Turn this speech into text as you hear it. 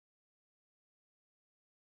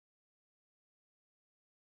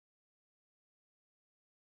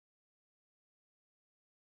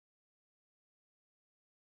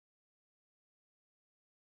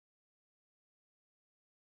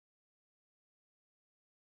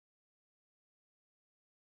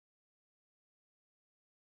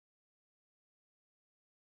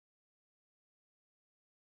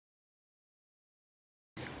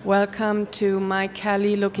Welcome to Mike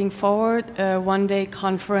Kelley Looking Forward, a one-day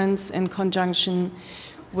conference in conjunction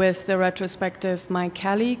with the retrospective Mike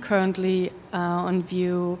Kelley, currently on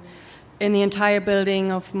view in the entire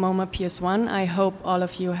building of MoMA PS1. I hope all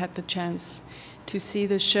of you had the chance to see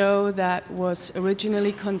the show that was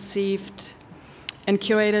originally conceived and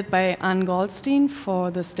curated by Anne Goldstein for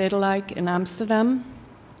the Stedelijk in Amsterdam.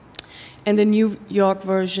 And the New York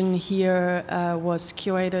version here was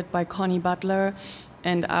curated by Connie Butler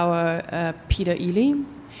and our Peter Ely.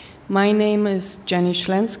 My name is Jenny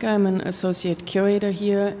Schlenzka. I'm an associate curator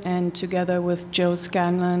here, and together with Joe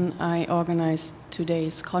Scanlan, I organized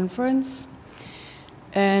today's conference.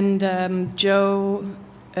 And Joe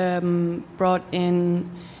brought in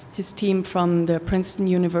his team from the Princeton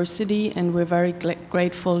University, and we're very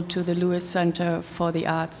grateful to the Lewis Center for the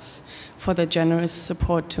Arts for the generous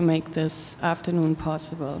support to make this afternoon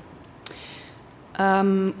possible.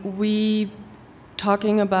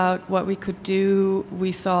 Talking about what we could do,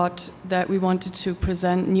 we thought that we wanted to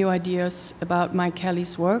present new ideas about Mike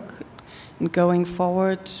Kelley's work and going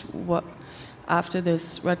forward after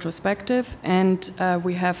this retrospective. And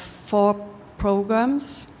we have 4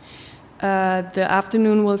 programs. The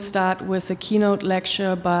afternoon will start with a keynote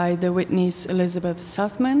lecture by the Whitney's Elisabeth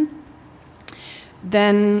Sussman.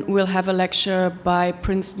 Then we'll have a lecture by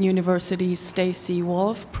Princeton University's Stacy,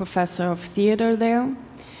 professor of theater there.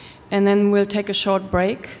 And then we'll take a short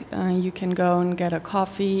break. You can go and get a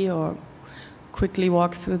coffee or quickly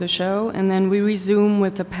walk through the show. And then we resume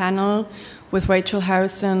with a panel with Rachel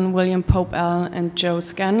Harrison, William Pope-L, and Joe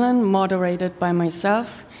Scanlan, moderated by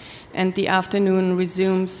myself. And the afternoon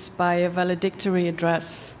resumes by a valedictory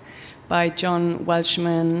address by John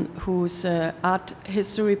Welchman, who's an art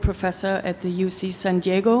history professor at the UC San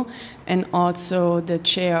Diego and also the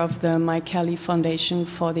chair of the Mike Kelley Foundation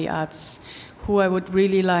for the Arts, who I would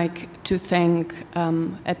really like to thank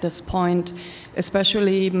at this point,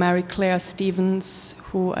 especially Mary Claire Stevens,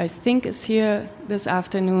 who I think is here this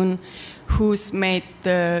afternoon, who's made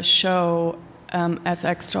the show as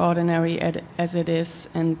extraordinary as it is,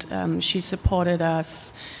 and she supported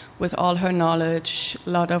us with all her knowledge,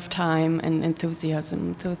 a lot of time and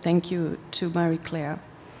enthusiasm. So thank you to Mary Claire.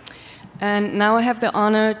 And now I have the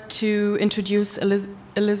honor to introduce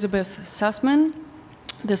Elisabeth Sussman,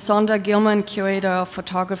 the Sonda Gilman Curator of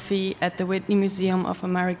Photography at the Whitney Museum of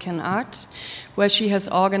American Art, where she has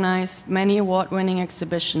organized many award-winning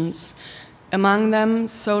exhibitions. Among them,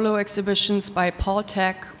 solo exhibitions by Paul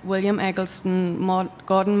Teck, William Eggleston,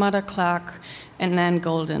 Gordon Mother Clark, and Nan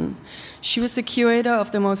Golden. She was the curator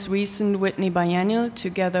of the most recent Whitney Biennial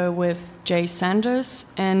together with Jay Sanders,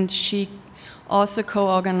 and she also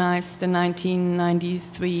co-organized the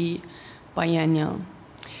 1993 Biennial.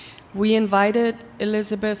 We invited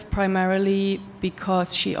Elisabeth primarily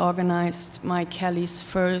because she organized Mike Kelley's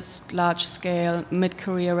first large-scale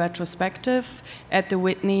mid-career retrospective at the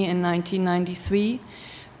Whitney in 1993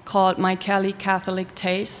 called Mike Kelley Catholic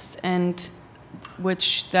Taste, and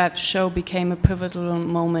that show became a pivotal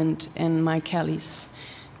moment in Mike Kelley's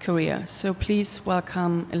career. So please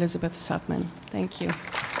welcome Elisabeth Sussman. Thank you.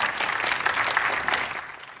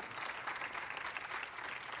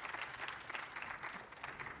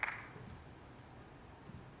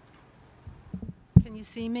 Can you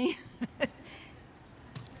see me?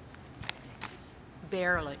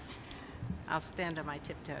 Barely. I'll stand on my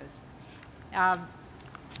tiptoes.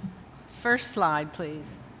 First slide, please.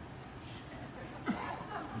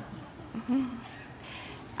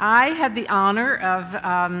 I had the honor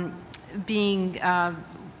of being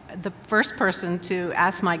the first person to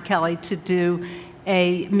ask Mike Kelley to do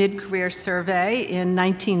a mid-career survey in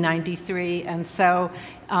 1993, and so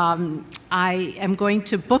I am going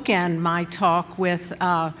to bookend my talk with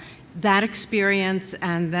that experience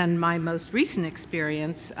and then my most recent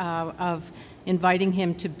experience of inviting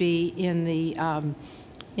him to be in the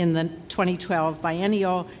 2012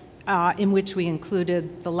 biennial, in which we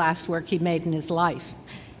included the last work he made in his life.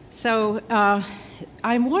 So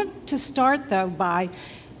I want to start, though, by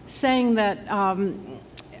saying that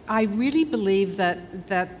I really believe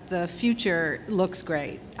that the future looks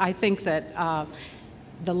great. I think that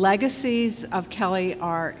the legacies of Kelley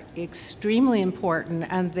are extremely important,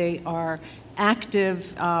 and they are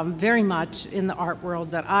active very much in the art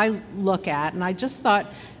world that I look at. And I just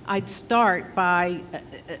thought I'd start by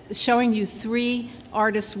showing you 3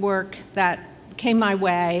 artists' work that came my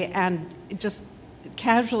way, and just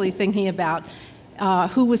casually thinking about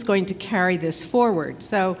who was going to carry this forward.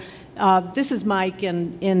 So this is Mike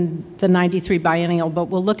in the 93 biennial, but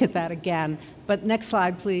we'll look at that again. But next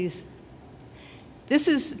slide, please. This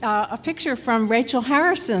is a picture from Rachel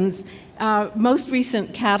Harrison's most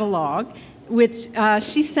recent catalog, which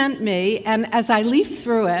she sent me, and as I leafed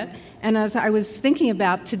through it, and as I was thinking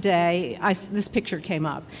about today, this picture came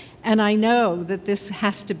up. And I know that this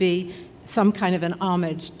has to be some kind of an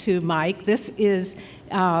homage to Mike. This is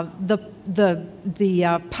the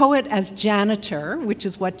poet as janitor, which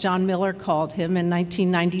is what John Miller called him in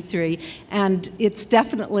 1993, and it's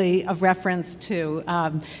definitely a reference to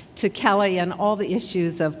Kelley and all the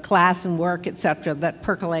issues of class and work, etc., that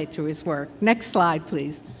percolate through his work. Next slide,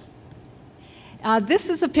 please. This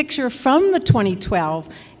is a picture from the 2012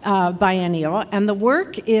 biennial, and the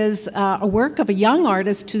work is a work of a young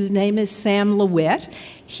artist whose name is Sam LeWitt.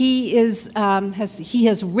 He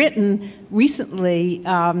has written recently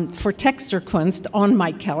for Texterkunst on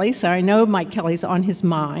Mike Kelley, so I know Mike Kelley's on his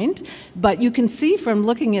mind, but you can see from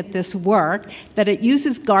looking at this work that it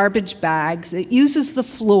uses garbage bags, it uses the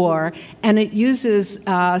floor, and it uses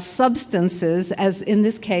substances, as in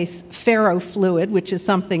this case ferrofluid, which is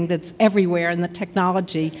something that's everywhere in the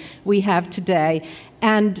technology we have today.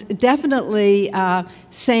 And definitely,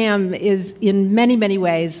 Sam is in many, many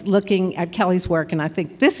ways looking at Kelley's work, and I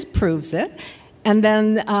think this proves it. And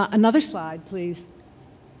then another slide, please.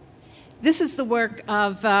 This is the work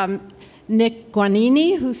of Nick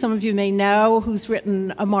Guanini, who some of you may know, who's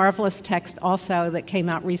written a marvelous text also that came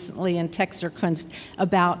out recently in Texterkunst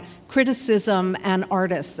about criticism and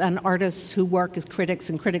artists who work as critics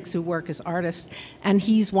and critics who work as artists, and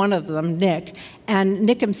he's one of them, Nick. And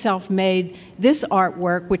Nick himself made this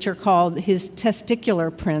artwork, which are called his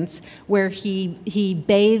testicular prints, where he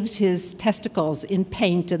bathed his testicles in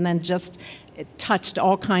paint and then just touched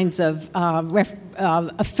all kinds of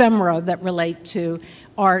ephemera that relate to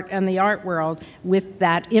art and the art world with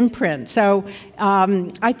that imprint. So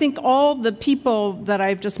I think all the people that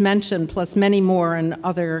I've just mentioned, plus many more in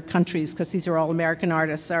other countries, because these are all American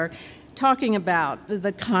artists, are talking about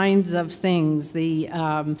the kinds of things, the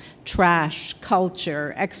trash,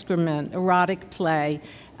 culture, excrement, erotic play,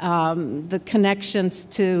 the connections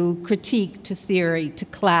to critique, to theory, to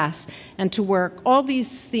class, and to work. All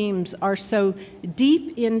these themes are so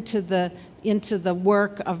deep into the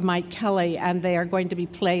work of Mike Kelley, and they are going to be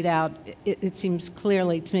played out, it seems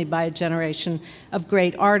clearly to me, by a generation of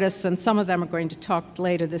great artists, and some of them are going to talk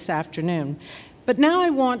later this afternoon. But now I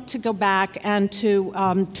want to go back and to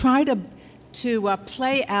try to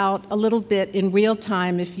play out a little bit in real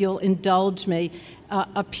time, if you'll indulge me,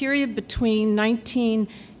 a period between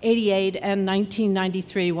 1988 and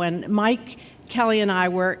 1993 when Mike Kelley and I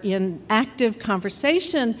were in active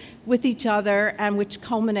conversation with each other, and which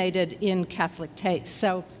culminated in Catholic Taste.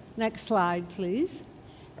 So next slide, please.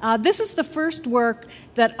 This is the first work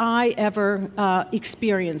that I ever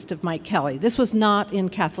experienced of Mike Kelley. This was not in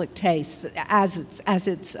Catholic Taste as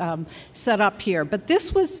it's set up here, but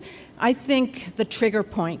this was, I think, the trigger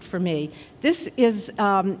point for me. This is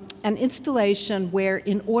an installation where,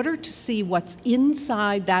 in order to see what's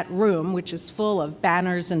inside that room, which is full of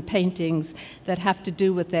banners and paintings that have to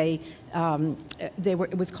do with it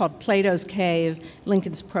was called Plato's Cave,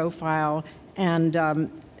 Lincoln's Profile, and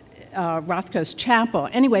Rothko's Chapel.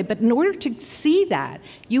 Anyway, but in order to see that,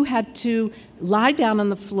 you had to lie down on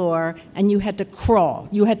the floor and you had to crawl.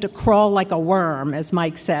 You had to crawl like a worm, as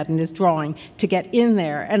Mike said in his drawing, to get in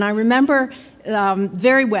there. And I remember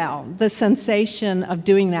very well the sensation of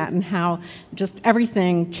doing that and how just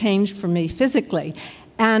everything changed for me physically.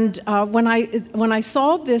 And when I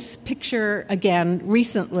saw this picture again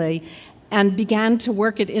recently and began to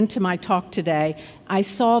work it into my talk today, I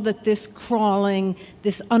saw that this crawling,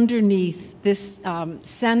 this underneath, this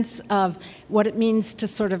sense of what it means to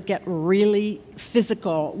sort of get really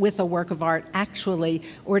physical with a work of art actually,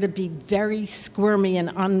 or to be very squirmy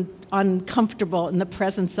and uncomfortable in the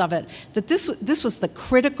presence of it, that this was the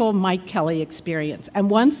critical Mike Kelley experience. And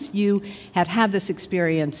once you had this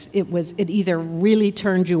experience, it either really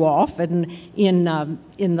turned you off in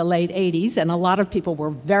the late 80s, and a lot of people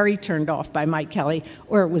were very turned off by Mike Kelley,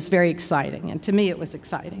 or it was very exciting. And to me, it was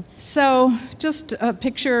exciting. So just a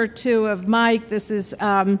picture or two of Mike. This is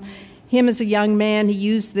him as a young man. He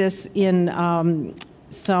used this in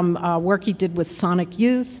some work he did with Sonic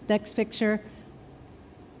Youth. Next picture.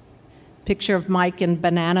 Picture of Mike and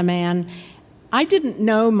Banana Man. I didn't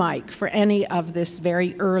know Mike for any of this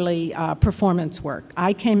very early performance work.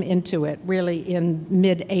 I came into it really in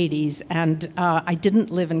mid-'80s, and I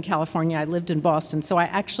didn't live in California. I lived in Boston, so I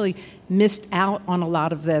actually missed out on a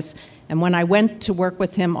lot of this. And when I went to work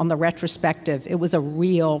with him on the retrospective, it was a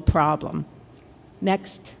real problem.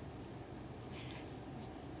 Next.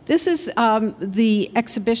 This is the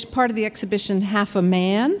exhibition, part of the exhibition Half a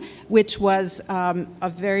Man, which was a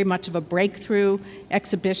very much of a breakthrough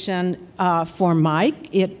exhibition for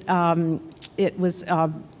Mike. It was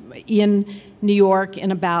in New York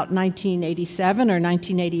in about 1987 or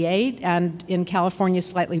 1988, and in California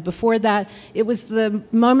slightly before that. It was the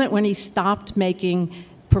moment when he stopped making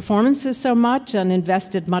performances so much and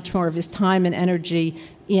invested much more of his time and energy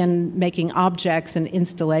in making objects and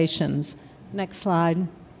installations. Next slide.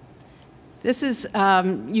 This is,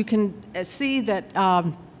 you can see that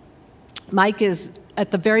Mike is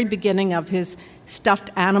at the very beginning of his stuffed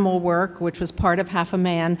animal work, which was part of Half a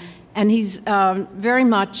Man, and he's very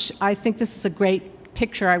much, I think this is a great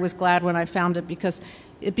picture. I was glad when I found it because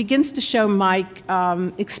it begins to show Mike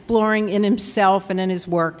exploring in himself and in his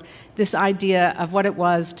work this idea of what it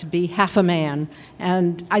was to be half a man.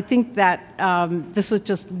 And I think that this was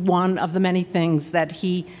just one of the many things that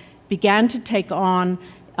he began to take on,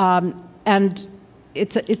 and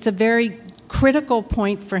it's a very critical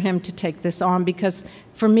point for him to take this on, because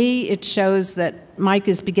for me it shows that Mike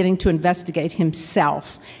is beginning to investigate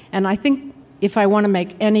himself. And I think if I want to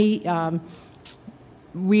make any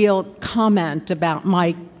real comment about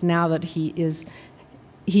Mike now that he's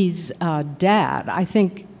dead, I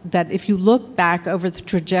think that if you look back over the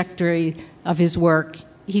trajectory of his work,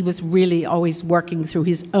 he was really always working through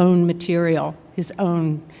his own material, his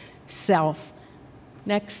own self.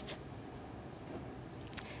 Next.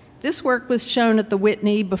 This work was shown at the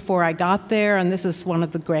Whitney before I got there, and this is one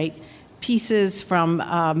of the great pieces from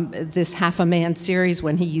this Half a Man series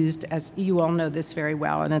when he used, as you all know this very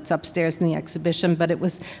well, and it's upstairs in the exhibition, but it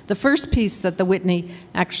was the first piece that the Whitney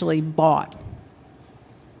actually bought.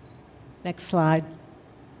 Next slide.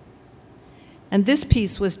 And this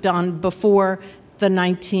piece was done before the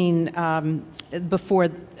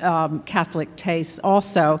Catholic tastes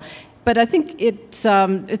also. But I think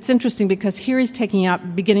it's interesting because here he's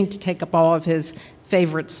beginning to take up all of his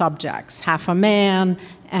favorite subjects, Half a Man,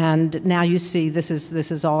 and now you see this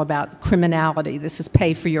is all about criminality. This is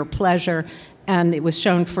Pay for Your Pleasure, and it was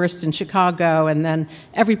shown first in Chicago, and then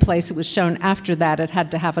every place it was shown after that, it had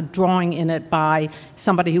to have a drawing in it by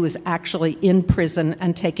somebody who was actually in prison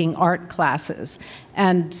and taking art classes.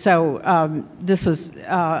 And so this was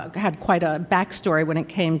had quite a backstory when it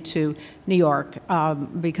came to New York,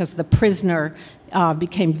 because the prisoner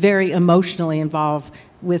became very emotionally involved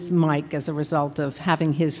with Mike as a result of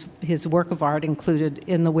having his work of art included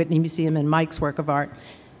in the Whitney Museum and Mike's work of art.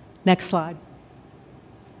 Next slide.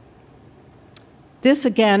 This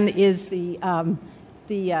again is the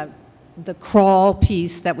crawl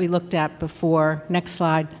piece that we looked at before. Next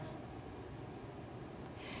slide.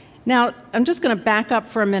 Now, I'm just going to back up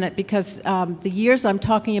for a minute because the years I'm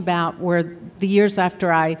talking about were the years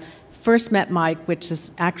after I first met Mike, which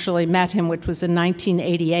was in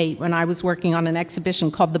 1988, when I was working on an exhibition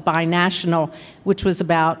called The Binational, which was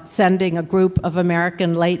about sending a group of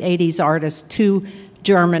American late 80s artists to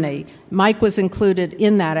Germany. Mike was included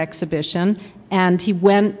in that exhibition, and he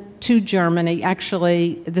went to Germany.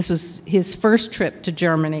 Actually, this was his first trip to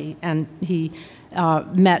Germany, and he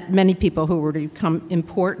met many people who were to become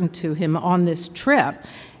important to him on this trip.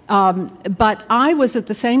 But I was at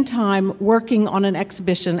the same time working on an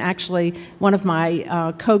exhibition. Actually, one of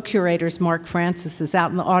my co-curators, Mark Francis, is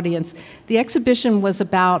out in the audience. The exhibition was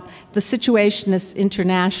about the Situationists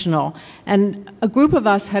International, and a group of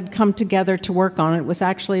us had come together to work on it. It was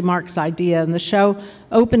actually Mark's idea, and the show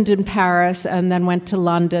opened in Paris and then went to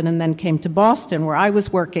London and then came to Boston, where I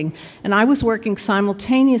was working. And I was working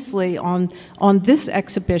simultaneously on this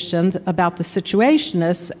exhibition about the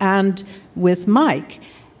Situationists and with Mike.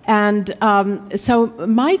 And so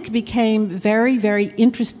Mike became very, very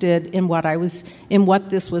interested in what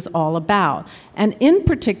this was all about. And in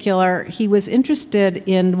particular, he was interested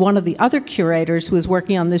in one of the other curators who was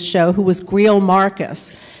working on this show, who was Greil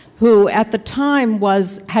Marcus, who at the time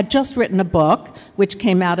had just written a book, which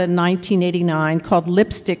came out in 1989, called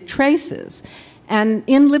Lipstick Traces. And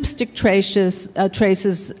in Lipstick Traces,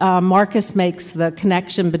 Marcus makes the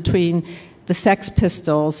connection between the Sex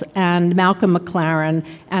Pistols and Malcolm McLaren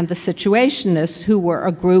and the Situationists, who were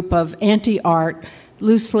a group of anti-art,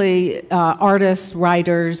 loosely artists,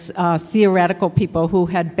 writers, theoretical people who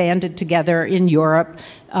had banded together in Europe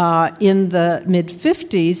in the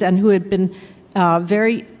mid-50s and who had been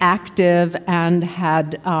very active and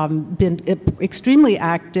had been extremely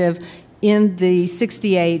active in the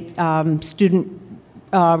 '68 student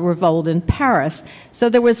revolt in Paris. So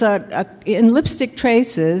there was in Lipstick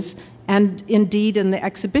Traces, and indeed in the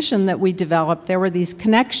exhibition that we developed, there were these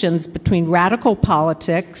connections between radical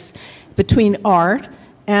politics, between art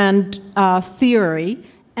and theory.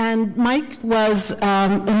 And Mike was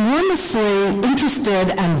enormously interested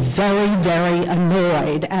and very, very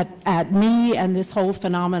annoyed at me and this whole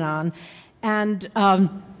phenomenon. And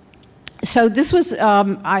So this was,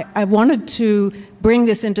 I wanted to bring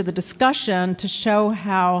this into the discussion to show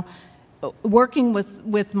how working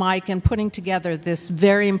with Mike and putting together this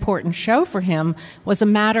very important show for him was a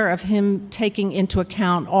matter of him taking into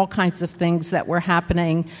account all kinds of things that were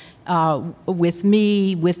happening with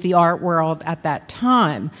me, with the art world at that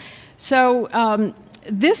time. So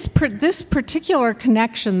this particular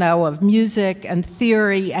connection, though, of music and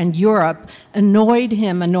theory and Europe annoyed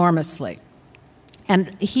him enormously.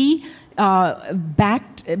 And he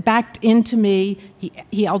backed into me.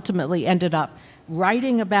 He ultimately ended up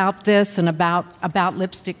writing about this and about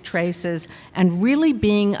lipstick traces, and really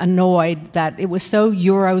being annoyed that it was so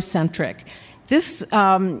Eurocentric. This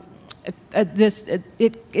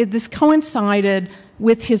coincided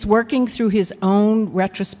with his working through his own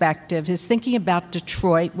retrospective, his thinking about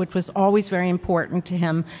Detroit, which was always very important to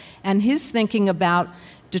him, and his thinking about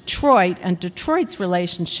Detroit and Detroit's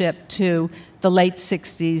relationship to the late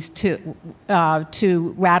 60s,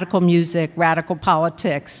 to radical music, radical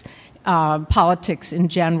politics, politics in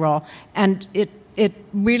general. And it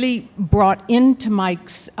really brought into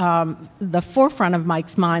the forefront of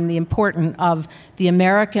Mike's mind the importance of the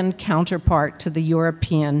American counterpart to the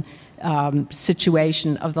European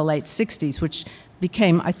situation of the late 60s, which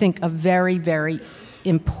became, I think, a very, very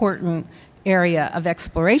important area of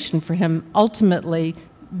exploration for him, ultimately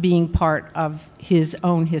being part of his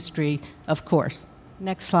own history, of course.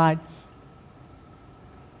 Next slide.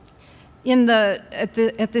 At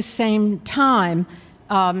the same time,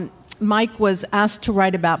 Mike was asked to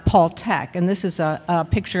write about Paul Thek, and this is a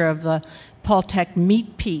picture of the Paul Thek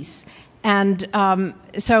meat piece. And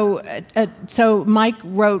so Mike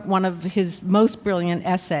wrote one of his most brilliant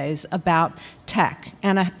essays about Thek,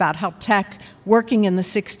 and about how Thek, working in the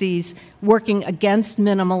 60s, working against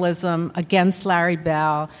minimalism, against Larry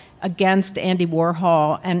Bell, against Andy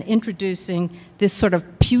Warhol, and introducing this sort of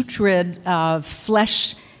putrid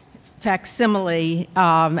flesh facsimile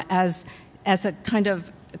as a kind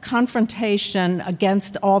of confrontation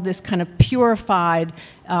against all this kind of purified,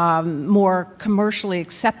 more commercially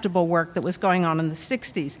acceptable work that was going on in the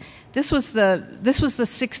 60s. This was the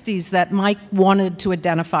 60s that Mike wanted to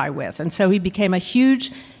identify with, and so he became a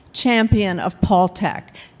huge champion of Paul Thek.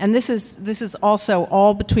 And this is also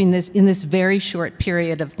all between in this very short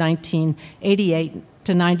period of 1988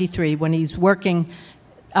 to 93, when he's working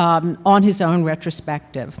on his own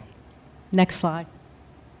retrospective. Next slide.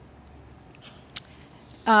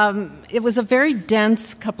 It was a very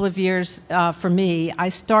dense couple of years for me. I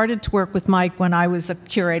started to work with Mike when I was a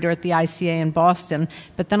curator at the ICA in Boston,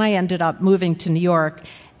 but then I ended up moving to New York.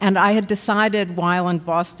 And I had decided while in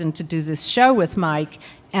Boston to do this show with Mike,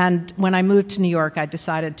 and when I moved to New York, I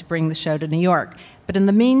decided to bring the show to New York. But in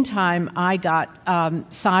the meantime, I got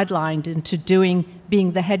sidelined into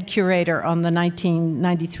being the head curator on the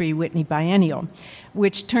 1993 Whitney Biennial,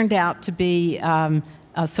 which turned out to be a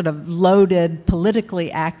sort of loaded, politically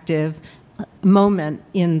active moment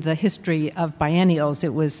in the history of biennials.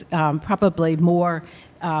 It was probably more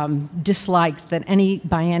disliked than any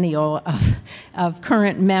biennial of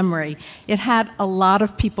current memory. It had a lot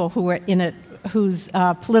of people who were in it whose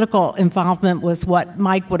political involvement was what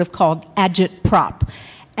Mike would have called agit-prop.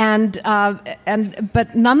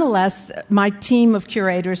 But nonetheless, my team of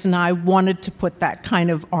curators and I wanted to put that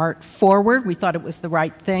kind of art forward. We thought it was the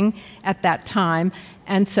right thing at that time,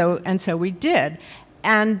 and so we did.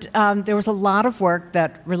 And there was a lot of work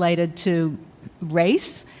that related to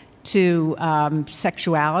race, to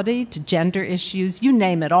sexuality, to gender issues, you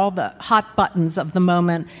name it. All the hot buttons of the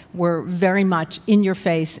moment were very much in your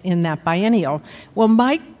face in that biennial. Well,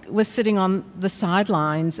 Mike was sitting on the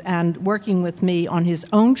sidelines and working with me on his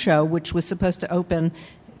own show, which was supposed to open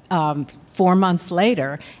 4 months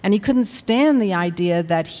later, and he couldn't stand the idea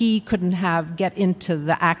that he couldn't get into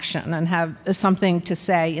the action and have something to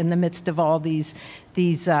say in the midst of all these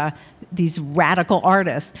radical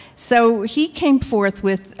artists. So he came forth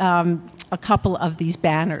with a couple of these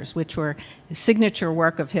banners, which were signature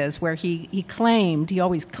work of his, where he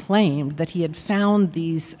always claimed that he had found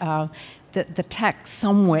these the text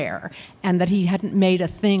somewhere, and that he hadn't made a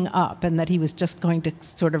thing up, and that he was just going to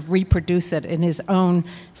sort of reproduce it in his own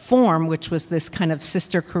form, which was this kind of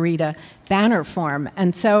Sister Carita banner form.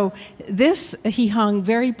 And so this he hung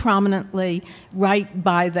very prominently right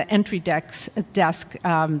by the entry desk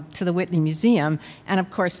to the Whitney Museum. And of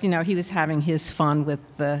course, you know, he was having his fun with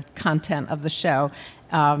the content of the show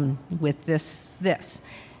with this.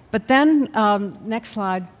 But then, next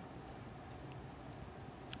slide.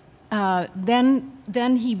 Then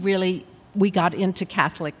we got into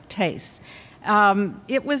Catholic tastes.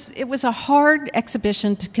 It was a hard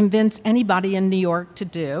exhibition to convince anybody in New York to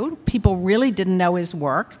do. People really didn't know his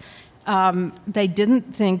work. they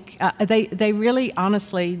didn't think, they really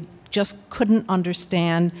honestly just couldn't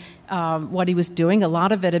understand what he was doing. A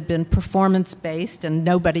lot of it had been performance-based, and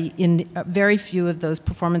nobody, in very few of those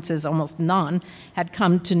performances, almost none, had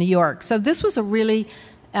come to New York. So this was a really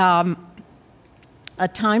a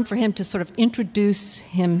time for him to sort of introduce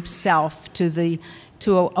himself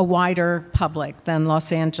to a wider public than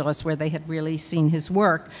Los Angeles, where they had really seen his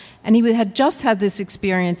work. And he had just had this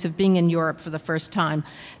experience of being in Europe for the first time.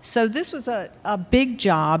 So this was a big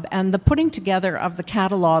job, and the putting together of the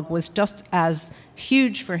catalog was just as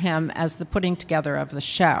huge for him as the putting together of the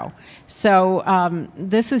show. So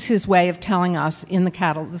this is his way of telling us in the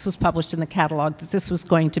catalog, this was published in the catalog, that this was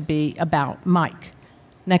going to be about Mike.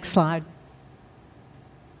 Next slide.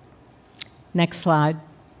 Next slide.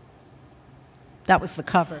 That was the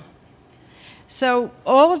cover. So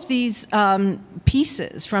all of these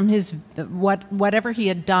pieces from his whatever he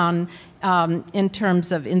had done in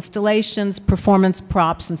terms of installations, performance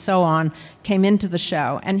props, and so on, came into the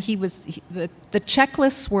show. And the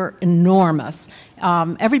checklists were enormous.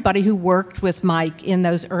 Everybody who worked with Mike in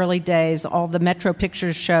those early days, all the Metro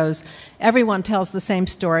Pictures shows, everyone tells the same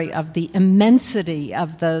story of the immensity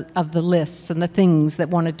of the lists and the things that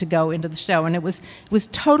wanted to go into the show. And it was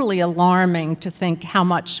totally alarming to think how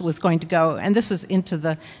much was going to go. And this was into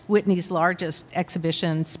the Whitney's largest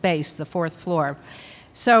exhibition space, the 4th floor.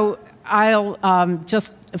 So I'll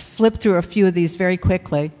just flip through a few of these very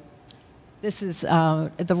quickly. This is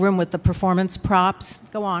the room with the performance props.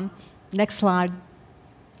 Go on. Next slide.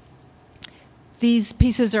 These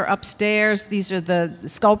pieces are upstairs. These are the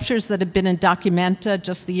sculptures that have been in Documenta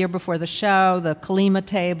just the year before the show, the Kalima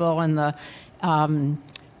table and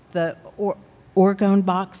the orgone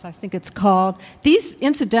box, I think it's called. These,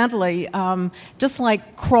 incidentally, just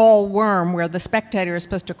like crawl worm, where the spectator is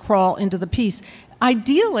supposed to crawl into the piece,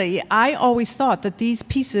 ideally, I always thought that these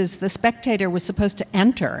pieces, the spectator was supposed to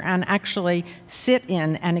enter and actually sit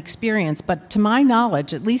in and experience. But to my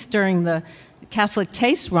knowledge, at least during the Catholic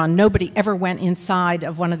Taste run, nobody ever went inside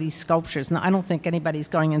of one of these sculptures. And I don't think anybody's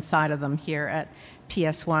going inside of them here at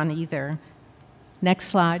PS1 either. Next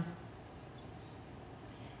slide.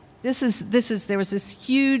 There was this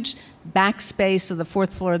huge backspace of the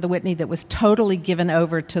 4th floor of the Whitney that was totally given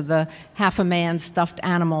over to the half-a-man stuffed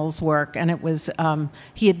animals work, and it was,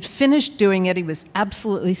 he had finished doing it. He was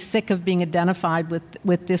absolutely sick of being identified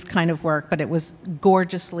with this kind of work, but it was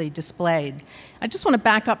gorgeously displayed. I just want to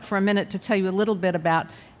back up for a minute to tell you a little bit about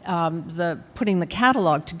putting the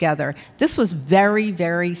catalog together. This was very,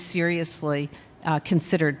 very seriously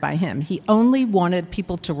considered by him. He only wanted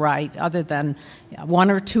people to write, other than one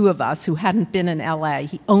or two of us who hadn't been in LA.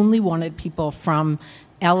 He only wanted people from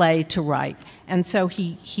LA to write. And so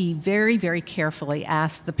he very, very carefully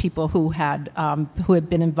asked the people who had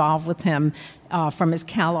been involved with him from his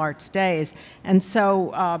CalArts days. And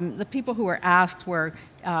so the people who were asked were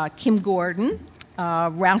Kim Gordon,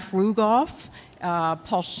 Ralph Rugoff,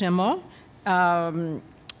 Paul Schimmel,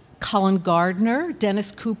 Colin Gardner,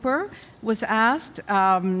 Dennis Cooper was asked,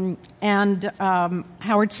 and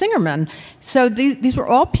Howard Singerman. So these were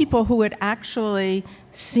all people who had actually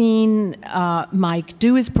seen Mike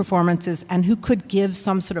do his performances and who could give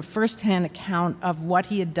some sort of first-hand account of what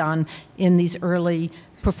he had done in these early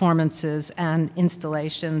performances and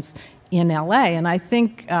installations in LA. And I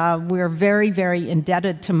think we're very, very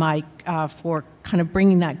indebted to Mike for kind of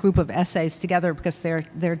bringing that group of essays together, because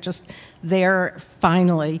they're just there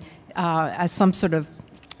finally as some sort of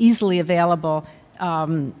easily available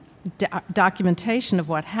documentation of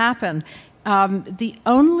what happened. The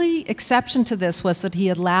only exception to this was that he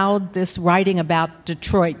allowed this writing about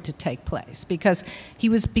Detroit to take place, because he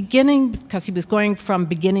was going from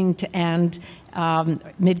beginning to end,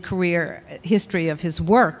 mid-career history of his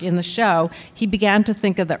work in the show. He began to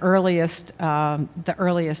think of the earliest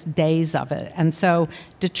days of it. And so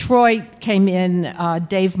Detroit came in.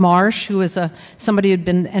 Dave Marsh, who was somebody who had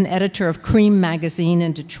been an editor of Cream magazine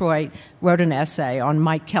in Detroit, wrote an essay on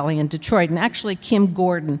Mike Kelley in Detroit. And actually Kim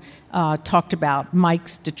Gordon talked about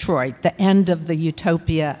Mike's Detroit. The end of the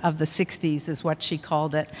utopia of the 60s is what she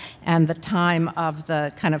called it, and the time of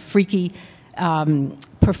the kind of freaky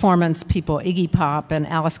performance people, Iggy Pop and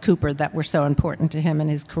Alice Cooper, that were so important to him in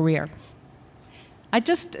his career.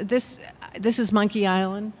 This is Monkey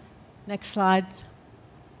Island. Next slide.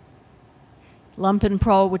 Lumpen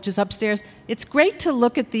Prole, which is upstairs. It's great to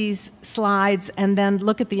look at these slides and then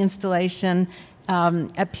look at the installation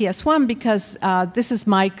at PS1, because this is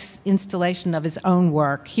Mike's installation of his own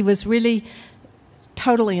work. He was really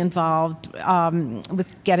totally involved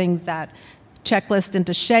with getting that checklist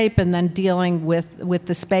into shape and then dealing with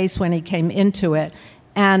the space when he came into it.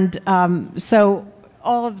 And so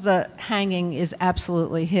all of the hanging is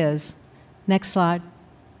absolutely his. Next slide.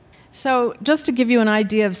 So just to give you an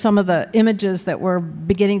idea of some of the images that were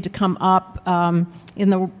beginning to come up in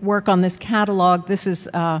the work on this catalog, this is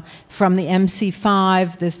from the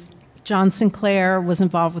MC5. This John Sinclair was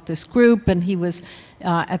involved with this group, and he was,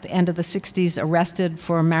 at the end of the 60s, arrested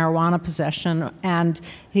for marijuana possession. And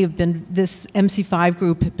this MC5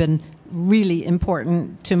 group had been really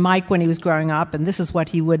important to Mike when he was growing up, and this is what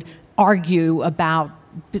he would argue about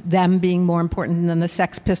them being more important than the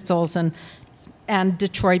Sex Pistols, and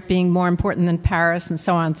Detroit being more important than Paris, and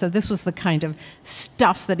so on. So this was the kind of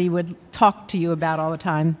stuff that he would talk to you about all the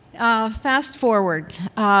time. Fast forward.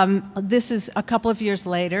 This is a couple of years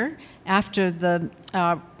later, after the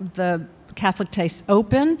Catholic Taste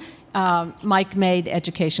Open. Mike made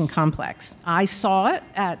Education Complex. I saw it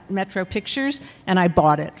at Metro Pictures, and I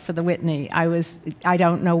bought it for the Whitney. I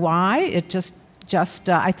don't know why. It just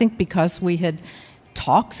I think because we had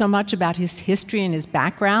talk so much about his history and his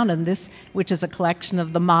background, and this, which is a collection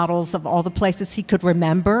of the models of all the places he could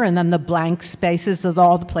remember, and then the blank spaces of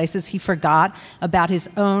all the places he forgot about his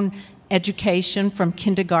own education from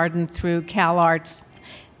kindergarten through CalArts.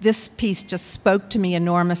 This piece just spoke to me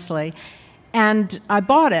enormously, and I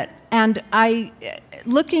bought it. And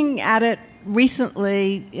looking at it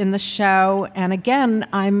recently in the show, and again,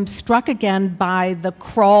 I'm struck again by the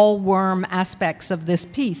crawl worm aspects of this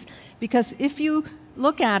piece, because if you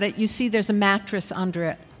look at it, you see there's a mattress under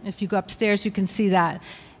it. If you go upstairs, you can see that.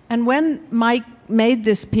 And when Mike made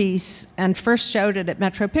this piece and first showed it at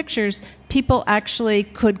Metro Pictures, people actually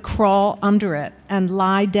could crawl under it and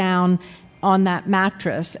lie down on that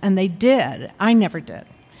mattress, and they did. I never did.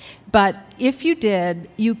 But if you did,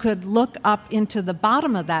 you could look up into the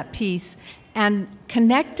bottom of that piece, and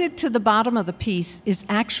connected to the bottom of the piece is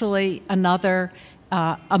actually a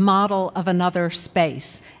model of another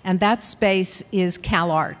space, and that space is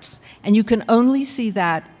CalArts, and you can only see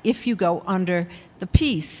that if you go under the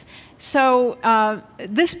piece. So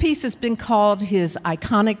this piece has been called his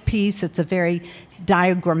iconic piece. It's a very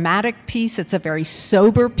diagrammatic piece. It's a very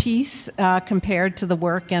sober piece compared to the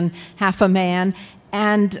work in Half a Man.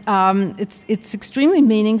 And it's extremely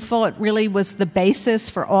meaningful. It really was the basis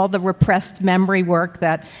for all the repressed memory work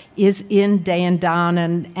that is in Day and Dawn,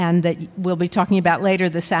 and that we'll be talking about later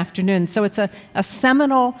this afternoon. So it's a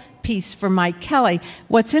seminal piece for Mike Kelley.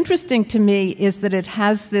 What's interesting to me is that it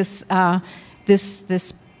has this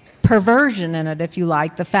perversion in it, if you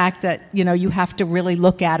like, the fact that you have to really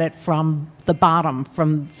look at it from the bottom,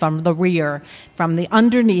 from the rear, from the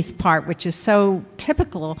underneath part, which is so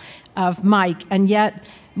typical of Mike. And yet,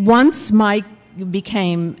 once Mike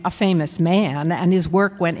became a famous man and his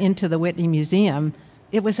work went into the Whitney Museum,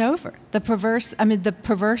 it was over. The perversion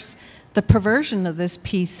of this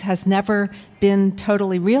piece has never been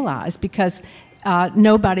totally realized, because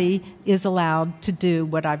nobody is allowed to do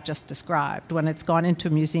what I've just described. When it's gone into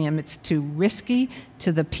a museum, it's too risky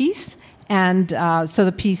to the piece, and so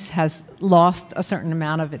the piece has lost a certain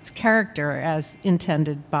amount of its character as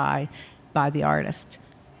intended by the artist.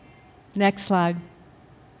 Next slide.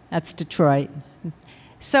 That's Detroit.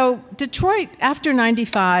 So Detroit, after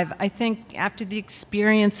 '95, I think after the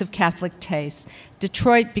experience of Catholic Taste,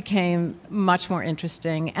 Detroit became much more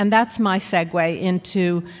interesting, and that's my segue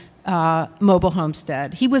into Mobile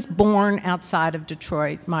Homestead. He was born outside of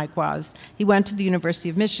Detroit, Mike was. He went to the University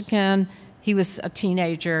of Michigan. He was a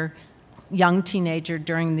teenager, young teenager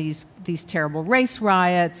during these terrible race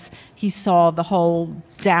riots. He saw the whole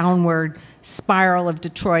downward spiral of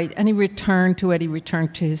Detroit, and he returned to it. He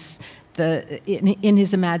returned to in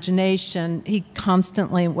his imagination. He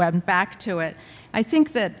constantly went back to it. I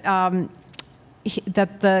think that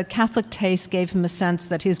that the Catholic Taste gave him a sense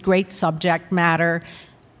that his great subject matter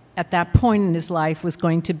at that point in his life was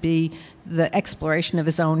going to be the exploration of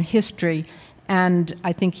his own history, and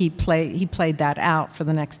I think he played that out for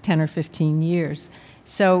the next 10 or 15 years.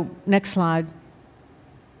 So next slide.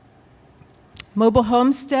 Mobile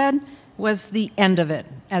Homestead was the end of it,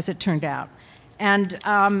 as it turned out. And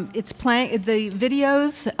it's playing the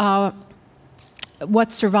videos,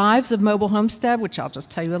 what survives of Mobile Homestead, which I'll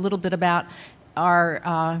just tell you a little bit about,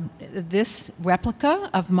 are this replica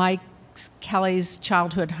of Mike Kelley's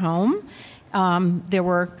childhood home.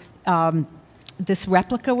 This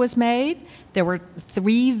replica was made. There were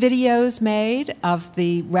 3 videos made of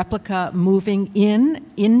the replica moving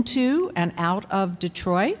into and out of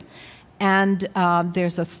Detroit. And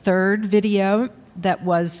there's a 3rd video that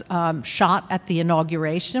was shot at the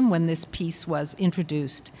inauguration when this piece was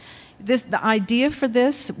introduced. The idea for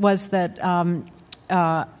this was that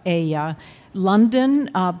a London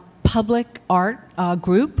public art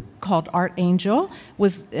group called Art Angel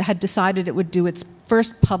had decided it would do its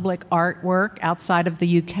first public artwork outside of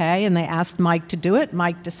the UK, and they asked Mike to do it.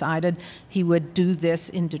 Mike decided he would do this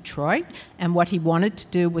in Detroit, and what he wanted to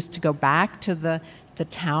do was to go back to the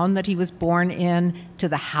town that he was born in, to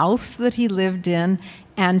the house that he lived in,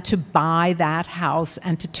 and to buy that house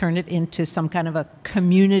and to turn it into some kind of a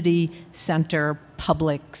community center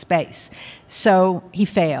public space. So he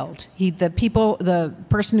failed. The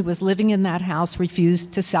person who was living in that house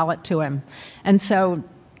refused to sell it to him. And so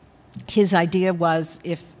his idea was,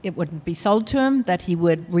 if it wouldn't be sold to him, that he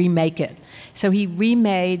would remake it. So he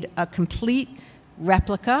remade a complete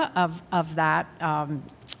replica of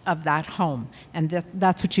that home. And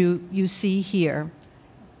that's what you see here.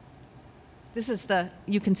 This is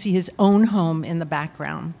you can see his own home in the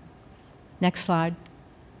background. Next slide.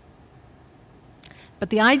 But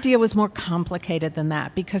the idea was more complicated than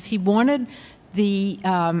that, because he wanted the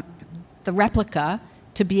replica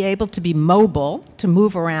to be able to be mobile, to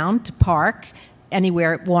move around, to park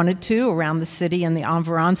anywhere it wanted to around the city and the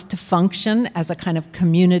environs, to function as a kind of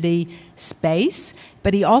community space.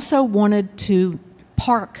 But he also wanted to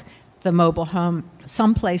park the mobile home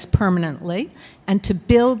someplace permanently, and to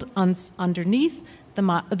build underneath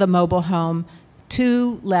the mobile home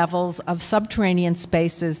 2 levels of subterranean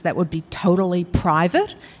spaces that would be totally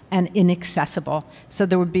private and inaccessible. So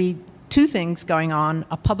there would be 2 things going on: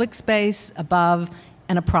 a public space above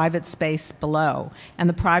and a private space below. And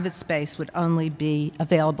the private space would only be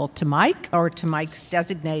available to Mike or to Mike's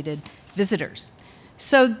designated visitors.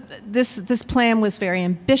 So this plan was very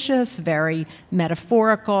ambitious, very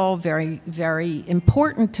metaphorical, very, very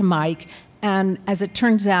important to Mike, and as it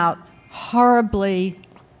turns out, horribly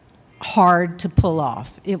hard to pull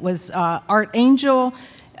off. It was Art Angel.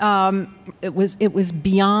 It was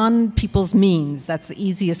beyond people's means. That's the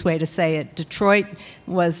easiest way to say it. Detroit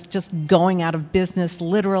was just going out of business,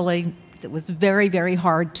 literally. It was very, very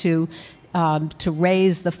hard to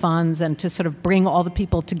raise the funds and to sort of bring all the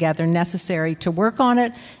people together necessary to work on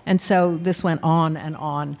it. And so this went on and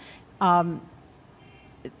on.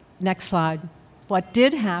 Next slide. What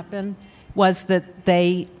did happen was that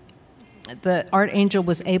the Art Angel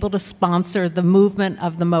was able to sponsor the movement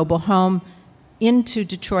of the mobile home into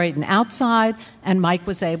Detroit and outside, and Mike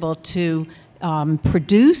was able to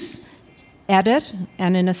produce, edit,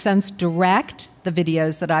 and in a sense direct the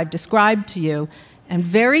videos that I've described to you. And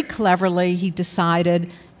very cleverly, he decided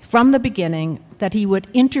from the beginning that he would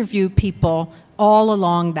interview people all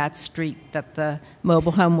along that street that the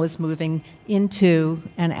mobile home was moving into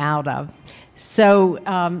and out of. So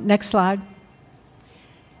next slide.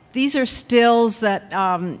 These are stills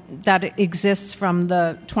that exist from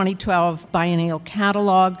the 2012 biennial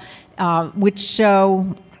catalog, which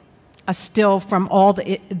show a still from all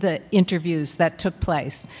the interviews that took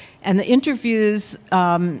place. And the interviews,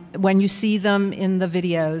 when you see them in the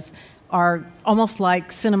videos, are almost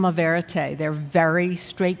like cinema verite. They're very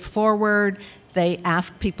straightforward. They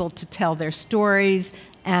ask people to tell their stories,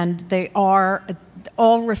 and they are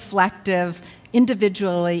all reflective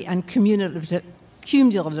individually and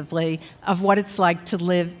cumulatively of what it's like to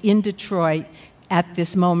live in Detroit at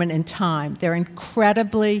this moment in time. They're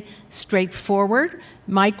incredibly straightforward.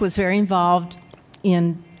 Mike was very involved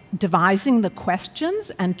in devising the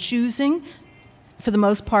questions and choosing, for the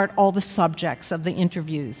most part, all the subjects of the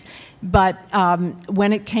interviews. But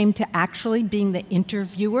when it came to actually being the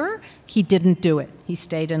interviewer, he didn't do it. He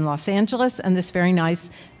stayed in Los Angeles, and this very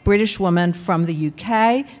nice British woman from the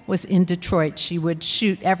UK was in Detroit. She would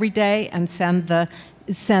shoot every day and send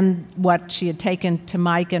what she had taken to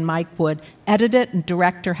Mike, and Mike would edit it and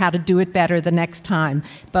direct her how to do it better the next time.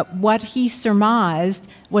 But what he surmised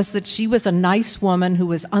was that she was a nice woman who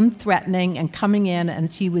was unthreatening and coming in, and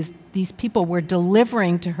these people were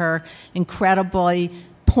delivering to her incredibly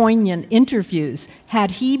poignant interviews. Had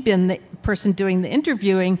he been the person doing the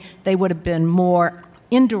interviewing, they would have been more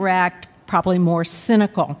indirect, probably more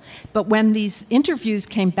cynical. But when these interviews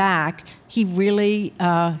came back, he really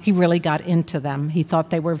got into them. He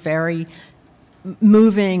thought they were very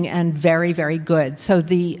moving and very, very good. So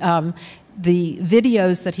the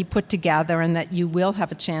videos that he put together, and that you will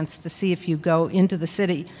have a chance to see if you go into the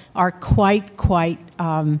city, are quite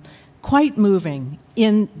moving.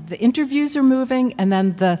 The interviews are moving, and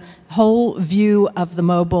then the whole view of the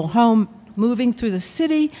mobile home moving through the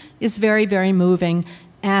city is very, very moving.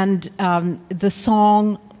 And the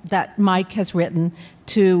song that Mike has written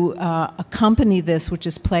to accompany this, which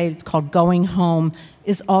is played, it's called Going Home,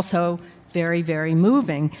 is also very, very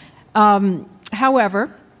moving.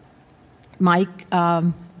 However, Mike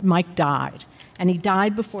died. And he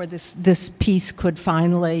died before this piece could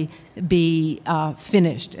finally be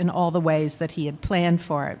finished in all the ways that he had planned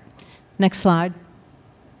for it. Next slide.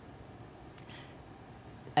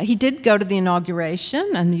 He did go to the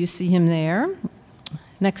inauguration, and you see him there.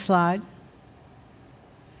 Next slide.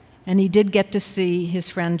 And he did get to see his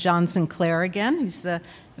friend John Sinclair again. He's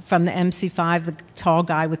from the MC5, the tall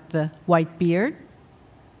guy with the white beard.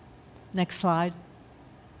 Next slide.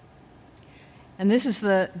 And this is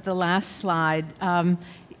the last slide.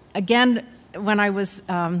 Again, when I was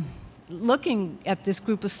looking at this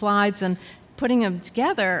group of slides and putting them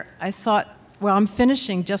together, I thought, well, I'm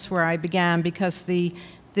finishing just where I began, because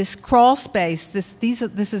this crawl space, these are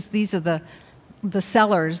the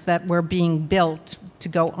cellars that were being built to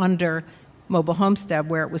go under Mobile Homestead,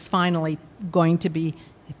 where it was finally going to be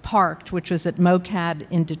parked, which was at MoCAD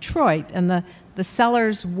in Detroit. And the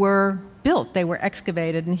cellars were built, they were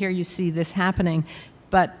excavated, and here you see this happening.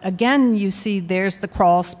 But again, you see there's the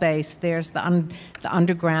crawl space, there's the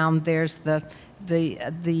underground, there's the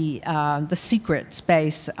secret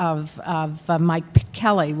space of Mike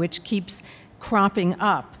Kelley, which keeps cropping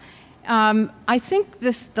up. I think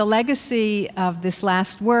the legacy of this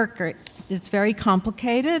last work is very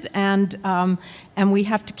complicated, and we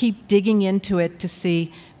have to keep digging into it to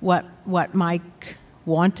see what Mike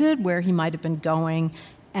wanted, where he might have been going,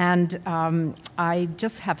 and I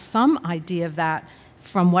just have some idea of that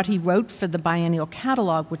from what he wrote for the biennial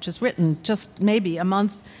catalog, which was written just maybe a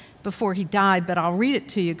month before he died, but I'll read it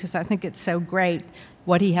to you because I think it's so great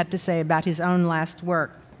what he had to say about his own last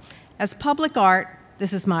work. As public art,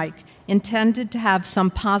 this is Mike, intended to have some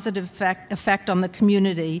positive effect on the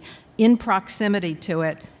community in proximity to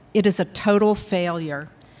it, it is a total failure.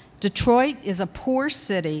 Detroit is a poor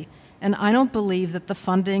city, and I don't believe that the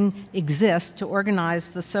funding exists to organize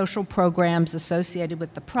the social programs associated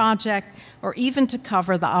with the project, or even to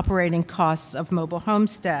cover the operating costs of Mobile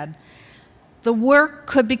Homestead. The work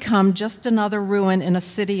could become just another ruin in a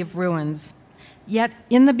city of ruins. Yet,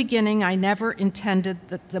 in the beginning, I never intended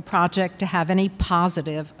the project to have any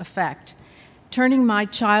positive effect. Turning my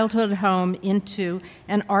childhood home into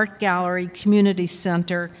an art gallery community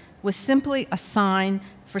center was simply a sign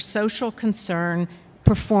for social concern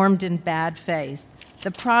performed in bad faith.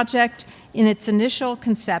 The project, in its initial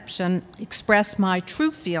conception, expressed my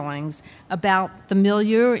true feelings about the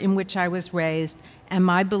milieu in which I was raised and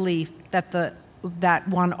my belief that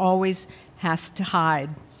one always has to hide.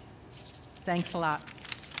 Thanks a lot.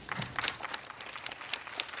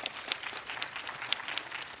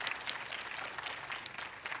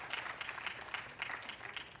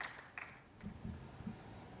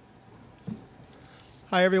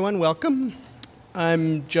 Hi, everyone. Welcome.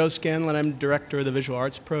 I'm Joe Scanlan. I'm director of the Visual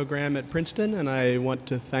Arts program at Princeton, and I want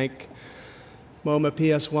to thank MoMA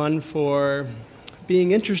PS1 for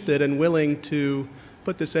being interested and willing to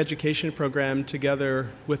put this education program together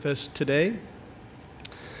with us today.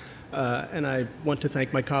 And I want to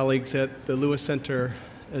thank my colleagues at the Lewis Center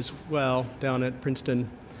as well down at Princeton.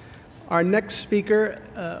 Our next speaker,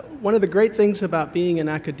 one of the great things about being in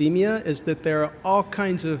academia is that there are all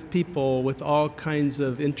kinds of people with all kinds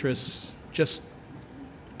of interests just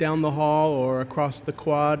down the hall or across the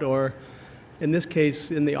quad, or in this case,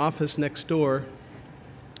 in the office next door.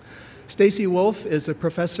 Stacy Wolf is a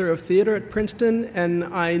professor of theater at Princeton, and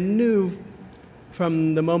I knew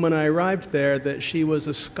from the moment I arrived there that she was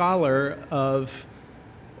a scholar of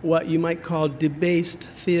what you might call debased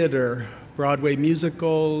theater, Broadway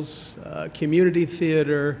musicals, community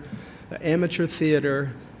theater, amateur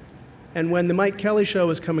theater. And when the Mike Kelley show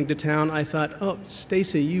was coming to town, I thought, oh,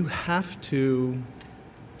 Stacy, you have to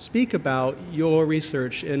speak about your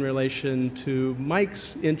research in relation to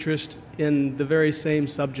Mike's interest in the very same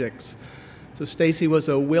subjects. So Stacy was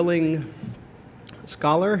a willing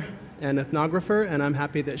scholar and ethnographer, and I'm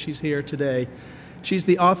happy that she's here today. She's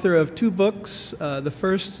the author of 2 books. The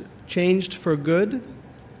first, Changed for Good,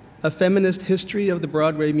 A Feminist History of the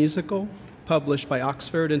Broadway Musical, published by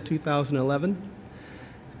Oxford in 2011.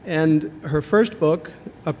 And her first book,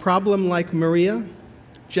 A Problem Like Maria,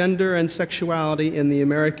 Gender and Sexuality in the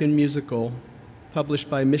American Musical, published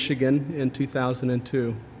by Michigan in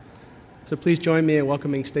 2002. So please join me in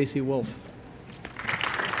welcoming Stacy Wolf.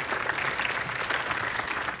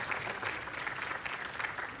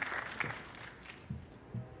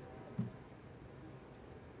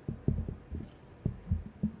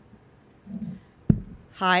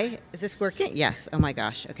 Hi, is this working? Yes, oh my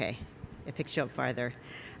gosh, okay. It picks you up farther.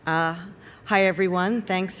 Hi everyone,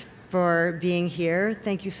 thanks for being here.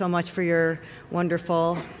 Thank you so much for your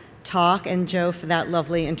wonderful talk, and Joe for that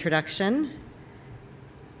lovely introduction.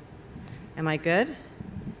 Am I good?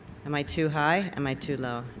 Am I too high? Am I too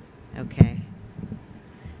low? Okay.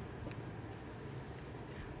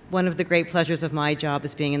 one of the great pleasures of my job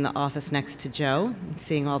is being in the office next to Joe and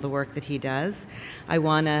seeing all the work that he does. I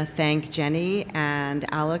want to thank Jenny and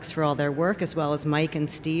Alex for all their work, as well as Mike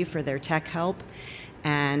and Steve for their tech help,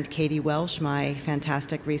 and Katie Welsh, my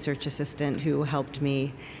fantastic research assistant, who helped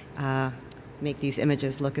me make these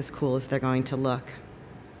images look as cool as they're going to look.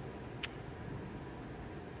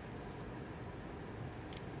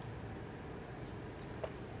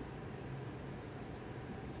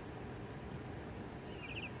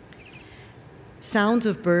 Sounds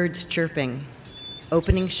of birds chirping.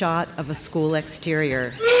 Opening shot of a school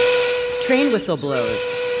exterior. Train whistle blows.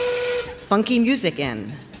 Funky music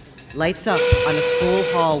in. Lights up on a school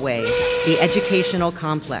hallway, the educational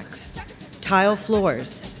complex. Tile floors,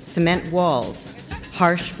 cement walls,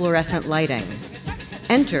 harsh fluorescent lighting.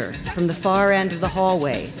 Enter, from the far end of the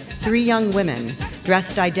hallway, 3 young women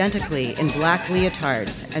dressed identically in black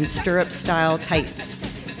leotards and stirrup-style tights,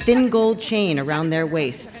 thin gold chain around their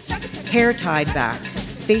waists, hair tied back,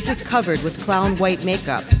 faces covered with clown white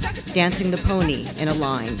makeup, dancing the pony in a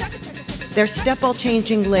line. Their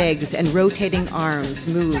step-all-changing legs and rotating arms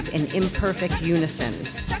move in imperfect unison.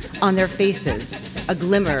 On their faces, a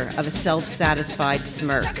glimmer of a self-satisfied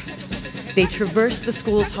smirk. They traverse the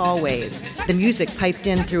school's hallways, the music piped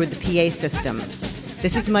in through the PA system.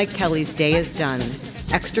 This is Mike Kelley's Day is Done,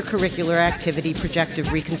 extracurricular activity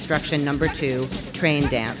projective reconstruction number 2, train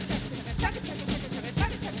dance.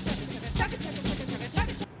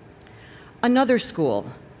 Another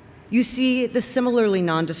school. You see the similarly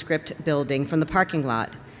nondescript building from the parking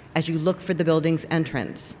lot as you look for the building's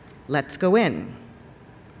entrance. Let's go in.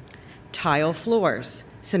 Tile floors,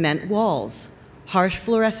 cement walls, harsh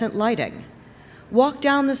fluorescent lighting. Walk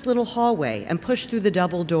down this little hallway and push through the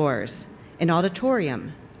double doors. An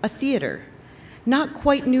auditorium, a theater. Not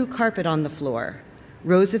quite new carpet on the floor.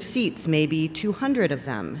 Rows of seats, maybe 200 of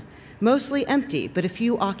them. Mostly empty, but a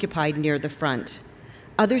few occupied near the front.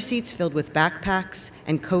 Other seats filled with backpacks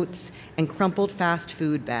and coats and crumpled fast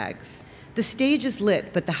food bags. The stage is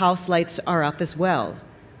lit, but the house lights are up as well.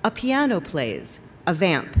 A piano plays, a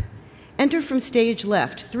vamp. Enter from stage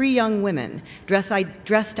left 3 young women dressed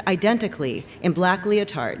identically in black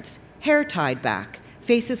leotards, hair tied back,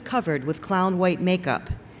 faces covered with clown white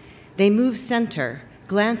makeup. They move center,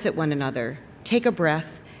 glance at one another, take a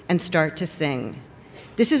breath, and start to sing.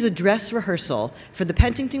 This is a dress rehearsal for the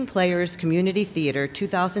Penticton Players Community Theater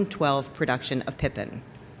 2012 production of Pippin.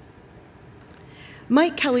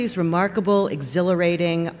 Mike Kelley's remarkable,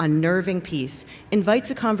 exhilarating, unnerving piece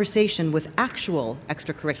invites a conversation with actual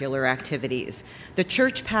extracurricular activities, the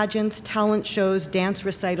church pageants, talent shows, dance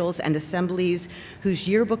recitals, and assemblies whose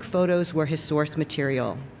yearbook photos were his source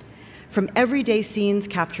material. From everyday scenes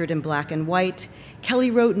captured in black and white,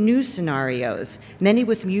 Kelley wrote new scenarios, many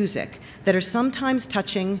with music, that are sometimes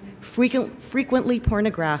touching, frequently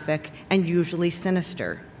pornographic, and usually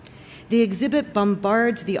sinister. The exhibit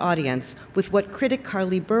bombards the audience with what critic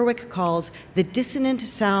Carly Berwick calls the dissonant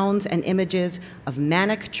sounds and images of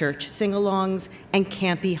manic church sing-alongs and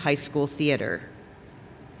campy high school theater.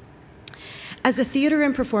 As a theater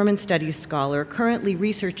and performance studies scholar currently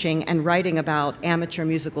researching and writing about amateur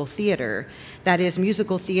musical theater, that is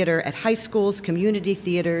musical theater at high schools, community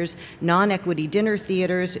theaters, non-equity dinner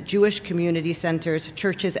theaters, Jewish community centers,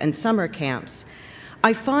 churches, and summer camps,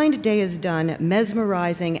 I find Day is Done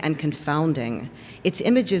mesmerizing and confounding, its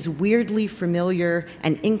images weirdly familiar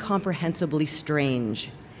and incomprehensibly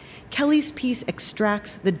strange. Kelley's piece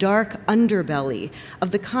extracts the dark underbelly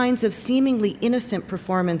of the kinds of seemingly innocent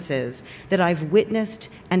performances that I've witnessed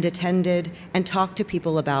and attended and talked to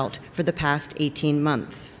people about for the past 18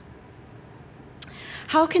 months.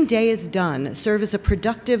 How can Day is Done serve as a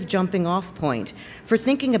productive jumping-off point for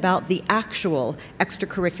thinking about the actual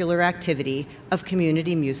extracurricular activity of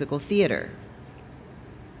community musical theater?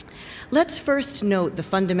 Let's first note the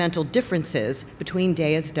fundamental differences between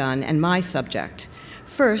Day is Done and my subject.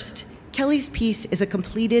 First, Kelley's piece is a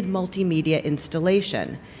completed multimedia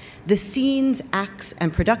installation. The scenes, acts,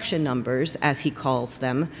 and production numbers, as he calls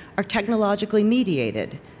them, are technologically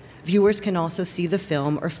mediated. Viewers can also see the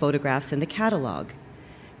film or photographs in the catalog.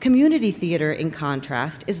 Community theater, in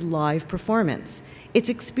contrast, is live performance. Its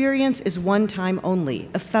experience is one time only,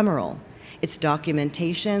 ephemeral. Its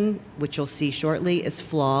documentation, which you'll see shortly, is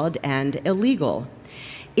flawed and illegal.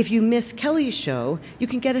 If you miss Kelley's show, you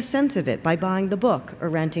can get a sense of it by buying the book or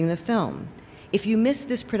renting the film. If you missed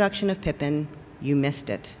this production of Pippin, you missed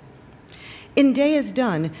it. In Day is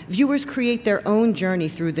Done, viewers create their own journey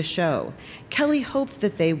through the show. Kelley hoped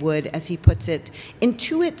that they would, as he puts it,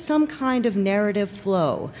 intuit some kind of narrative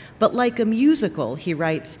flow, but like a musical, he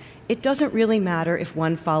writes, it doesn't really matter if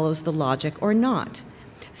one follows the logic or not.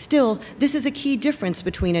 Still, this is a key difference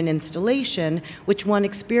between an installation, which one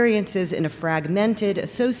experiences in a fragmented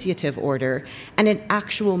associative order, and an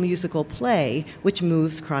actual musical play, which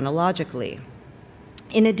moves chronologically.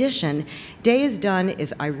 In addition, Day is Done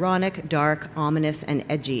is ironic, dark, ominous, and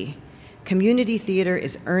edgy. Community theater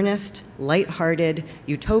is earnest, lighthearted,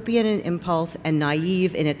 utopian in impulse, and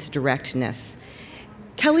naive in its directness.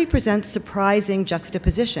 Kelley presents surprising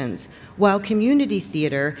juxtapositions, while community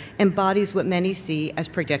theater embodies what many see as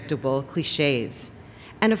predictable cliches.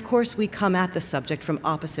 And of course, we come at the subject from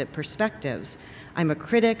opposite perspectives. I'm a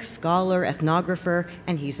critic, scholar, ethnographer,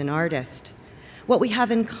 and he's an artist. What we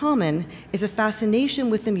have in common is a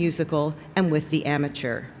fascination with the musical and with the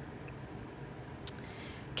amateur.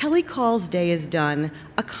 Kelley calls Day is Done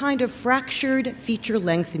a kind of fractured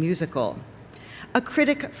feature-length musical. A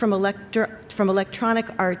critic from Electronic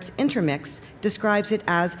Arts Intermix describes it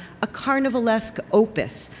as a carnivalesque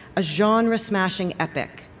opus, a genre-smashing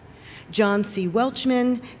epic. John C.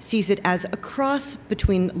 Welchman sees it as a cross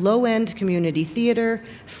between low-end community theater,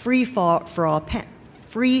 free fall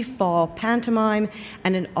pantomime,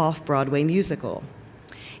 and an off-Broadway musical.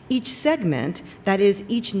 Each segment, that is,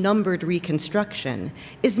 each numbered reconstruction,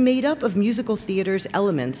 is made up of musical theater's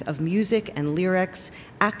elements of music and lyrics,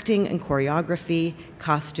 acting and choreography,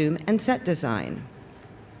 costume, and set design.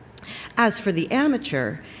 As for the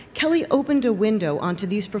amateur, Kelley opened a window onto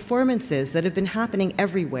these performances that have been happening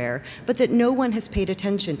everywhere, but that no one has paid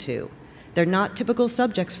attention to. They're not typical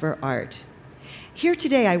subjects for art. Here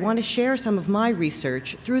today, I want to share some of my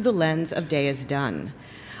research through the lens of Day is Done.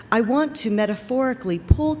 I want to metaphorically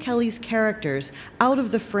pull Kelley's characters out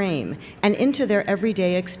of the frame and into their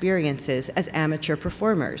everyday experiences as amateur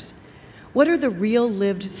performers. What are the real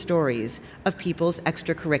lived stories of people's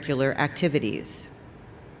extracurricular activities?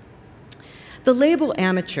 The label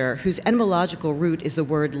amateur, whose etymological root is the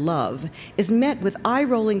word love, is met with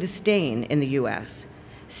eye-rolling disdain in the US.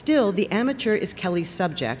 Still, the amateur is Kelley's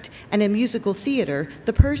subject, and in musical theater,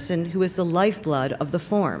 the person who is the lifeblood of the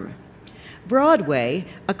form. Broadway,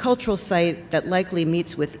 a cultural site that likely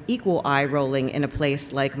meets with equal eye-rolling in a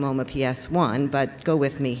place like MoMA PS1, but go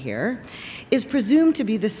with me here, is presumed to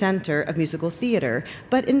be the center of musical theater,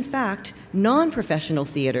 but in fact, non-professional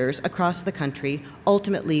theaters across the country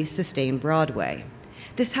ultimately sustain Broadway.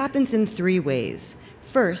 This happens in three ways.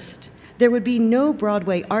 First, there would be no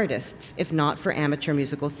Broadway artists if not for amateur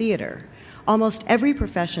musical theater. Almost every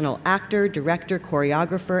professional actor, director,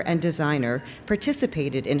 choreographer, and designer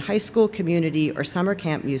participated in high school, community, or summer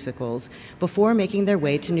camp musicals before making their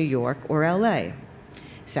way to New York or LA.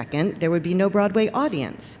 Second, there would be no Broadway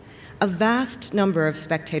audience. A vast number of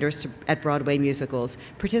spectators at Broadway musicals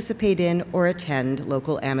participate in or attend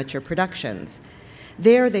local amateur productions.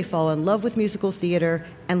 There, they fall in love with musical theater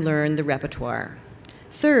and learn the repertoire.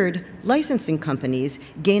 Third, licensing companies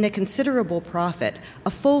gain a considerable profit,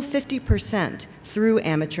 a full 50%, through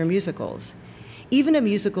amateur musicals. Even a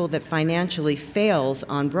musical that financially fails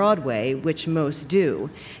on Broadway, which most do,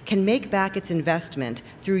 can make back its investment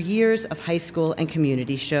through years of high school and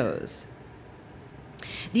community shows.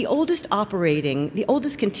 The oldest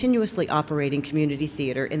continuously operating community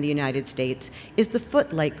theater in the United States is the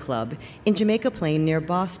Footlight Club in Jamaica Plain near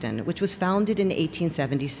Boston, which was founded in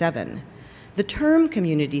 1877. The term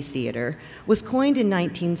community theater was coined in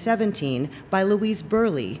 1917 by Louise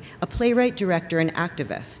Burley, a playwright, director, and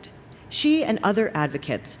activist. She and other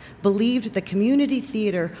advocates believed that community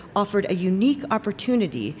theater offered a unique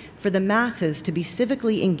opportunity for the masses to be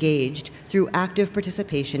civically engaged through active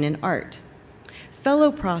participation in art.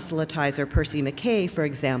 Fellow proselytizer Percy McKay, for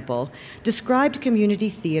example, described community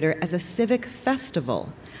theater as a civic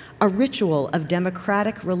festival, a ritual of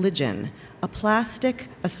democratic religion, a plastic,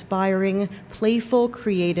 aspiring, playful,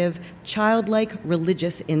 creative, childlike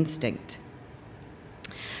religious instinct.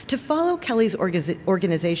 To follow Kelley's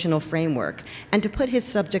organizational framework and to put his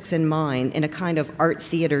subjects in mind in a kind of art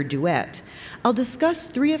theater duet, I'll discuss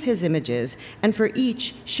three of his images and for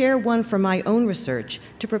each share one from my own research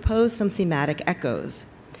to propose some thematic echoes.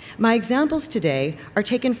 My examples today are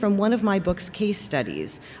taken from one of my book's case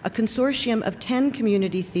studies, a consortium of 10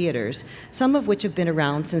 community theaters, some of which have been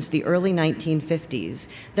around since the early 1950s,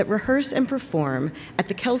 that rehearse and perform at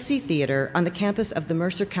the Kelsey Theater on the campus of the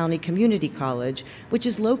Mercer County Community College, which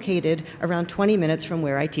is located around 20 minutes from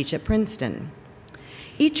where I teach at Princeton.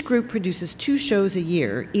 Each group produces 2 shows a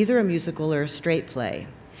year, either a musical or a straight play.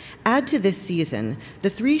 Add to this season the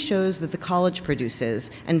 3 shows that the college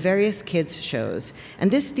produces and various kids' shows,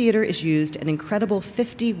 and this theater is used an incredible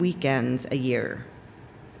 50 weekends a year.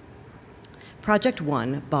 Project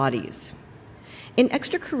 1, Bodies. In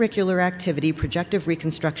extracurricular activity projective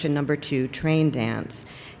reconstruction number 2, Train Dance,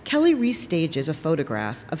 Kelley restages a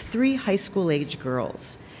photograph of 3 high school-age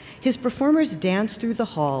girls. His performers dance through the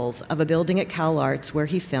halls of a building at CalArts where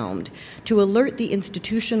he filmed to alert the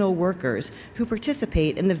institutional workers who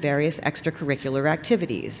participate in the various extracurricular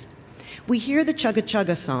activities. We hear the Chugga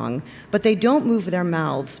Chugga song, but they don't move their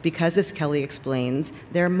mouths because, as Kelley explains,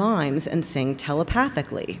 they're mimes and sing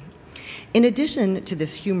telepathically. In addition to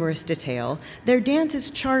this humorous detail, their dance is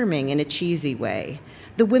charming in a cheesy way.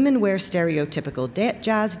 The women wear stereotypical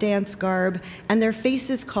jazz dance garb, and their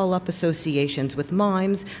faces call up associations with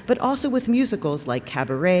mimes, but also with musicals like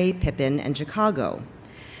Cabaret, Pippin, and Chicago.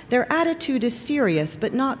 Their attitude is serious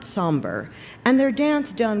but not somber, and their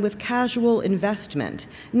dance done with casual investment,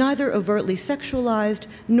 neither overtly sexualized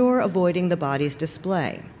nor avoiding the body's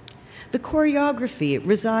display. The choreography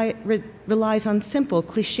relies on simple,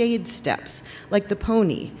 cliched steps, like the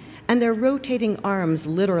pony, and their rotating arms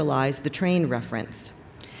literalize the train reference.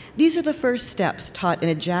 These are the first steps taught in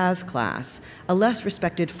a jazz class, a less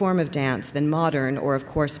respected form of dance than modern or, of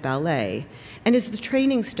course, ballet, and is the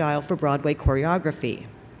training style for Broadway choreography.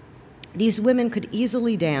 These women could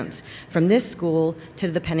easily dance from this school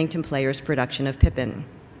to the Pennington Players' production of Pippin.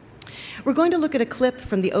 We're going to look at a clip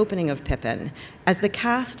from the opening of Pippin as the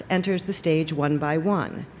cast enters the stage one by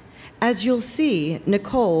one. As you'll see,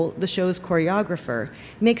 Nicole, the show's choreographer,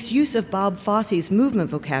 makes use of Bob Fosse's movement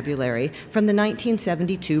vocabulary from the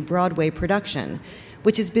 1972 Broadway production,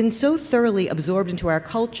 which has been so thoroughly absorbed into our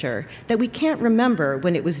culture that we can't remember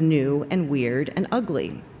when it was new and weird and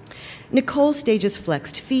ugly. Nicole stages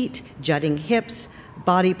flexed feet, jutting hips,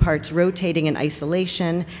 body parts rotating in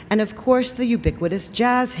isolation, and of course the ubiquitous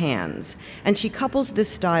jazz hands, and she couples this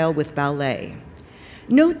style with ballet.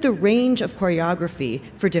 Note the range of choreography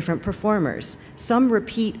for different performers. Some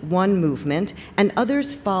repeat one movement, and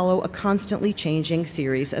others follow a constantly changing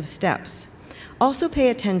series of steps. Also pay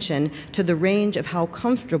attention to the range of how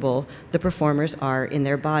comfortable the performers are in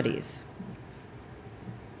their bodies.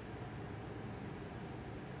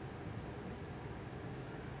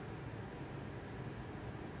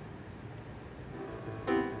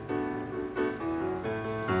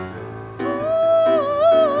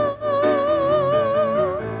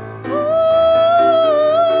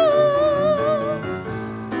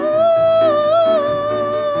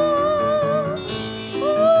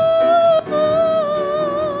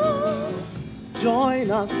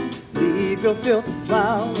 Filter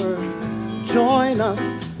flour. Join us,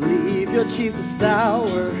 leave your cheese to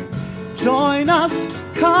sour. Join us,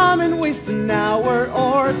 come and waste an hour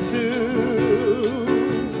or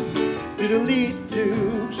two.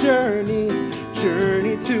 Doodly-doo,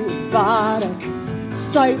 journey to a spot,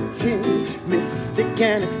 exciting, mystic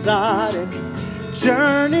and exotic.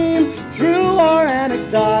 Journey through our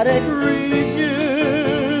anecdotic review.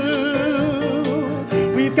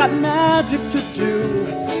 We've got magic to do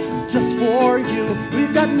just for you.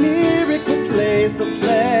 We've got miracle plays to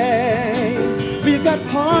play. We've got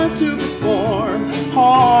parts to perform,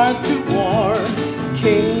 hearts to warm,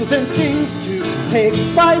 kings and things to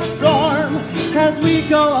take by storm as we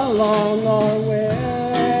go along our way.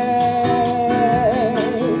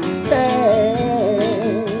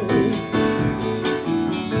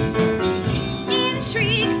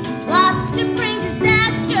 Intrigue, plots to bring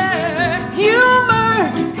disaster, Humor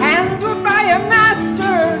handled by a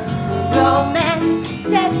master. romance,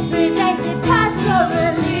 sex presented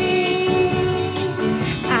pastorally.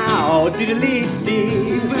 Ow,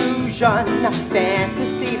 diddly-dee, illusion,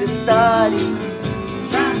 fantasy to study.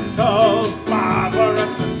 Battles,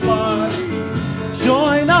 barbarous and bloody.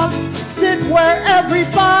 Join us, sit where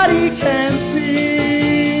everybody can see.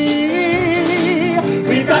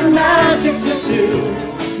 We've got magic to do,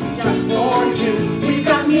 just for you. We've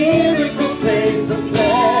got miracle plays to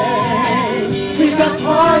play. We've got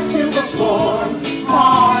parts to perform,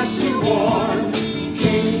 hearts to warm,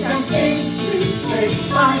 kings and things to take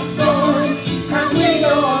by storm as we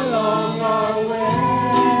go along our way.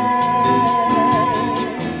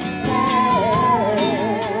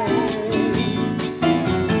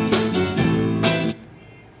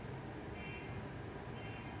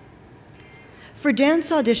 For dance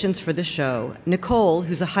auditions for the show, Nicole,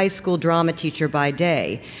 who's a high school drama teacher by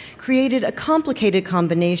day, created a complicated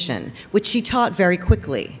combination, which she taught very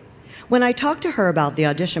quickly. When I talked to her about the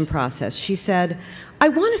audition process, she said, I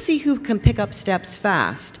want to see who can pick up steps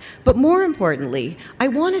fast, but more importantly, I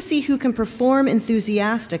want to see who can perform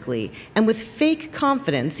enthusiastically and with fake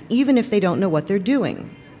confidence, even if they don't know what they're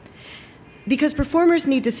doing. Because performers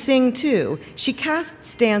need to sing too, she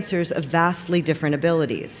casts dancers of vastly different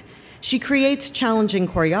abilities. She creates challenging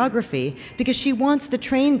choreography because she wants the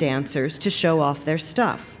trained dancers to show off their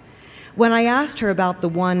stuff. When I asked her about the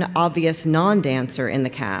one obvious non-dancer in the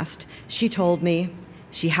cast, she told me,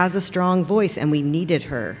 "She has a strong voice and we needed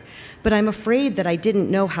her, but I'm afraid that I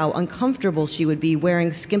didn't know how uncomfortable she would be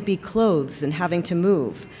wearing skimpy clothes and having to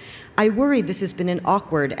move. I worry this has been an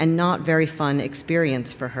awkward and not very fun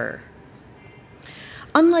experience for her."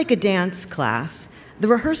 Unlike a dance class, the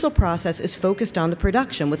rehearsal process is focused on the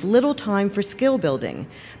production with little time for skill building,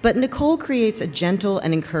 but Nicole creates a gentle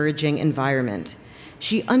and encouraging environment.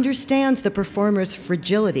 She understands the performer's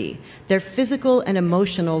fragility, their physical and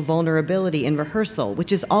emotional vulnerability in rehearsal,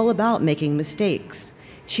 which is all about making mistakes.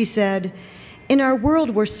 She said, "In our world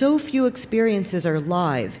where so few experiences are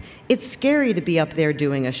live, it's scary to be up there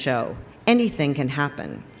doing a show. Anything can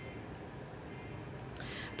happen."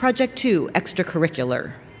 Project 2,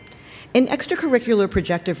 extracurricular. In extracurricular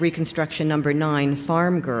projective reconstruction number 9,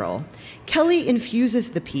 Farm Girl, Kelley infuses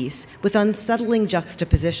the piece with unsettling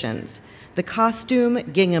juxtapositions. The costume,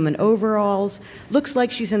 gingham and overalls, looks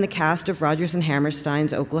like she's in the cast of Rodgers and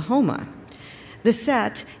Hammerstein's Oklahoma. The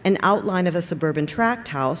set, an outline of a suburban tract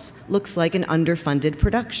house, looks like an underfunded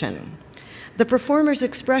production. The performer's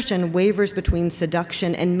expression wavers between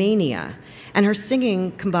seduction and mania, and her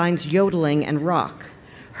singing combines yodeling and rock.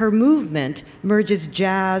 Her movement merges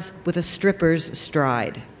jazz with a stripper's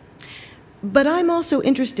stride. But I'm also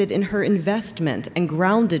interested in her investment and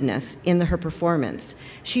groundedness in her performance.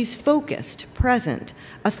 She's focused, present,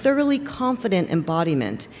 a thoroughly confident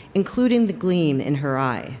embodiment, including the gleam in her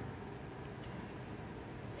eye.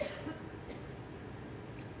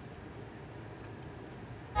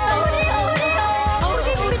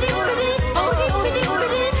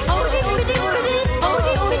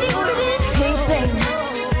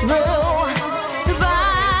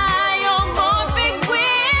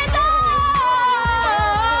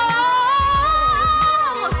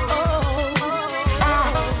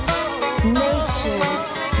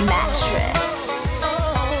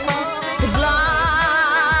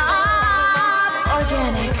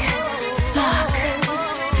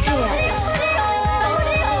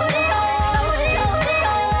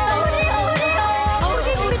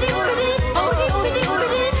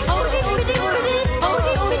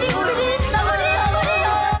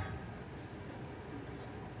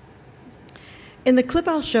 In the clip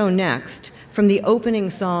I'll show next, from the opening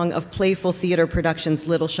song of Playful Theater Productions'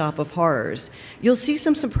 Little Shop of Horrors, you'll see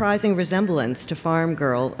some surprising resemblance to Farm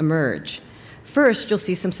Girl emerge. First, you'll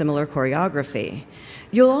see some similar choreography.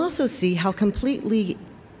 You'll also see how completely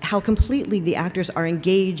the actors are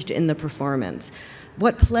engaged in the performance,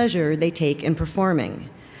 what pleasure they take in performing.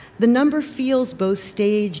 The number feels both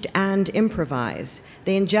staged and improvised.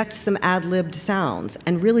 They inject some ad-libbed sounds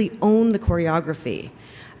and really own the choreography.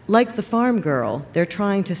 Like the Farm Girl, they're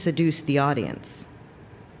trying to seduce the audience.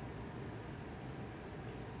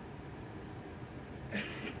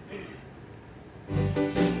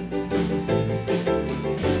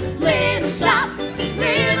 Little shop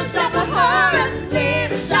of horrors,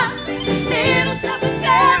 little shop of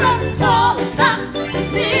terror, all about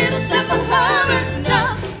little shop of horrors,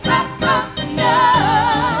 no, no.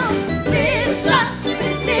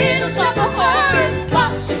 Little shop of horrors,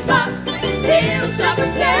 watch it pop. Little shop of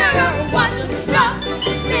terror, watch it drop.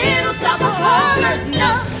 Little shop of horrors,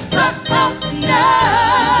 no, no.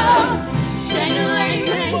 Shang-a-lang,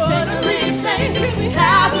 shang-a-ling, really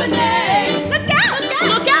happening. Look out,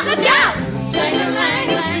 look out, look out. Shang-a-lang,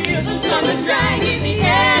 feel the summer dragging,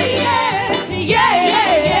 yeah.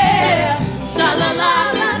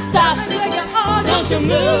 Sha-la-la-la, stop it where you are, don't you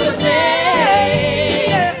move a thing.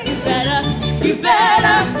 You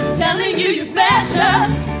better, telling you better.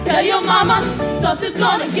 Tell your mama something's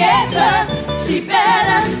gonna get her. She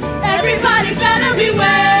better, everybody better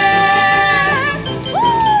beware. Woo!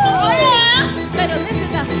 Oh yeah, better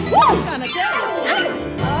listen now. Woo! I'm trying to tell you.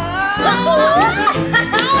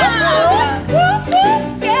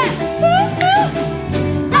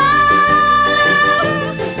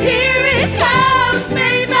 Here it comes,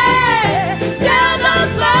 baby. Tell the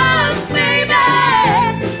boss, baby.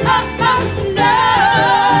 No.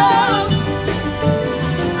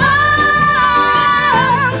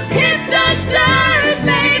 Hit the dirt,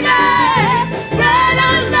 baby. Red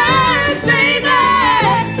alert, baby.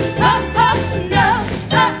 No.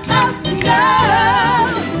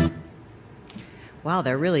 Wow,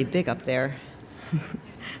 they're really big up there.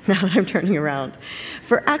 Now that I'm turning around.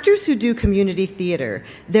 For actors who do community theater,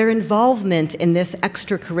 their involvement in this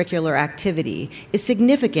extracurricular activity is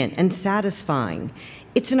significant and satisfying.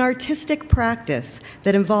 It's an artistic practice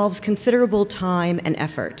that involves considerable time and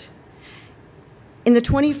effort. In the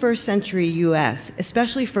 21st century US,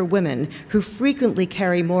 especially for women who frequently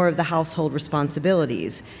carry more of the household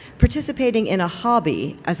responsibilities, participating in a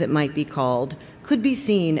hobby, as it might be called, could be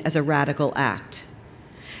seen as a radical act.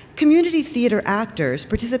 Community theater actors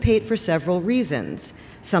participate for several reasons.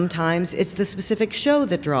 Sometimes it's the specific show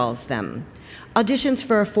that draws them. Auditions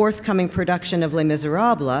for a forthcoming production of Les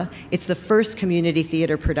Miserables, it's the first community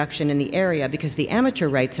theater production in the area because the amateur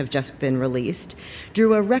rights have just been released,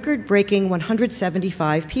 drew a record-breaking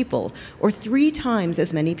 175 people, or 3 times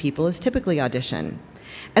as many people as typically audition.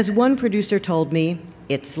 As one producer told me,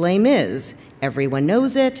 it's Les Mis. Everyone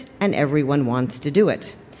knows it, and everyone wants to do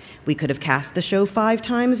it. We could have cast the show 5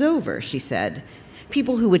 times over, she said.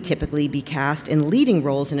 People who would typically be cast in leading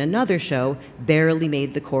roles in another show barely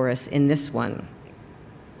made the chorus in this one.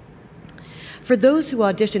 For those who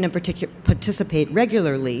audition and participate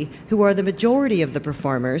regularly, who are the majority of the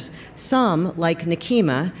performers, some, like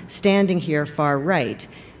Nikima, standing here far right,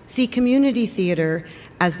 see community theater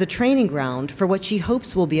as the training ground for what she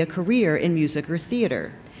hopes will be a career in music or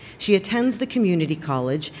theater. She attends the community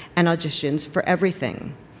college and auditions for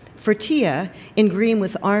everything. For Tia, in green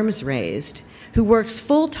with arms raised, who works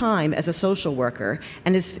full-time as a social worker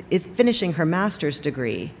and is finishing her master's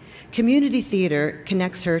degree, community theater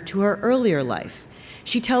connects her to her earlier life.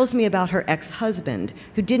 She tells me about her ex-husband,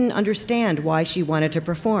 who didn't understand why she wanted to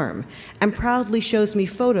perform, and proudly shows me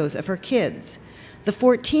photos of her kids. The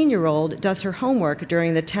 14-year-old does her homework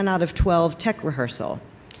during the 10 out of 12 tech rehearsal.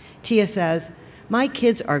 Tia says, "My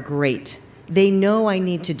kids are great. They know I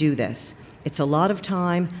need to do this. It's a lot of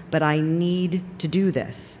time, but I need to do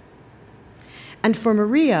this." And for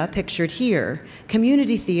Maria, pictured here,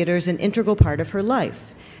 community theater is an integral part of her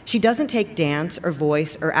life. She doesn't take dance or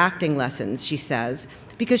voice or acting lessons, she says,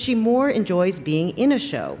 because she more enjoys being in a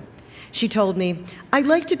show. She told me, "I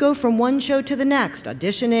like to go from one show to the next,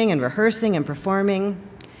 auditioning and rehearsing and performing."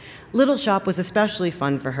 Little Shop was especially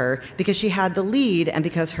fun for her because she had the lead and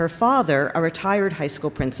because her father, a retired high school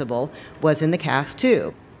principal, was in the cast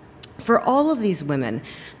too. For all of these women,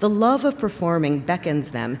 the love of performing beckons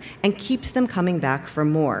them and keeps them coming back for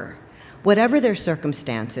more. Whatever their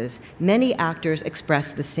circumstances, many actors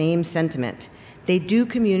express the same sentiment. They do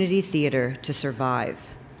community theater to survive.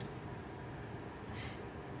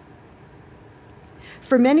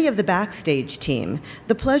 For many of the backstage team,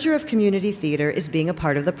 the pleasure of community theater is being a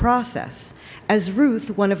part of the process. As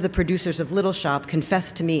Ruth, one of the producers of Little Shop,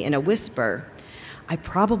 confessed to me in a whisper, "I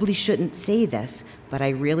probably shouldn't say this, but I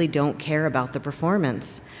really don't care about the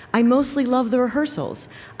performance. I mostly love the rehearsals.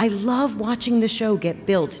 I love watching the show get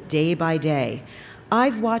built day by day.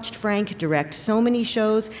 I've watched Frank direct so many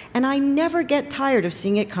shows, and I never get tired of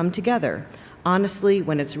seeing it come together. Honestly,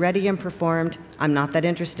 when it's ready and performed, I'm not that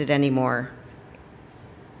interested anymore."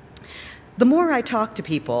 The more I talk to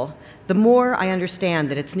people, the more I understand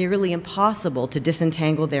that it's nearly impossible to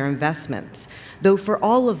disentangle their investments, though for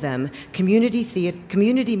all of them, community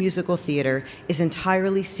musical theater is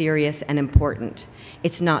entirely serious and important.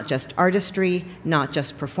 It's not just artistry, not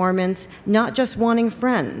just performance, not just wanting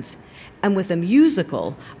friends. And with a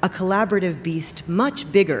musical, a collaborative beast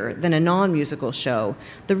much bigger than a non-musical show,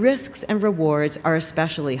 the risks and rewards are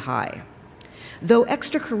especially high. Though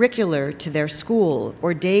extracurricular to their school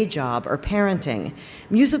or day job or parenting,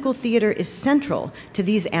 musical theater is central to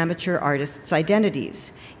these amateur artists'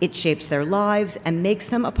 identities. It shapes their lives and makes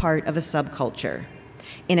them a part of a subculture.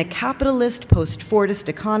 In a capitalist post-Fordist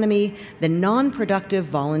economy, the non-productive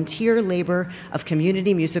volunteer labor of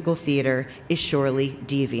community musical theater is surely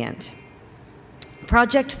deviant.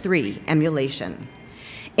 Project 3, Emulation.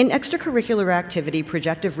 In extracurricular activity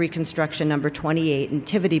Projective Reconstruction number 28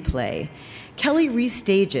 Nativity Play, Kelley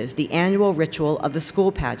restages the annual ritual of the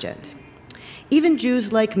school pageant. Even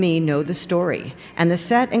Jews like me know the story, and the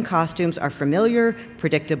set and costumes are familiar,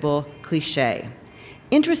 predictable, cliché.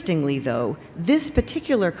 Interestingly, though, this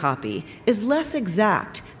particular copy is less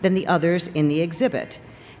exact than the others in the exhibit.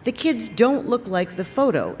 The kids don't look like the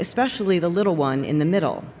photo, especially the little one in the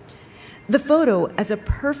middle. The photo, as a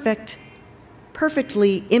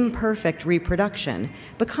perfectly imperfect reproduction,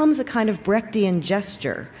 becomes a kind of Brechtian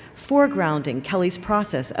gesture, foregrounding Kelley's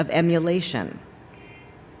process of emulation.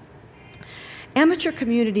 Amateur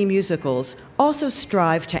community musicals also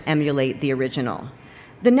strive to emulate the original.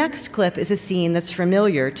 The next clip is a scene that's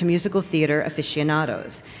familiar to musical theater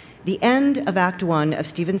aficionados, the end of Act 1 of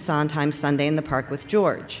Stephen Sondheim's Sunday in the Park with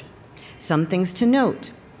George. Some things to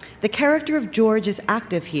note. The character of George is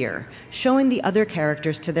active here, showing the other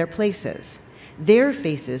characters to their places. Their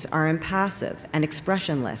faces are impassive and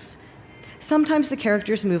expressionless. Sometimes the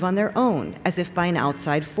characters move on their own, as if by an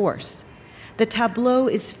outside force. The tableau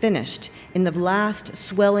is finished in the last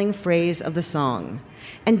swelling phrase of the song,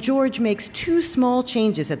 and George makes two small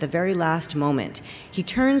changes at the very last moment. He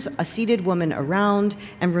turns a seated woman around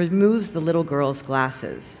and removes the little girl's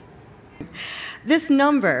glasses. This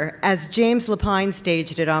number, as James Lapine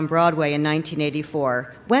staged it on Broadway in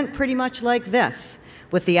 1984, went pretty much like this,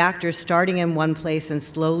 with the actors starting in one place and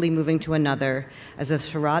slowly moving to another as the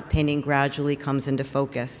Seurat painting gradually comes into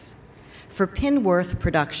focus. For Pinworth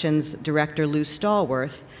Productions director Lou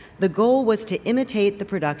Stallworth, the goal was to imitate the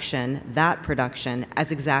production, that production,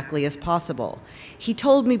 as exactly as possible. He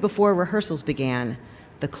told me before rehearsals began,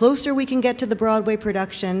 "The closer we can get to the Broadway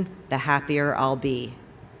production, the happier I'll be."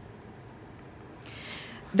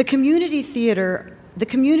 The community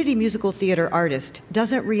musical theater artist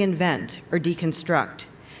doesn't reinvent or deconstruct.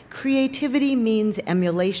 Creativity means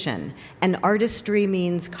emulation, and artistry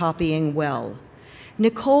means copying well.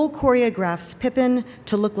 Nicole choreographs Pippin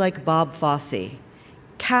to look like Bob Fosse.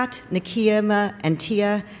 Kat, Nikema, and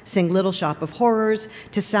Tia sing Little Shop of Horrors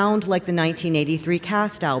to sound like the 1983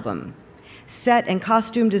 cast album. Set and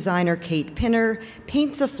costume designer Kate Pinner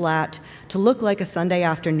paints a flat to look like a Sunday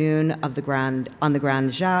afternoon on the Grand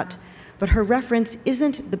Jatte, but her reference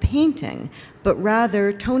isn't the painting, but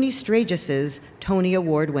rather Tony Stragis's Tony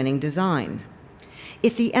Award-winning design.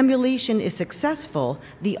 If the emulation is successful,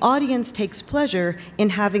 the audience takes pleasure in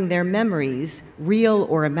having their memories, real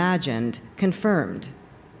or imagined, confirmed.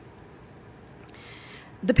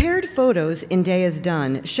 The paired photos in Day Is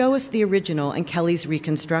Done show us the original and Kelley's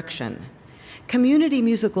reconstruction. Community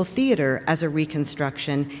musical theater as a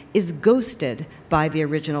reconstruction is ghosted by the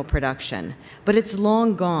original production, but it's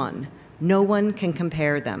long gone. No one can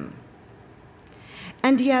compare them.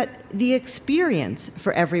 And yet, the experience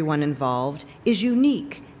for everyone involved is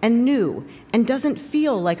unique and new and doesn't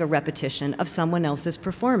feel like a repetition of someone else's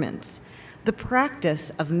performance. The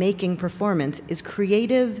practice of making performance is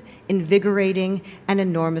creative, invigorating, and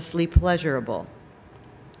enormously pleasurable.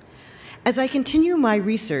 As I continue my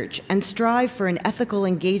research and strive for an ethical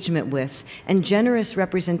engagement with and generous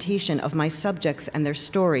representation of my subjects and their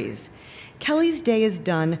stories, Kelley's Day Is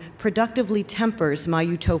Done productively tempers my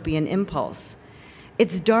utopian impulse.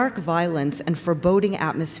 Its dark violence and foreboding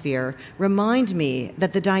atmosphere remind me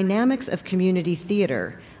that the dynamics of community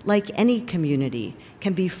theater, like any community,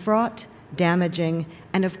 can be fraught, damaging,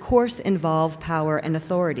 and of course involve power and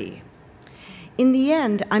authority. In the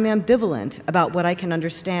end, I'm ambivalent about what I can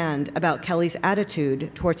understand about Kelley's attitude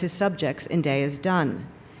towards his subjects in Day Is Done.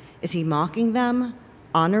 Is he mocking them,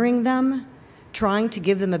 honoring them, trying to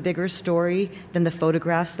give them a bigger story than the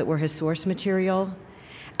photographs that were his source material?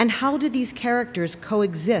 And how do these characters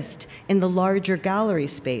coexist in the larger gallery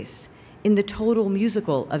space, in the total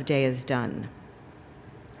musical of Day Is Done?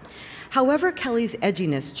 However Kelley's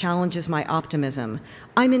edginess challenges my optimism,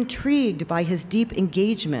 I'm intrigued by his deep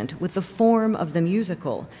engagement with the form of the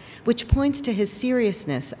musical, which points to his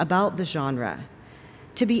seriousness about the genre.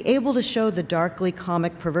 To be able to show the darkly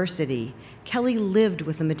comic perversity, Kelley lived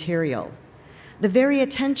with the material. The very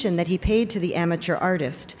attention that he paid to the amateur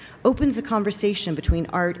artist opens a conversation between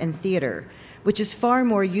art and theater, which is far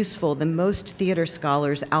more useful than most theater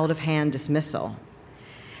scholars' out-of-hand dismissal.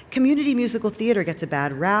 Community musical theater gets a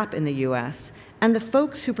bad rap in the US, and the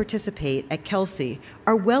folks who participate at Kelsey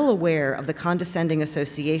are well aware of the condescending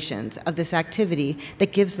associations of this activity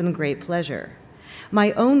that gives them great pleasure.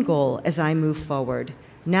 My own goal as I move forward,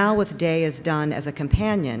 now with Day Is Done as a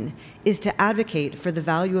companion, is to advocate for the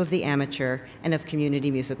value of the amateur and of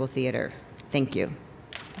community musical theater. Thank you.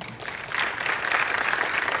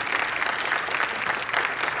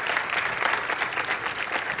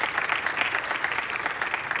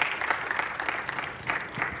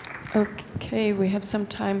 Okay, we have some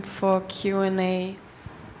time for Q&A.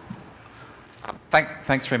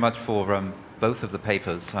 Thanks very much for both of the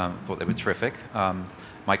papers. Thought they were terrific.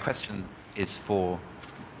 My question is for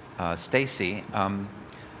Stacy, and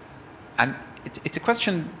it's a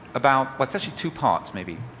question about, well, it's actually two parts,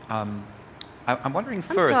 maybe. I'm wondering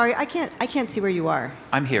first. I'm sorry, I can't see where you are.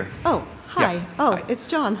 I'm here. Oh, hi. Yeah, oh, hi. It's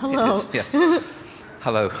John. Hello. Yes.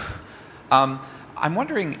 Hello. I'm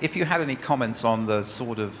wondering if you had any comments on the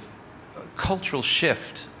sort of cultural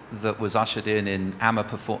shift that was ushered in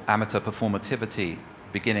amateur performativity,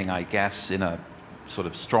 beginning, I guess, in a sort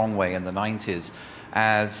of strong way in the 90s,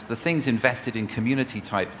 as the things invested in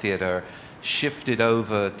community-type theater shifted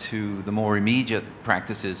over to the more immediate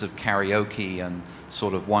practices of karaoke and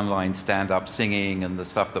sort of one-line stand-up singing and the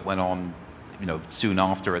stuff that went on, you know, soon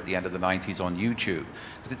after at the end of the 90s on YouTube.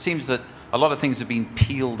 Because it seems that a lot of things have been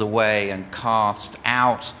peeled away and cast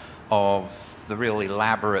out of the real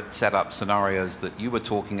elaborate setup scenarios that you were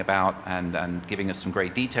talking about and giving us some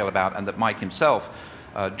great detail about, and that Mike himself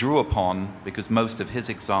drew upon, because most of his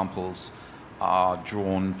examples are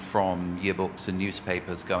drawn from yearbooks and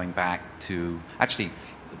newspapers going back to, actually,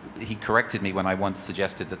 he corrected me when I once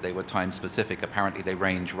suggested that they were time-specific. Apparently, they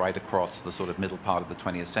range right across the sort of middle part of the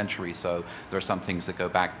 20th century. So there are some things that go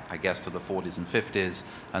back, I guess, to the 40s and 50s,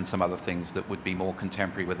 and some other things that would be more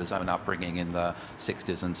contemporary with his own upbringing in the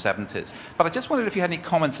 60s and 70s. But I just wondered if you had any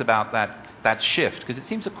comments about that shift, because it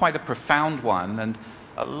seems quite a profound one, and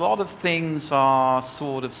a lot of things are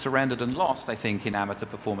sort of surrendered and lost, I think, in amateur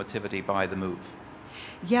performativity by the move.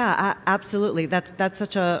 Yeah, absolutely. That's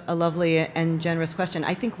such a lovely and generous question.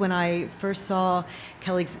 I think when I first saw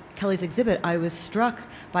Kelley's exhibit, I was struck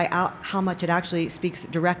by how much it actually speaks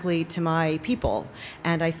directly to my people.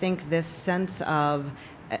 And I think this sense of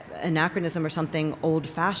anachronism or something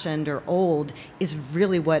old-fashioned or old is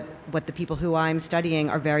really what the people who I'm studying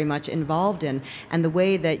are very much involved in. And the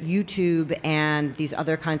way that YouTube and these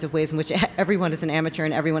other kinds of ways in which everyone is an amateur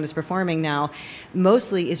and everyone is performing now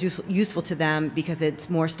mostly is useful to them because it's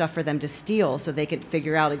more stuff for them to steal, so they can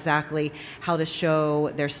figure out exactly how to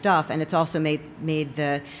show their stuff. And it's also made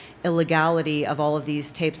the illegality of all of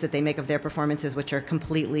these tapes that they make of their performances, which are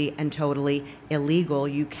completely and totally illegal.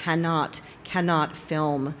 You cannot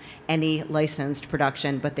film any licensed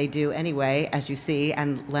production, but they do anyway, as you see,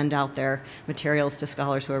 and lend out their materials to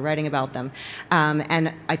scholars who are writing about them.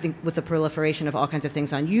 And I think with the proliferation of all kinds of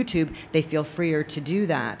things on YouTube, they feel freer to do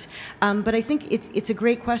that. But I think it's a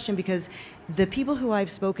great question, because the people who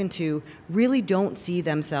I've spoken to really don't see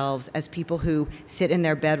themselves as people who sit in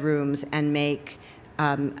their bedrooms and make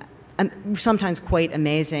sometimes quite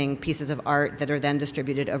amazing pieces of art that are then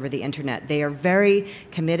distributed over the internet. They are very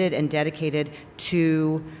committed and dedicated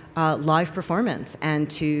to live performance and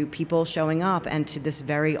to people showing up and to this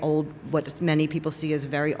very old, what many people see as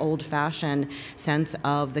very old-fashioned sense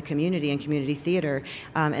of the community and community theater.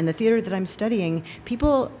 And the theater that I'm studying,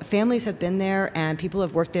 families have been there and people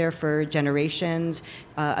have worked there for generations,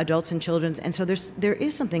 adults and children, and so there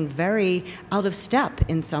is something very out of step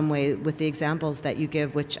in some way with the examples that you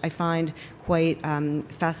give, which I find quite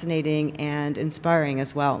fascinating and inspiring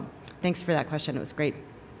as well. Thanks for that question, it was great.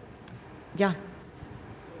 Yeah.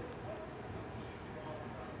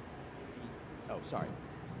 Oh, sorry.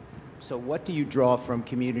 So what do you draw from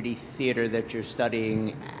community theater that you're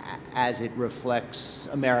studying as it reflects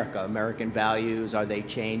America, American values? Are they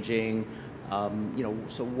changing?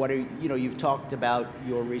 So what are, you've talked about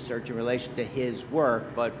your research in relation to his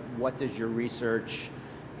work, but what does your research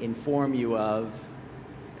inform you of?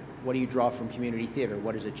 What do you draw from community theater?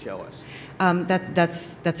 What does it show us?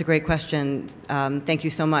 That's a great question. Thank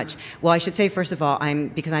you so much. Well, I should say first of all,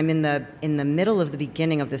 because I'm in the middle of the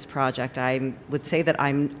beginning of this project, I would say that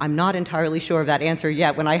I'm not entirely sure of that answer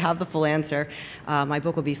yet. When I have the full answer, my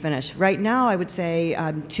book will be finished. Right now, I would say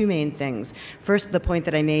two main things. First, the point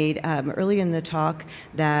that I made early in the talk,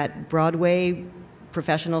 that Broadway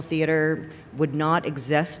professional theater would not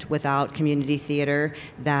exist without community theater,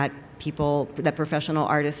 that professional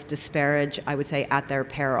artists disparage, I would say, at their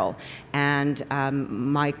peril. And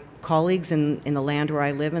my colleagues in the land where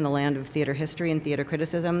I live, in the land of theater history and theater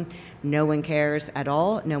criticism, no one cares at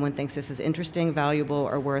all. No one thinks this is interesting, valuable,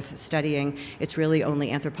 or worth studying. It's really only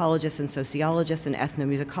anthropologists and sociologists and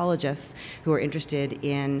ethnomusicologists who are interested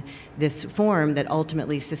in this form that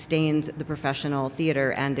ultimately sustains the professional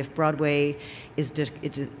theater. And if Broadway is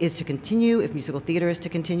to continue, if musical theater is to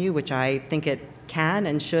continue, which I think it can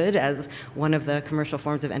and should as one of the commercial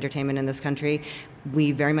forms of entertainment in this country,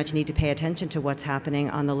 we very much need to pay attention to what's happening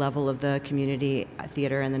on the level of the community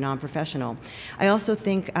theater and the non-professional. I also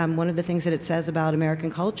think one of the things that it says about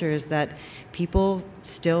American culture is that people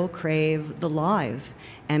still crave the live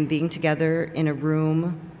and being together in a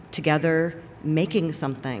room, together making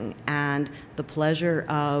something, and the pleasure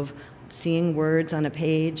of seeing words on a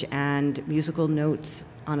page and musical notes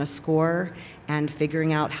on a score and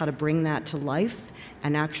figuring out how to bring that to life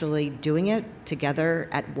and actually doing it together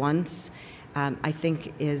at once, I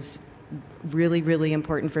think is really, really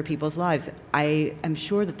important for people's lives. I am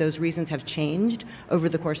sure that those reasons have changed over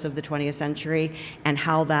the course of the 20th century, and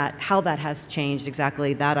how that has changed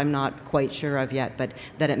exactly, that I'm not quite sure of yet, but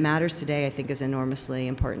that it matters today I think is enormously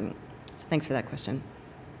important. So thanks for that question.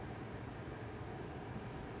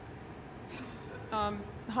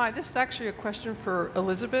 Hi, this is actually a question for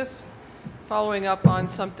Elisabeth. following up on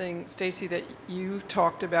something, Stacy, that you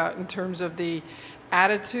talked about in terms of the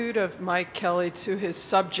attitude of Mike Kelley to his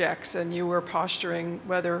subjects, and you were posturing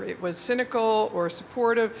whether it was cynical or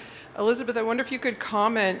supportive. Elisabeth, I wonder if you could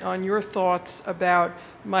comment on your thoughts about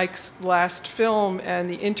Mike's last film and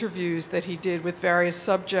the interviews that he did with various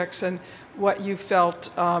subjects, and what you felt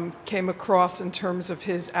came across in terms of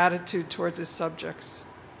his attitude towards his subjects.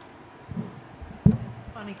 It's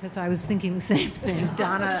funny because I was thinking the same thing,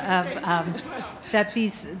 Donna, that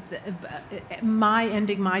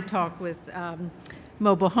ending my talk with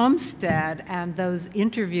Mobile Homestead and those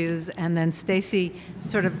interviews, and then Stacy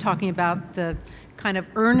sort of talking about the kind of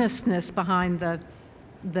earnestness behind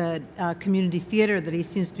the community theater that he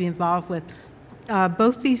seems to be involved with.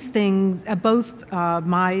 Both these things,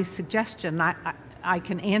 my suggestion, I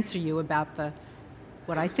can answer you about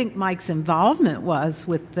what I think Mike's involvement was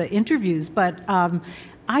with the interviews, but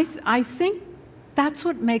I think that's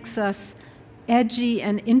what makes us edgy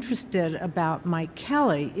and interested about Mike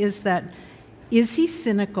Kelley, is he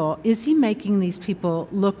cynical? Is he making these people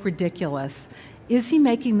look ridiculous? Is he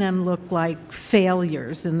making them look like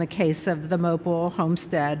failures in the case of the Mobile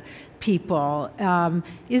Homestead people?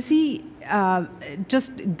 Is he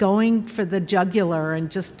just going for the jugular and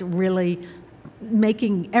just really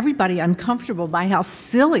making everybody uncomfortable by how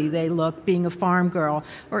silly they look being a farm girl?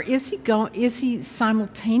 Or is he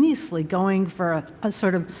simultaneously going for a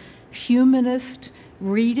sort of humanist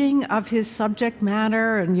reading of his subject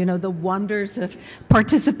matter and, you know, the wonders of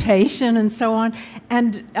participation and so on?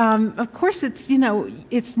 And of course, it's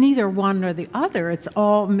neither one nor the other. It's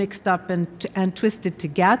all mixed up and twisted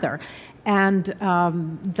together. And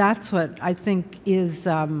that's what I think is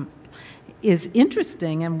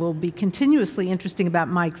interesting and will be continuously interesting about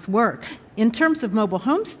Mike's work. In terms of Mobile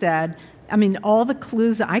Homestead, I mean, all the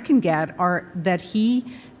clues I can get are that he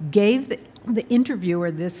gave the interviewer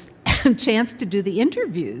this chance to do the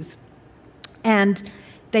interviews, and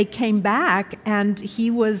they came back and he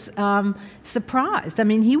was surprised. I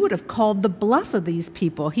mean, he would have called the bluff of these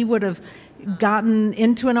people. He would have gotten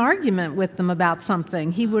into an argument with them about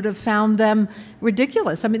something. He would have found them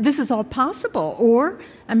ridiculous. I mean, this is all possible. Or,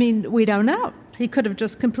 I mean, we don't know. He could have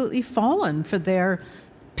just completely fallen for their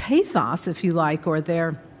pathos, if you like, or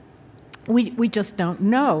their... We just don't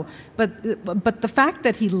know. But the fact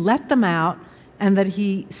that he let them out and that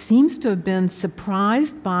he seems to have been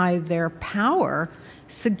surprised by their power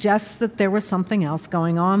suggests that there was something else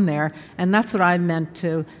going on there. And that's what I meant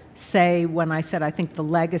to say when I said I think the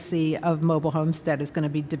legacy of Mobile Homestead is going to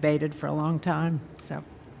be debated for a long time. So,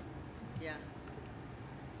 yeah.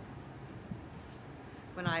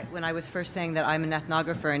 When I was first saying that I'm an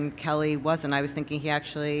ethnographer and Kelley wasn't, I was thinking he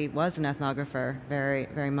actually was an ethnographer very,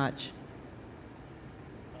 very much.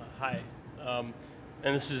 Hi.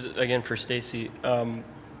 And this is, again, for Stacy.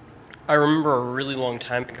 I remember a really long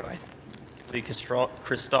time ago, I think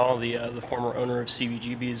Cristal, the former owner of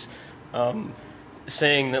CBGB's,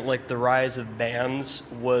 saying that like the rise of bands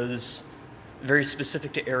was very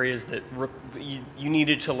specific to areas that you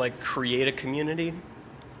needed to like create a community,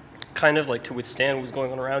 kind of like to withstand what was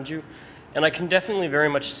going on around you. And I can definitely very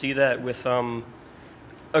much see that with a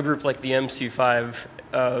group like the MC5,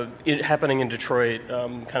 it happening in Detroit,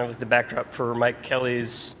 kind of like the backdrop for Mike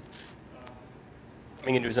Kelley's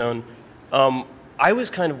coming into his own. I was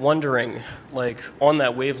kind of wondering, like, on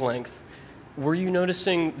that wavelength, were you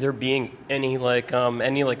noticing there being any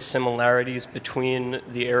similarities between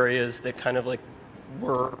the areas that kind of like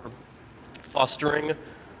were fostering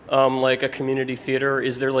like a community theater?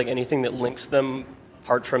 Is there like anything that links them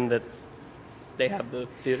apart from that they have the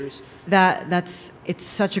theaters? It's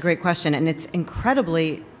such a great question, and it's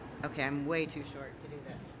incredibly, okay, I'm way too short to do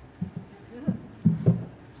this.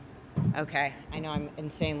 Okay, I know I'm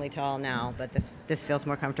insanely tall now, but this feels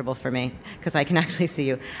more comfortable for me because I can actually see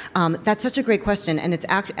you. That's such a great question, and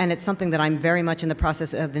it's something that I'm very much in the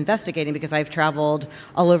process of investigating because I've traveled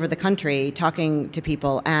all over the country talking to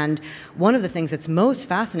people, and one of the things that's most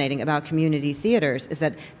fascinating about community theaters is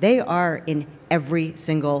that they are in every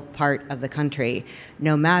single part of the country,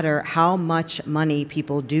 no matter how much money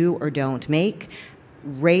people do or don't make,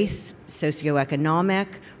 race, socioeconomic,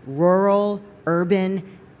 rural, urban.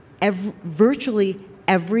 Virtually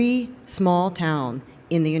every small town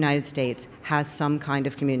in the United States has some kind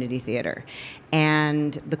of community theater.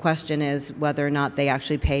 And the question is whether or not they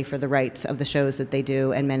actually pay for the rights of the shows that they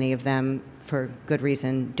do, and many of them, for good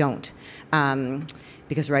reason, don't.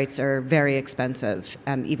 Because rights are very expensive,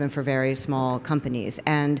 even for very small companies.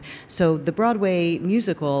 And so the Broadway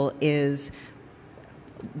musical is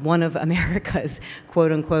one of America's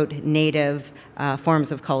quote-unquote native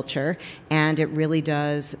forms of culture, and it really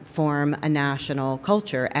does form a national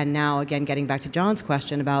culture. And now, again, getting back to John's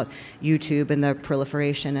question about YouTube and the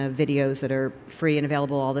proliferation of videos that are free and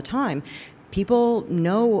available all the time, people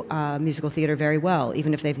know musical theater very well,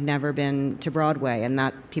 even if they've never been to Broadway, and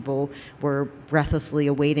that people were breathlessly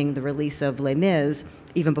awaiting the release of Les Mis.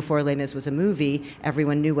 Even before Les Mis was a movie,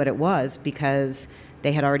 everyone knew what it was because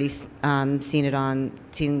they had already seen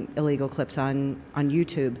illegal clips on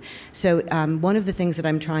YouTube. So one of the things that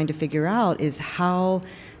I'm trying to figure out is how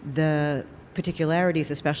the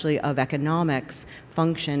particularities, especially of economics,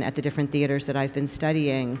 function at the different theaters that I've been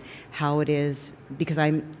studying, how it is, because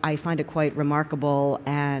I find it quite remarkable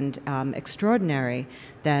and extraordinary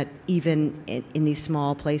that even in these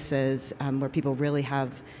small places where people really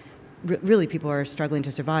people are struggling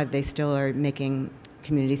to survive, they still are making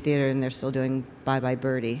community theater and they're still doing Bye Bye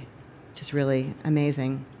Birdie, which is really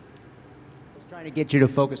amazing. Trying to get you to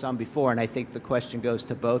focus on before, and I think the question goes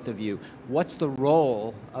to both of you. What's the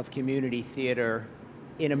role of community theater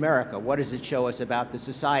in America? What does it show us about the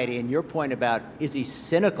society? And your point about, is he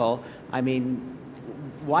cynical? I mean,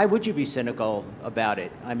 why would you be cynical about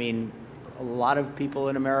it? I mean, a lot of people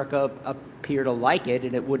in America appear to like it,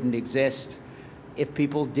 and it wouldn't exist if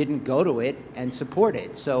people didn't go to it and support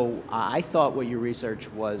it. So I thought what your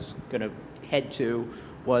research was going to head to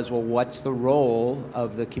was, well, what's the role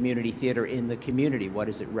of the community theater in the community? What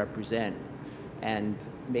does it represent? And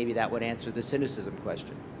maybe that would answer the cynicism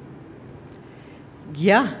question.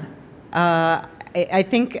 Yeah, I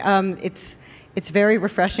think it's very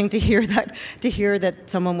refreshing to hear that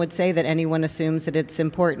someone would say that anyone assumes that it's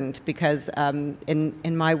important, because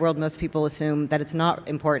in my world most people assume that it's not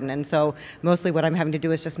important, and so mostly what I'm having to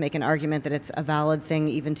do is just make an argument that it's a valid thing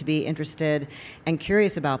even to be interested and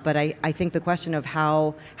curious about. But I think the question of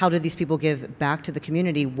how do these people give back to the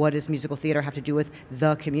community, what does musical theater have to do with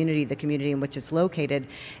the community in which it's located?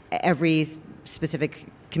 Every specific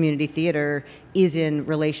community theater is in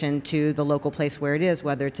relation to the local place where it is,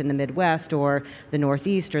 whether it's in the Midwest or the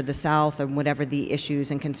Northeast or the South, or whatever the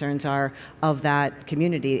issues and concerns are of that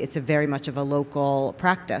community. It's a very much of a local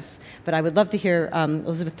practice. But I would love to hear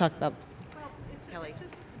Elisabeth talk about Kelley.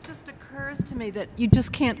 It just occurs to me that you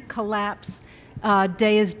just can't collapse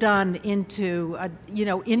Day is Done into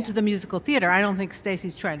the musical theater. I don't think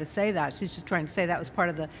Stacy's trying to say that. She's just trying to say that was part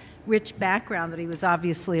of the rich background that he was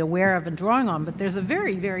obviously aware of and drawing on. But there's a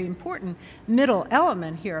very, very important middle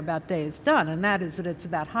element here about Day is Done, and that is that it's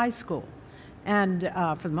about high school. And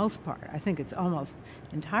for the most part, I think it's almost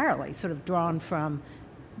entirely sort of drawn from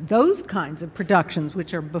those kinds of productions,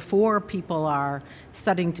 which are before people are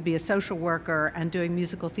studying to be a social worker and doing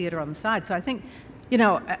musical theater on the side. So I think,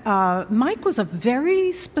 Mike was a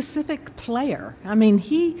very specific player. I mean,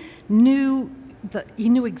 he knew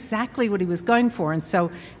exactly what he was going for, and so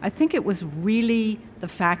I think it was really the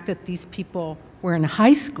fact that these people were in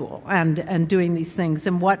high school and doing these things,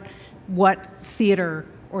 and what theater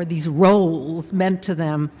or these roles meant to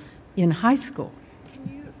them in high school.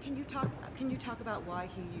 Can you talk about why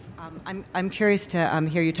he? I'm curious to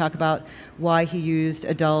hear you talk about why he used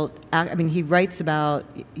adult. I mean, he writes about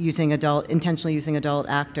intentionally using adult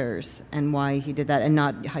actors, and why he did that, and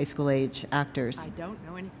not high school age actors. I don't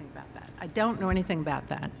know anything about that. I don't know anything about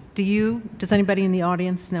that. Do you? Does anybody in the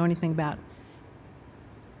audience know anything about?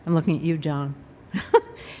 I'm looking at you, John. Yeah.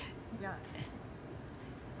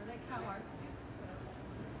 Were they our students?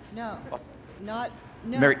 No, not.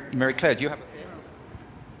 No. Mary Claire, do you have?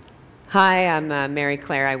 Hi, I'm Mary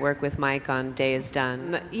Claire. I work with Mike on Day is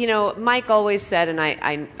Done. Mike always said, and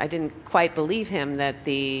I didn't quite believe him, that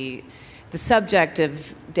the subject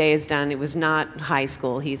of Day is Done, it was not high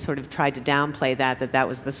school. He sort of tried to downplay that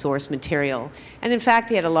was the source material. And in fact,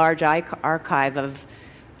 he had a large archive of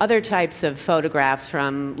other types of photographs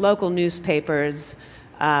from local newspapers,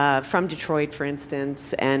 from Detroit, for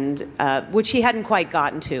instance, and which he hadn't quite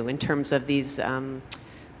gotten to in terms of these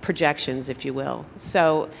projections, if you will.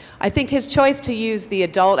 So I think his choice to use the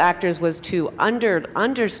adult actors was to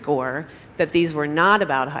underscore that these were not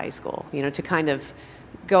about high school, to kind of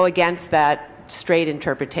go against that straight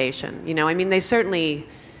interpretation. I mean, they certainly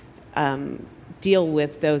deal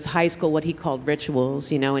with those high school, what he called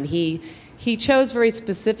rituals, and he chose very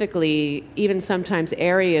specifically even sometimes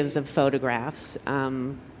areas of photographs.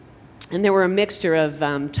 And there were a mixture of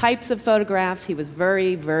types of photographs. He was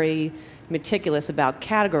very, very meticulous about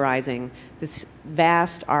categorizing this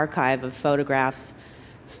vast archive of photographs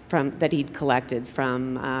that he'd collected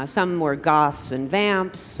from. Some were goths and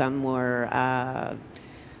vamps, some were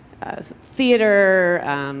theater.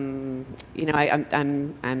 You know,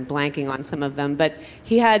 I'm blanking on some of them, but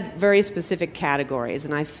he had very specific categories,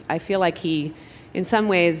 and I feel like he, in some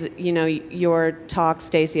ways, you know, your talk,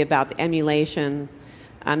 Stacy, about the emulation.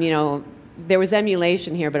 You know, there was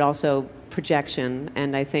emulation here, but also projection,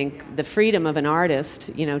 and I think the freedom of an artist,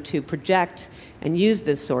 you know, to project and use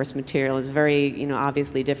this source material is very, you know,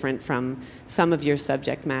 obviously different from some of your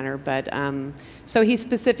subject matter. But so he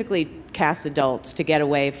specifically cast adults to get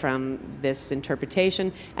away from this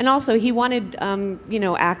interpretation, and also he wanted, you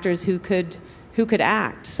know, actors who could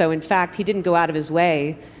act. So in fact, he didn't go out of his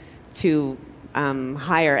way to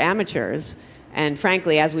hire amateurs, and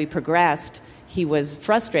frankly, as we progressed, he was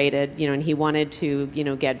frustrated, you know, and he wanted to, you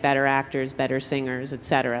know, get better actors, better singers, et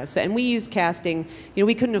cetera. So, and we used casting, you know,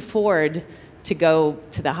 we couldn't afford to go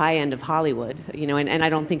to the high end of Hollywood, you know, and I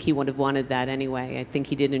don't think he would have wanted that anyway. I think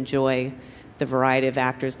he did enjoy the variety of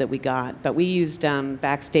actors that we got. But we used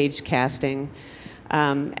backstage casting,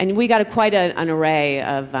 and we got quite an array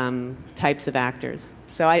of types of actors.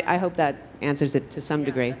 So I hope that answers it to some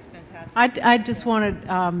degree. I just wanted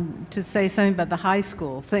to say something about the high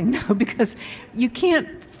school thing, though, because you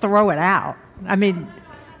can't throw it out. I mean,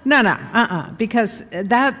 no, because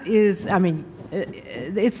that is, I mean,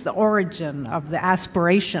 it's the origin of the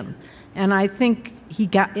aspiration. And I think he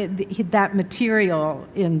got that material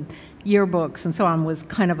in yearbooks and so on was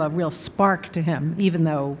kind of a real spark to him, even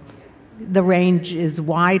though the range is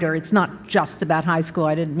wider. It's not just about high school.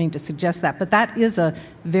 I didn't mean to suggest that. But that is a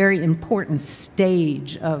very important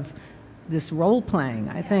stage of this role-playing,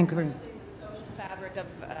 I think. In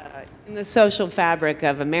the social fabric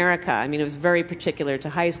of America, I mean, it was very particular to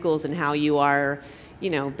high schools and how you are, you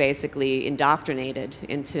know, basically indoctrinated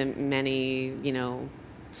into many, you know,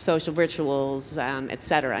 social rituals, et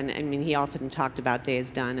cetera. And I mean, he often talked about Days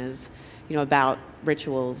Done as, you know, about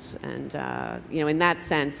rituals. And, you know, in that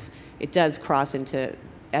sense, it does cross into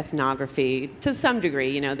ethnography to some degree.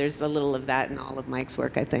 You know, there's a little of that in all of Mike's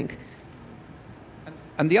work, I think.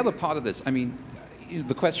 And the other part of this, I mean,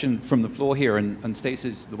 the question from the floor here, and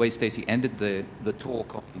Stacy's, the way Stacy ended the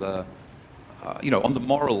talk on the, you know, on the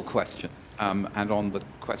moral question, and on the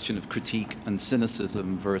question of critique and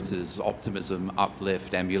cynicism versus optimism,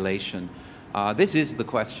 uplift, emulation. This is the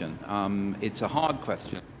question. It's a hard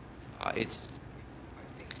question. It's,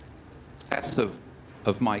 I think, the success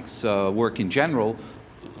of Mike's work in general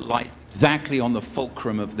lies exactly on the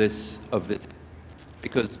fulcrum of this,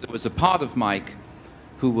 because there was a part of Mike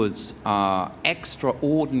who was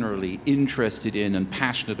extraordinarily interested in and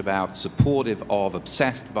passionate about, supportive of,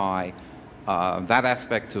 obsessed by that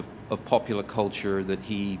aspect of popular culture that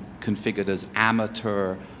he configured as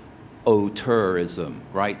amateur auteurism,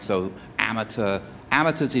 right? So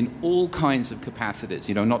amateurs in all kinds of capacities,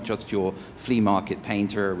 you know, not just your flea market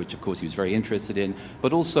painter, which of course he was very interested in,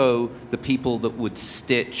 but also the people that would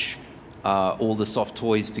stitch all the soft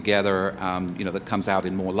toys together, you know, that comes out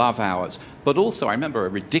in More Love Hours. But also, I remember a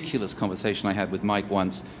ridiculous conversation I had with Mike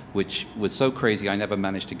once, which was so crazy I never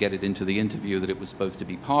managed to get it into the interview that it was supposed to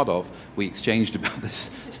be part of. We exchanged about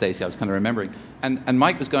this, Stacy, I was kind of remembering. And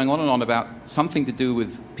Mike was going on and on about something to do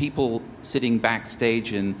with people sitting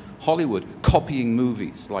backstage in Hollywood copying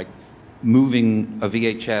movies, like moving a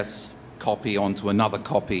VHS copy onto another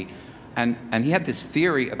copy. And he had this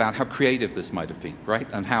theory about how creative this might have been, right?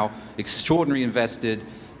 And how extraordinarily invested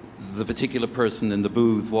the particular person in the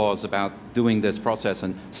booth was about doing this process,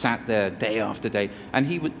 and sat there day after day. And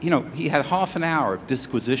he would, you know, he had half an hour of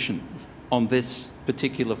disquisition on this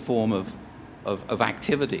particular form of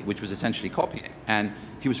activity, which was essentially copying. And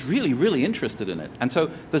he was really, really interested in it. And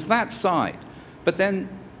so there's that side. But then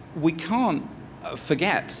we can't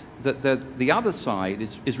forget that the other side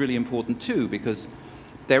is really important too, because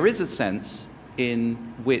there is a sense in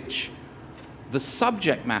which the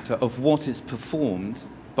subject matter of what is performed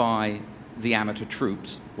by the amateur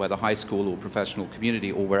troops, whether high school or professional community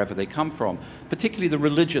or wherever they come from, particularly the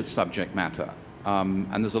religious subject matter.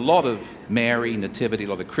 And there's a lot of Mary, Nativity, a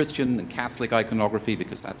lot of Christian and Catholic iconography,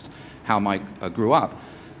 because that's how Mike grew up.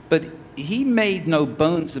 But he made no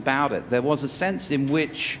bones about it. There was a sense in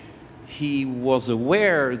which he was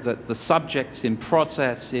aware that the subjects in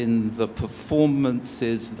process, in the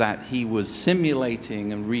performances that he was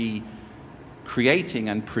simulating and recreating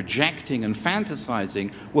and projecting and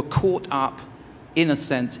fantasizing, were caught up, in a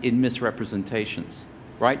sense, in misrepresentations,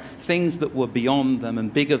 right? Things that were beyond them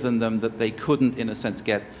and bigger than them that they couldn't, in a sense,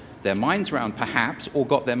 get their minds around, perhaps, or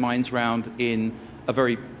got their minds around in a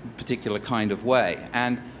very particular kind of way.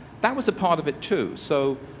 And that was a part of it too.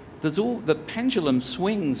 So there's all, the pendulum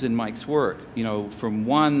swings in Mike's work, you know, from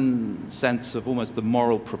one sense of almost the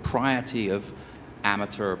moral propriety of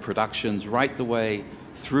amateur productions right the way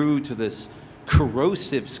through to this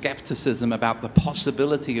corrosive skepticism about the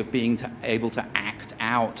possibility of being able to act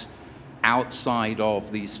out outside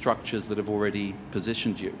of these structures that have already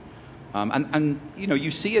positioned you. And you know,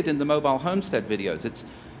 you see it in the mobile homestead videos.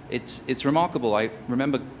 It's remarkable. I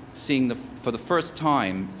remember seeing for the first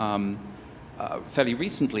time, fairly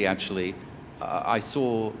recently actually, I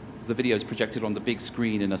saw the videos projected on the big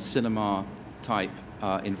screen in a cinema-type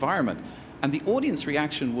environment. And the audience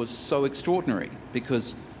reaction was so extraordinary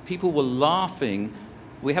because people were laughing.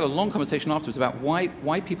 We had a long conversation afterwards about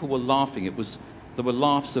why people were laughing. There were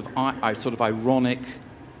laughs of sort of ironic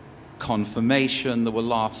confirmation. There were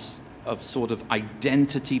laughs of sort of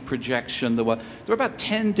identity projection. There were about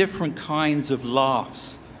 10 different kinds of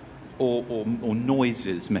laughs or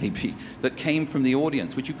noises, maybe, that came from the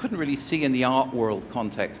audience, which you couldn't really see in the art world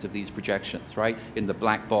context of these projections, right? In the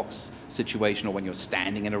black box situation, or when you're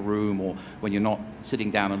standing in a room, or when you're not sitting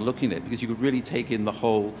down and looking at it, because you could really take in the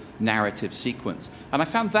whole narrative sequence. And I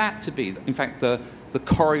found that to be, in fact, the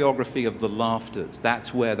choreography of the laughters.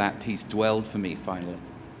 That's where that piece dwelled for me, finally.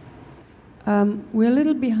 We're a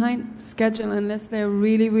little behind schedule. Unless there are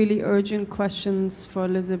really, really urgent questions for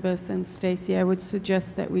Elisabeth and Stacy, I would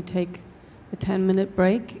suggest that we take a 10-minute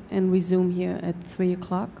break and resume here at 3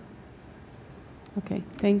 o'clock. Okay,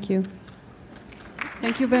 thank you.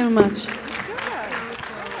 Thank you very much.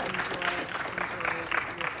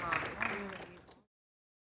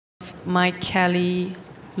 Mike Kelley,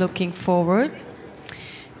 Looking Forward.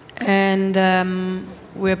 And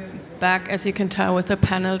we're back, as you can tell, with a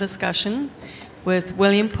panel discussion with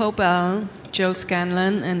William Pobell, Joe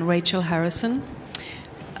Scanlan, and Rachel Harrison.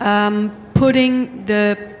 Putting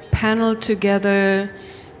the panel together,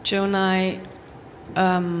 Joe and I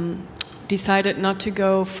decided not to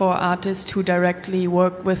go for artists who directly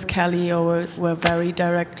work with Kelley or were very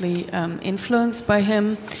directly influenced by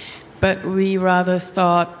him, but we rather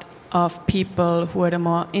thought of people who had a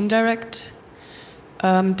more indirect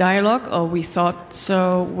dialogue, or we thought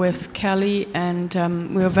so, with Kelley, and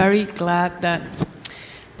we were very glad that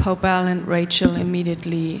Pobell and Rachel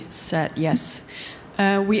immediately said yes.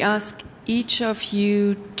 We asked each of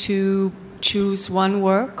you to choose one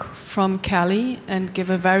work from Kelley and give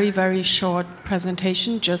a very, very short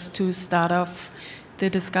presentation just to start off the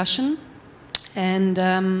discussion. And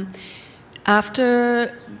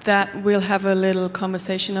after that, we'll have a little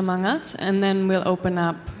conversation among us, and then we'll open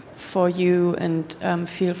up for you, and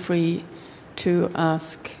feel free to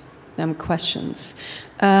ask them questions.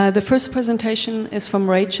 The first presentation is from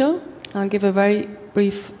Rachel. I'll give a very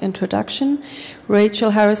brief introduction.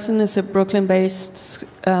 Rachel Harrison is a Brooklyn-based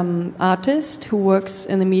artist who works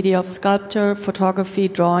in the media of sculpture, photography,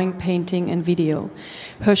 drawing, painting, and video.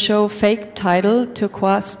 Her show, Fake Title,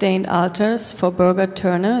 Turquoise-Stained Altars for Burger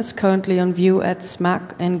Turner, is currently on view at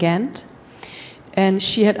SMAC in Ghent. And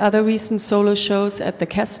she had other recent solo shows at the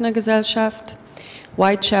Kästner Gesellschaft,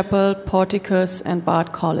 Whitechapel, Porticus, and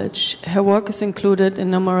Bard College. Her work is included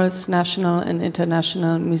in numerous national and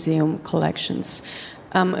international museum collections.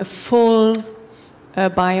 A full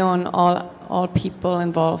bio on all people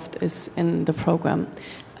involved is in the program.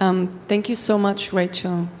 Thank you so much,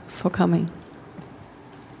 Rachel, for coming.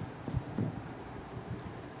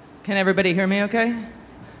 Can everybody hear me okay?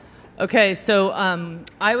 Okay, so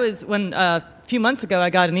a few months ago, I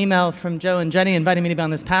got an email from Joe and Jenny inviting me to be on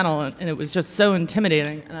this panel, and it was just so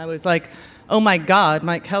intimidating. And I was like, oh my God,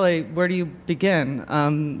 Mike Kelley, where do you begin?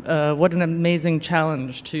 What an amazing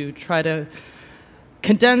challenge to try to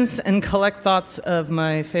condense and collect thoughts of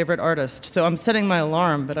my favorite artist. So I'm setting my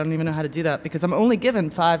alarm, but I don't even know how to do that because I'm only given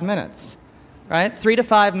 5 minutes, right? 3 to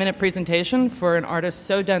 5 minute presentation for an artist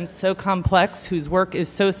so dense, so complex, whose work is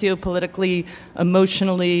socio-politically,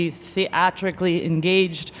 emotionally, theatrically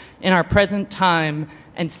engaged in our present time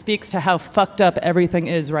and speaks to how fucked up everything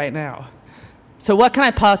is right now. So what can I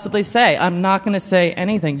possibly say? I'm not going to say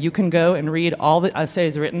anything. You can go and read all the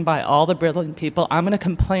essays written by all the brilliant people. I'm going to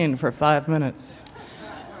complain for 5 minutes.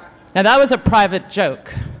 Now that was a private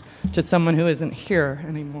joke to someone who isn't here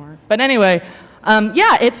anymore. But anyway,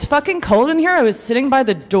 yeah, it's fucking cold in here. I was sitting by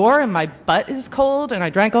the door and my butt is cold, and I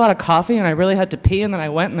drank a lot of coffee and I really had to pee, and then I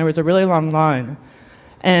went and there was a really long line.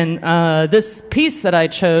 And this piece that I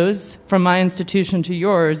chose, from my institution to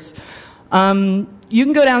yours, you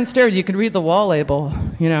can go downstairs, you can read the wall label,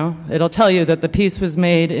 you know. It'll tell you that the piece was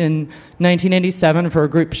made in 1987 for a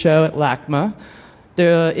group show at LACMA.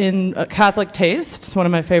 In Catholic Taste, it's one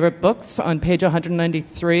of my favorite books, on page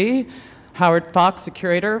 193. Howard Fox, a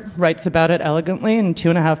curator, writes about it elegantly in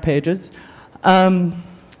 2.5 pages.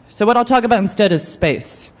 So what I'll talk about instead is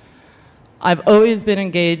space. I've always been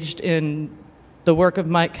engaged in the work of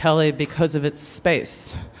Mike Kelley because of its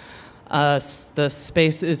space. The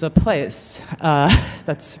space is a place.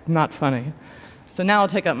 That's not funny. So now I'll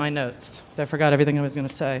take out my notes, because I forgot everything I was going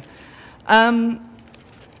to say.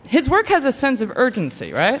 His work has a sense of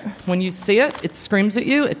urgency, right? When you see it, it screams at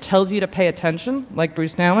you. It tells you to pay attention, like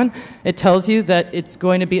Bruce Nauman. It tells you that it's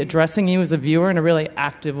going to be addressing you as a viewer in a really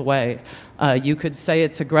active way. You could say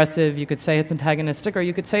it's aggressive, you could say it's antagonistic, or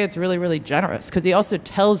you could say it's really, really generous, because he also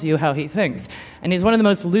tells you how he thinks. And he's one of the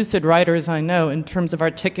most lucid writers I know in terms of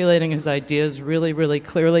articulating his ideas really, really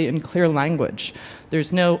clearly in clear language.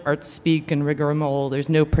 There's no art speak and rigmarole, there's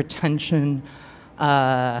no pretension.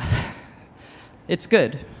 It's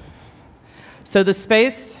good. So the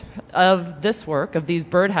space of this work, of these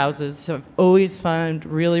birdhouses, I've always found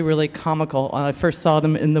really, really comical. I first saw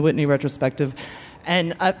them in the Whitney retrospective.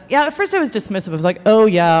 And yeah, at first I was dismissive. I was like, oh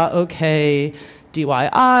yeah, okay,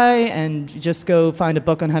 DIY, and just go find a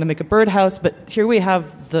book on how to make a birdhouse. But here we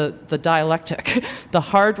have the dialectic, the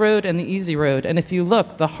hard road and the easy road. And if you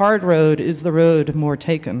look, the hard road is the road more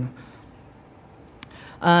taken.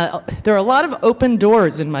 There are a lot of open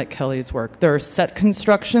doors in Mike Kelley's work. There are set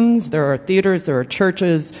constructions, there are theaters, there are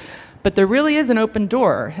churches, but there really is an open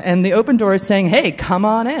door. And the open door is saying, hey, come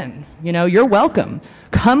on in. You know, you're welcome.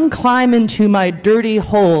 Come climb into my dirty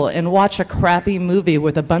hole and watch a crappy movie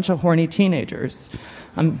with a bunch of horny teenagers.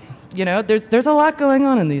 You know, there's a lot going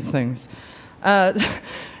on in these things.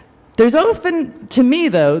 There's often, to me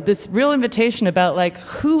though, this real invitation about like,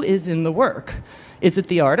 who is in the work? Is it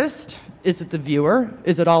the artist? Is it the viewer?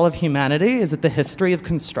 Is it all of humanity? Is it the history of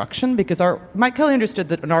construction? Because Mike Kelley understood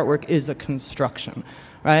that an artwork is a construction,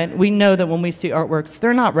 right? We know that when we see artworks,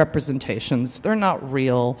 they're not representations, they're not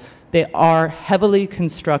real. They are heavily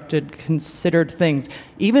constructed, considered things,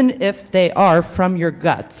 even if they are from your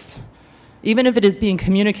guts. Even if it is being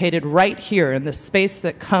communicated right here in the space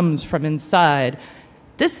that comes from inside,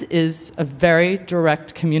 this is a very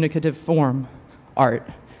direct communicative form, art.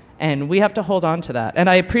 And we have to hold on to that. And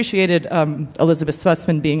I appreciated Elisabeth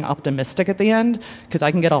Sussman being optimistic at the end, because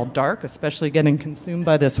I can get all dark, especially getting consumed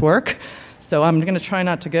by this work. So I'm going to try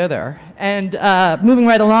not to go there. And moving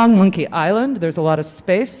right along, Monkey Island, there's a lot of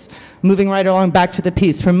space. Moving right along back to the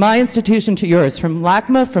piece. From my institution to yours, from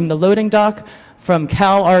LACMA, from the loading dock, from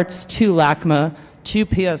Cal Arts to LACMA to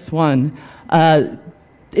PS1.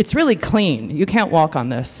 It's really clean. You can't walk on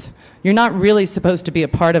this. You're not really supposed to be a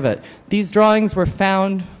part of it. These drawings were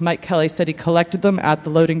found, Mike Kelley said he collected them at the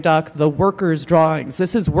loading dock, the workers' drawings.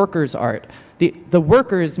 This is workers' art. The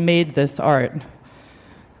workers made this art.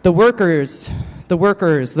 The workers, the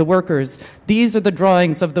workers, the workers. These are the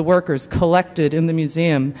drawings of the workers collected in the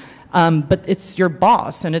museum. But it's your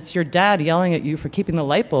boss and it's your dad yelling at you for keeping the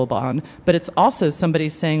light bulb on, but it's also somebody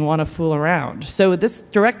saying, wanna fool around. So this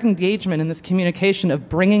direct engagement and this communication of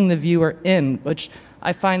bringing the viewer in, which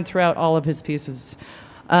I find throughout all of his pieces.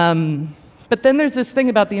 But then there's this thing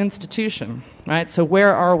about the institution, right? So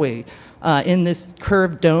where are we? In this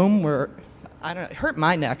curved dome where, I don't know, it hurt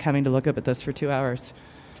my neck having to look up at this for 2 hours.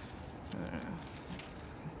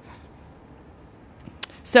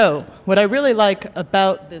 So what I really like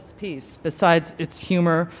about this piece, besides its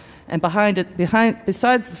humor and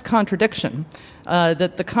besides this contradiction,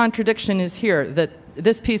 that the contradiction is here, that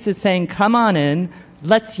this piece is saying, come on in,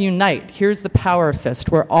 let's unite. Here's the power fist.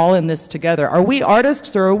 We're all in this together. Are we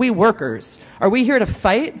artists or are we workers? Are we here to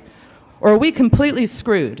fight or are we completely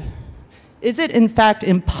screwed? Is it in fact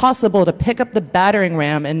impossible to pick up the battering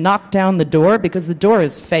ram and knock down the door because the door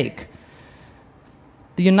is fake?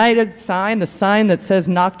 The united sign, the sign that says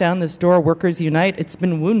knock down this door, workers unite, it's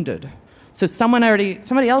been wounded. So somebody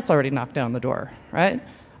else already knocked down the door, right?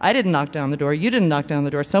 I didn't knock down the door, you didn't knock down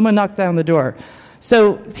the door, someone knocked down the door.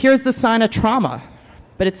 So here's the sign of trauma,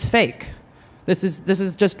 but it's fake. This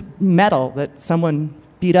is just metal that someone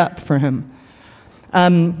beat up for him.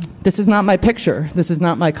 This is not my picture, this is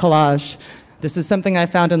not my collage. This is something I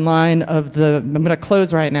found in line of I'm going to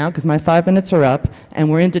close right now because my 5 minutes are up,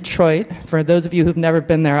 and we're in Detroit. For those of you who've never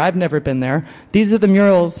been there, I've never been there. These are the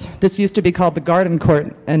murals. This used to be called the Garden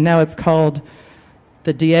Court, and now it's called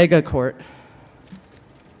the Diego Court.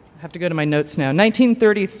 I have to go to my notes now.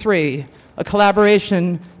 1933, a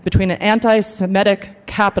collaboration between an anti-Semitic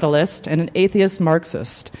capitalist and an atheist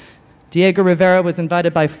Marxist. Diego Rivera was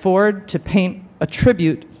invited by Ford to paint a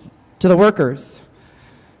tribute to the workers.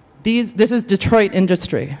 This is Detroit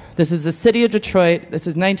industry. This is the city of Detroit. This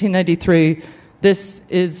is 1993. This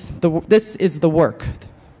is the work.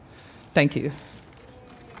 Thank you.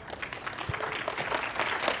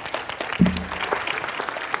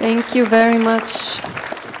 Thank you very much.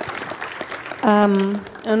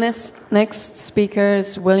 Our next speaker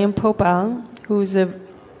is William Popal, who's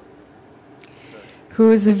who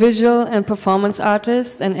is a visual and performance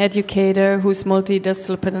artist and educator whose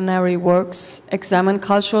multidisciplinary works examine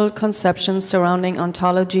cultural conceptions surrounding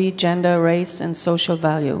ontology, gender, race, and social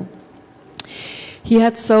value. He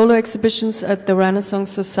had solo exhibitions at the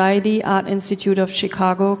Renaissance Society, Art Institute of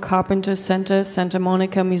Chicago, Carpenter Center, Santa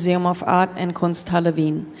Monica Museum of Art, and Kunsthalle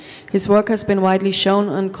Wien. His work has been widely shown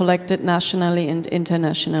and collected nationally and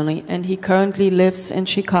internationally, and he currently lives in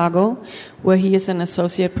Chicago, where he is an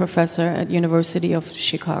associate professor at University of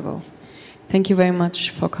Chicago. Thank you very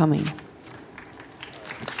much for coming.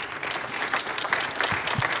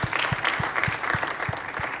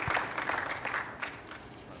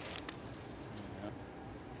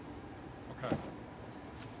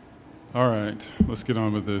 All right, let's get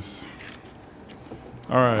on with this.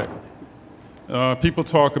 All right. People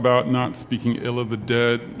talk about not speaking ill of the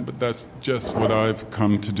dead, but that's just what I've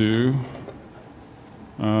come to do.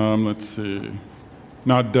 Let's see.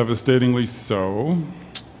 Not devastatingly so,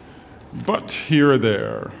 but here or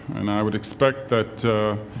there. And I would expect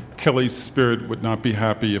that Kelley's spirit would not be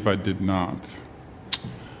happy if I did not.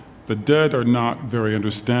 The dead are not very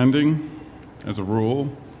understanding, as a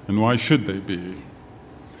rule, and why should they be?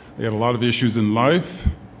 They had a lot of issues in life,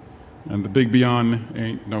 and the big beyond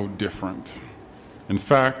ain't no different. In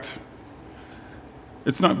fact,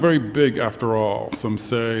 it's not very big after all. Some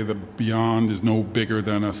say the beyond is no bigger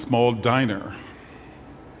than a small diner,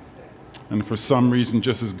 and for some reason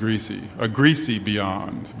just as greasy, a greasy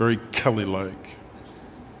beyond, very Kelley-like.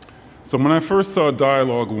 So when I first saw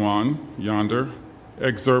Dialogue 1, yonder,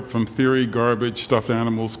 excerpt from Theory, Garbage, Stuffed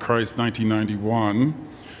Animals, Christ, 1991,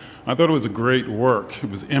 I thought it was a great work.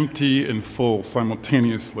 It was empty and full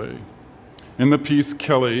simultaneously. In the piece,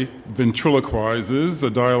 Kelley ventriloquizes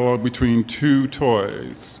a dialogue between two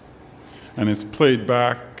toys, and it's played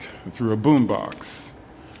back through a boombox.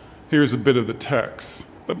 Here's a bit of the text.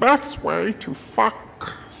 The best way to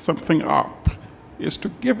fuck something up is to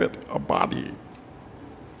give it a body.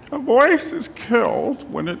 A voice is killed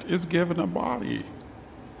when it is given a body.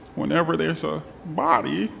 Whenever there's a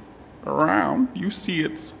body around, you see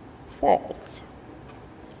its faults.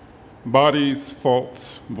 Bodies,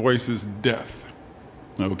 faults, voices, death.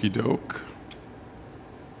 Okie doke.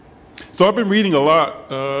 So I've been reading a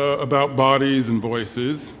lot about bodies and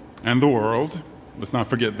voices and the world. Let's not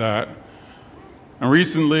forget that. And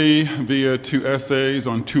recently, via 2 essays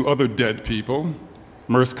on 2 other dead people,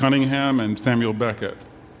 Merce Cunningham and Samuel Beckett.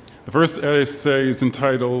 The first essay is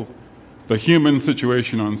entitled The Human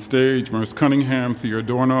Situation on Stage, Merce Cunningham, Theo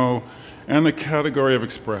Adorno, and the category of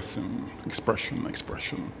expression.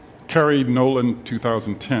 Carried Nolan,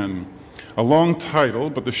 2010. A long title,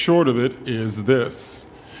 but the short of it is this.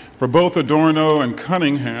 For both Adorno and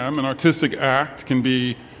Cunningham, an artistic act can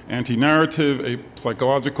be anti-narrative,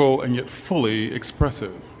 psychological, and yet fully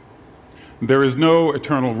expressive. There is no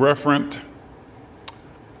eternal referent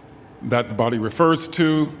that the body refers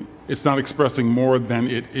to. It's not expressing more than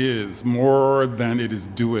it is, more than it is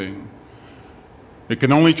doing. It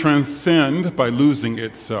can only transcend by losing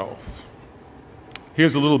itself.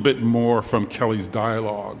 Here's a little bit more from Kelley's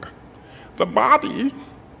dialogue. The body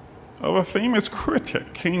of a famous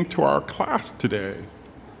critic came to our class today.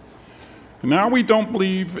 Now we don't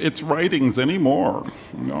believe its writings anymore.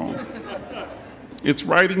 No. Its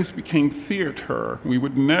writings became theater. We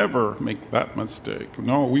would never make that mistake.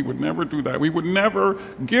 No, we would never do that. We would never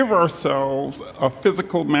give ourselves a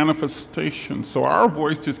physical manifestation. So our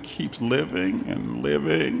voice just keeps living and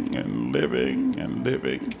living and living and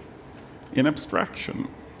living in abstraction.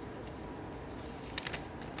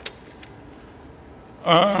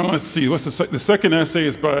 Let's see, what's the second essay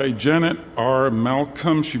is by Janet R.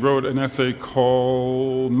 Malcolm. She wrote an essay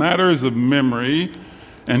called Matters of Memory,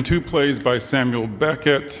 and 2 plays by Samuel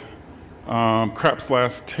Beckett, Crap's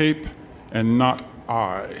Last Tape, and Not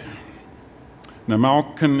I. Now,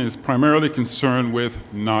 Malcolm is primarily concerned with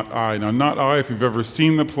Not I. Now, Not I, if you've ever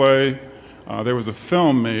seen the play, there was a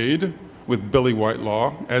film made with Billy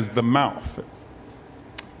Whitelaw as the mouth.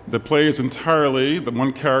 The play is entirely, the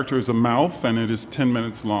one character is a mouth, and it is 10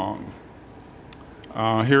 minutes long.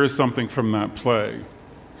 Here is something from that play.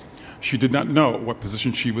 She did not know what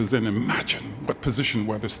position she was in. Imagine what position,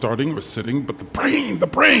 whether starting or sitting, but the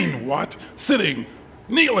brain, what? Sitting,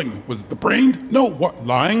 kneeling, was the brain? No, what,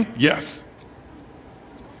 lying? Yes.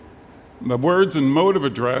 The words and mode of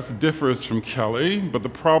address differs from Kelley, but the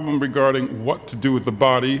problem regarding what to do with the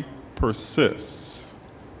body persists.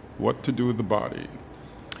 What to do with the body.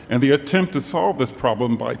 And the attempt to solve this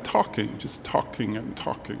problem by talking, just talking and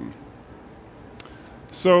talking.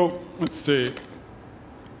 So, let's see.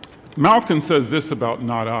 Malcolm says this about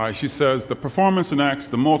Not I. She says, the performance enacts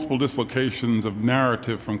the multiple dislocations of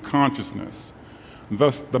narrative from consciousness.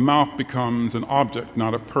 Thus, the mouth becomes an object,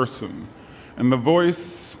 not a person, and the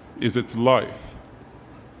voice is its life.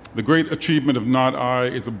 The great achievement of not I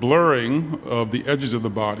is a blurring of the edges of the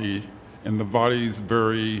body and the body's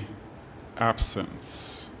very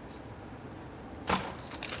absence.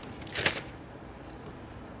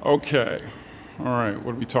 Okay, all right,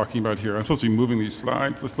 what are we talking about here? I'm supposed to be moving these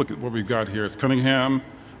slides. Let's look at what we've got here. It's Cunningham,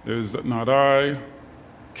 there's not I,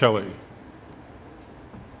 Kelley.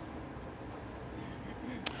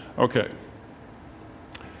 Okay.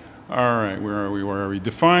 All right, where are we?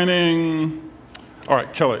 Defining. All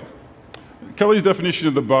right, Kelley. Kelley's definition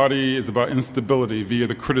of the body is about instability via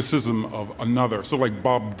the criticism of another. So like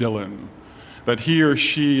Bob Dylan, that he or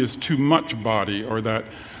she is too much body, or that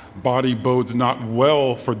body bodes not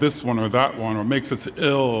well for this one or that one, or makes us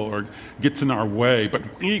ill, or gets in our way.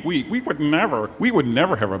 But we would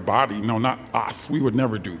never have a body. No, not us. We would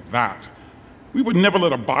never do that. We would never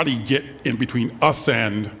let a body get in between us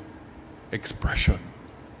and expression.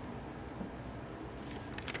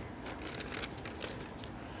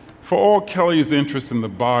 For all Kelley's interest in the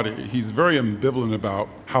body, he's very ambivalent about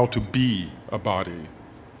how to be a body.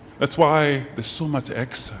 That's why there's so much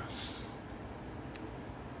excess.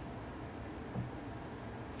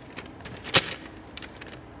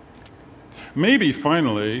 Maybe,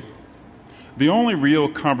 finally, the only real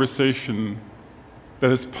conversation that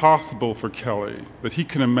is possible for Kelley, that he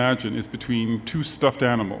can imagine, is between two stuffed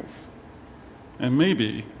animals, and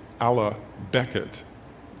maybe a la Beckett.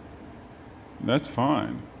 That's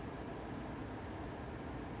fine.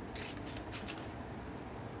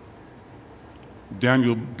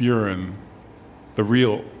 Daniel Buren, the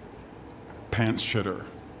real pants shitter.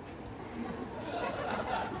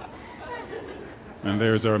 And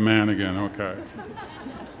there's our man again, okay.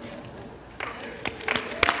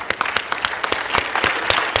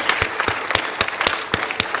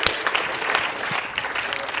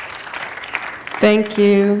 Thank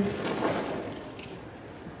you,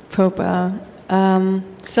 Popa.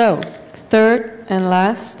 So, third and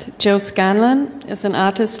last, Joe Scanlan is an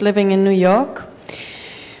artist living in New York,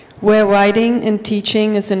 where writing and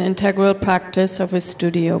teaching is an integral practice of his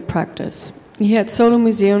studio practice. He had solo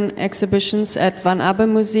museum exhibitions at Van Abbe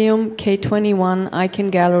Museum, K21,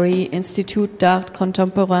 Icon Gallery, Institut d'Art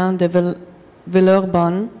Contemporain de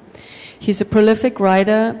Villeurbanne. He's a prolific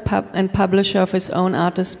writer and publisher of his own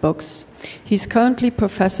artist books. He's currently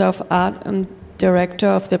professor of art and director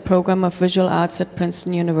of the program of visual arts at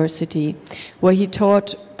Princeton University, where he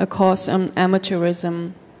taught a course on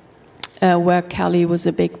amateurism, where Kelley was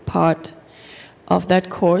a big part of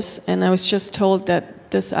that course. And I was just told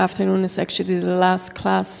that this afternoon is actually the last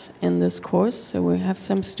class in this course, so we have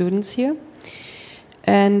some students here.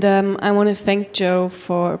 And I want to thank Joe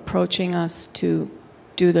for approaching us to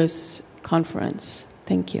do this conference.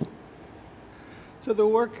 Thank you. So the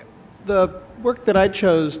work that I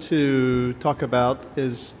chose to talk about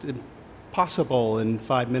is impossible in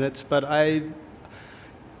 5 minutes, but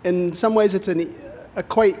in some ways it's a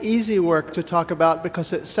quite easy work to talk about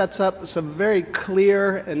because it sets up some very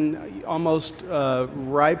clear and almost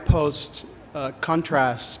riposte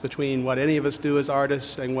contrasts between what any of us do as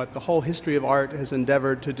artists and what the whole history of art has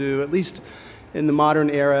endeavored to do, at least in the modern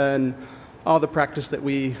era, and all the practice that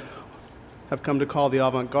we have come to call the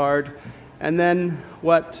avant-garde, and then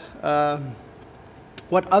what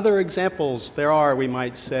other examples there are, we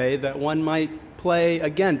might say, that one might play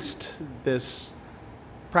against this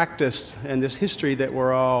practice and this history that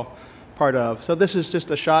we're all part of. So this is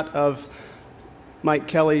just a shot of Mike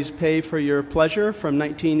Kelley's Pay for Your Pleasure from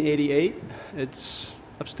 1988. It's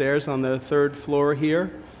upstairs on the 3rd floor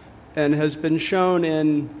here and has been shown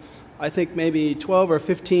in, I think, maybe 12 or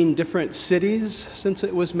 15 different cities since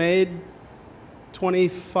it was made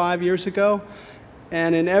 25 years ago.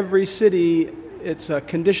 And in every city, it's a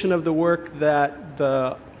condition of the work that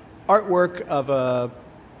the artwork of a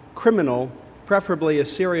criminal, preferably a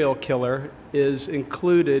serial killer, is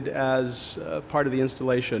included as part of the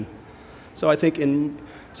installation. So I think in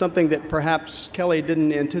something that perhaps Kelley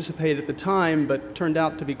didn't anticipate at the time, but turned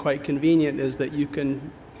out to be quite convenient, is that you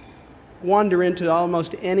can wander into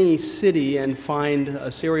almost any city and find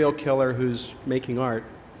a serial killer who's making art.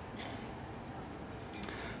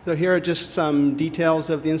 So here are just some details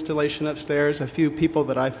of the installation upstairs, a few people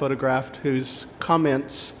that I photographed whose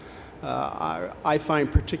comments I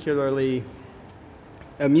find particularly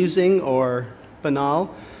amusing or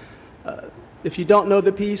banal. If you don't know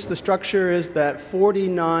the piece, the structure is that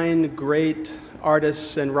 49 great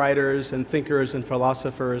artists and writers and thinkers and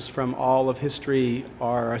philosophers from all of history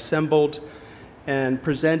are assembled and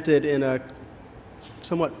presented in a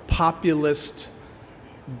somewhat populist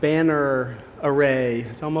banner array.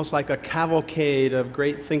 It's almost like a cavalcade of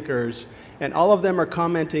great thinkers. And all of them are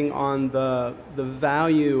commenting on the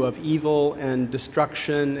value of evil and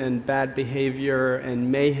destruction and bad behavior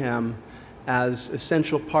and mayhem as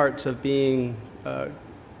essential parts of being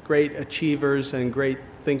great achievers and great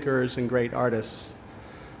thinkers and great artists.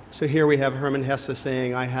 So here we have Hermann Hesse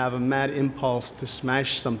saying, I have a mad impulse to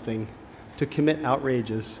smash something, to commit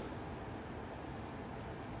outrages.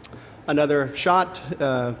 Another shot,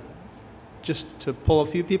 just to pull a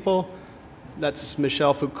few people, that's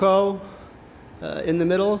Michel Foucault in the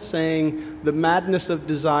middle, saying, the madness of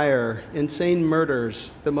desire, insane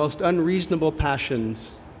murders, the most unreasonable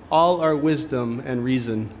passions, all are wisdom and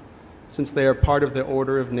reason, since they are part of the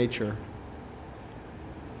order of nature.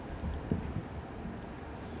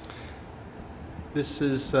 This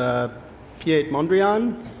is Piet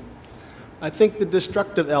Mondrian. I think the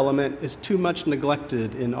destructive element is too much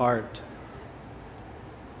neglected in art.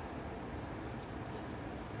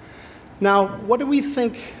 Now, what do we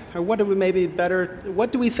think, or what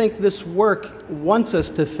do we think this work wants us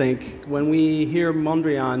to think when we hear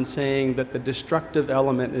Mondrian saying that the destructive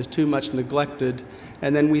element is too much neglected,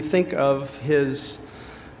 and then we think of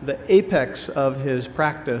the apex of his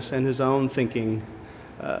practice and his own thinking?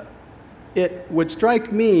 It would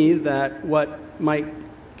strike me that what Mike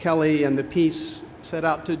Kelley and the piece set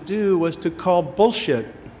out to do was to call bullshit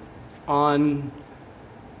on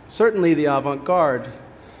certainly the avant-garde.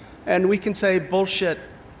 And we can say bullshit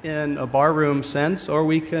in a barroom sense, or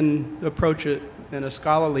we can approach it in a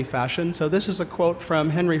scholarly fashion. So this is a quote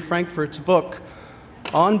from Henry Frankfurt's book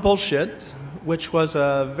on bullshit, which was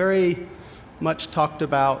a very much talked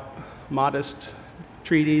about modest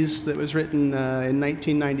treatise that was written in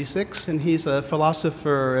 1996, and he's a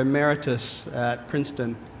philosopher emeritus at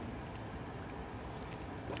Princeton.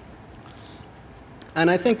 And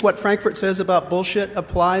I think what Frankfurt says about bullshit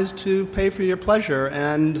applies to pay for your pleasure,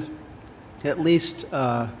 and at least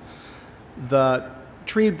the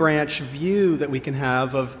tree branch view that we can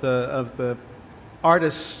have of the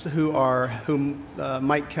artists whom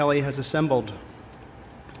Mike Kelley has assembled.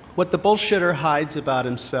 What the bullshitter hides about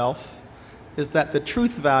himself is that the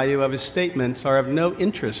truth value of his statements are of no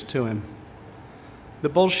interest to him. The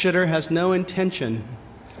bullshitter has no intention,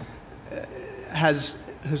 has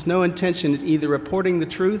no intention is either reporting the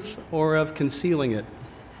truth or of concealing it.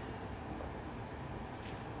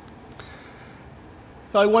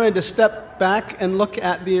 So I wanted to step back and look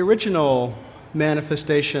at the original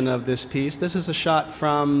manifestation of this piece. This is a shot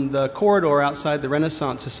from the corridor outside the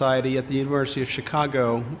Renaissance Society at the University of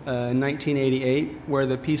Chicago in 1988, where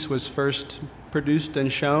the piece was first produced and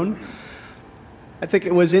shown. I think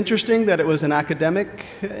it was interesting that it was an academic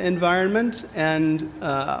environment, and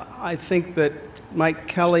I think that Mike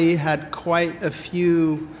Kelley had quite a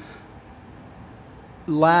few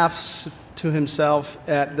laughs to himself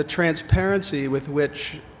at the transparency with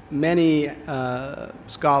which many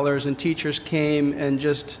scholars and teachers came and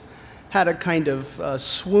just had a kind of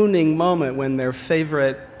swooning moment when their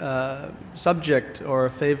favorite subject or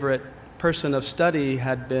favorite person of study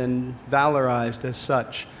had been valorized as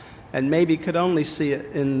such, and maybe could only see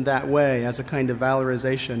it in that way, as a kind of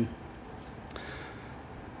valorization.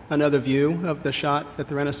 Another view of the shot at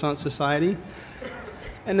the Renaissance Society.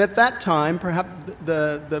 And at that time, perhaps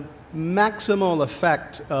the maximal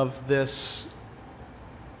effect of this,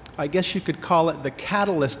 I guess you could call it the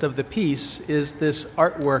catalyst of the piece, is this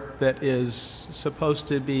artwork that is supposed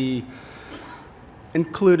to be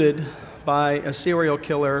included by a serial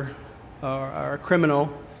killer or a criminal.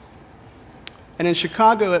 And in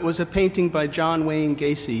Chicago, it was a painting by John Wayne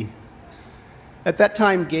Gacy. At that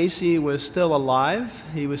time, Gacy was still alive.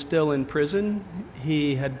 He was still in prison.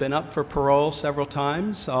 He had been up for parole several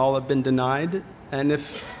times. All had been denied. And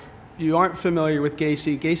if you aren't familiar with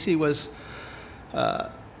Gacy, Gacy was a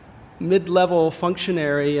mid-level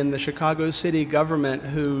functionary in the Chicago city government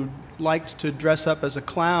who liked to dress up as a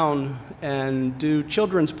clown and do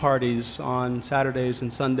children's parties on Saturdays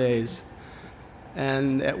and Sundays.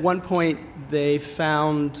 And at one point, they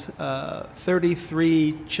found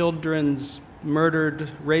 33 children's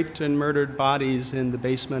raped and murdered bodies in the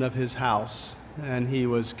basement of his house. And he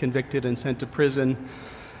was convicted and sent to prison.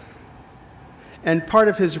 And part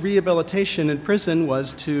of his rehabilitation in prison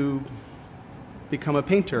was to become a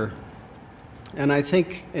painter. And I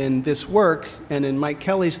think in this work, and in Mike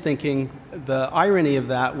Kelley's thinking, the irony of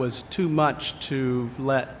that was too much to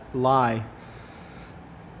let lie.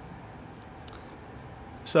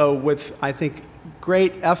 So with, I think,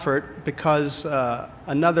 great effort, because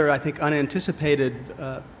another, I think, unanticipated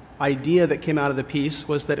idea that came out of the piece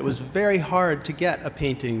was that it was very hard to get a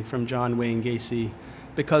painting from John Wayne Gacy.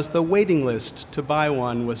 because the waiting list to buy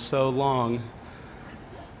one was so long.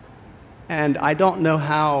 And I don't know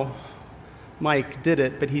how Mike did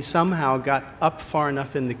it, but he somehow got up far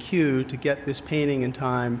enough in the queue to get this painting in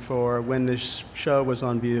time for when this show was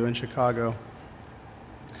on view in Chicago.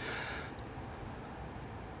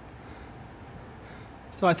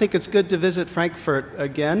 So I think it's good to visit Frankfurt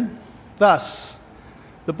again. Thus,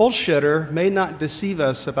 the bullshitter may not deceive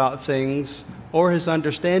us about things or his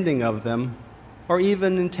understanding of them, or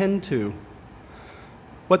even intend to.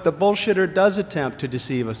 What the bullshitter does attempt to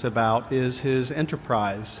deceive us about is his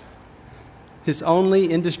enterprise. His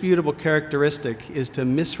only indisputable characteristic is to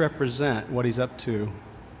misrepresent what he's up to.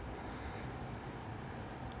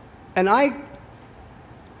 And I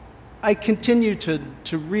continue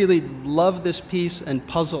to really love this piece and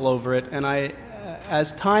puzzle over it, and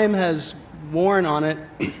as time has worn on it,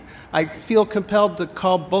 I feel compelled to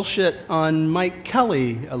call bullshit on Mike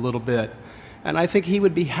Kelley a little bit. And I think he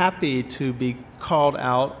would be happy to be called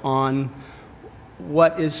out on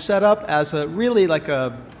what is set up as a really like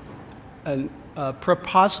a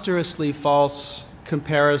preposterously false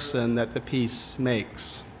comparison that the piece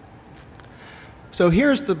makes. So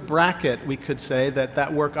here's the bracket, we could say,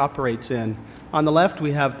 that work operates in. On the left,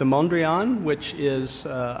 we have the Mondrian, which is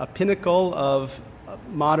a pinnacle of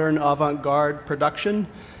modern avant-garde production.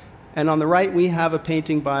 And on the right, we have a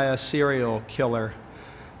painting by a serial killer.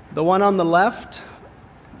 The one on the left,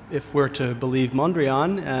 if we're to believe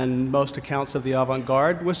Mondrian and most accounts of the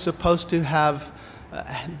avant-garde, was supposed to have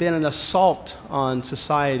been an assault on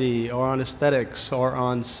society or on aesthetics or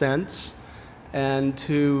on sense, and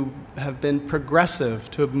to have been progressive,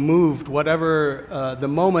 to have moved whatever the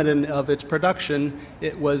moment of its production,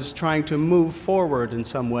 it was trying to move forward in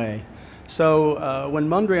some way. So when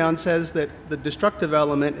Mondrian says that the destructive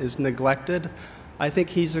element is neglected, I think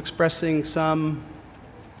he's expressing some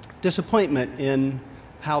disappointment in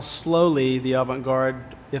how slowly the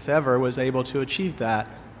avant-garde, if ever, was able to achieve that.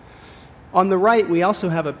 On the right, we also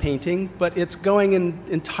have a painting, but it's going in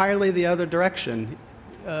entirely the other direction.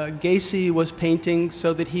 Gacy was painting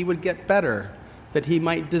so that he would get better, that he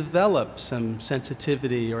might develop some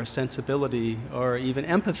sensitivity or sensibility or even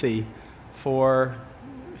empathy for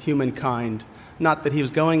humankind. Not that he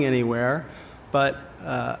was going anywhere, but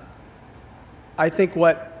I think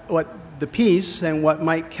what the piece and what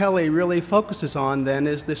Mike Kelley really focuses on then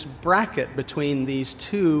is this bracket between these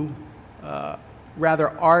two rather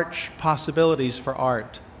arch possibilities for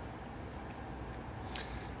art.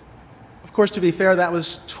 Of course, to be fair, that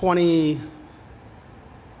was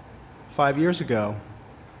 25 years ago.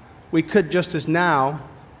 We could just as well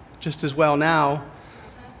now,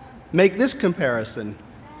 make this comparison.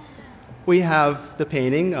 We have the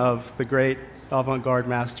painting of the great avant-garde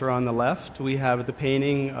master on the left. We have the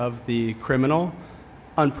painting of the criminal,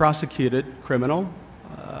 unprosecuted criminal,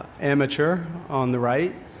 amateur on the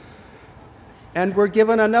right. And we're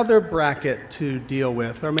given another bracket to deal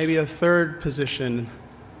with, or maybe a third position,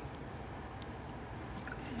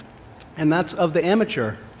 and that's of the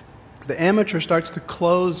amateur. The amateur starts to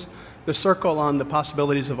close the circle on the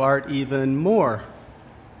possibilities of art even more.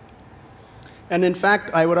 And in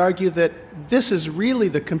fact, I would argue that this is really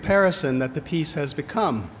the comparison that the piece has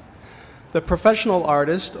become. The professional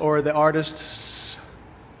artist, or the artists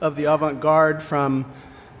of the avant-garde from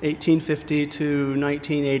 1850 to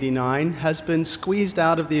 1989, has been squeezed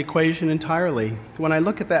out of the equation entirely. When I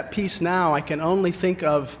look at that piece now, I can only think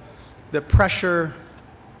of the pressure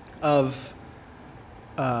of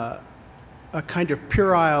a kind of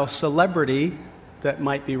puerile celebrity that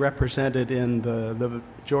might be represented in the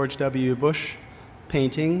George W. Bush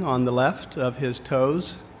painting on the left of his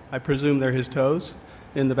toes. I presume they're his toes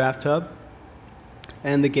in the bathtub.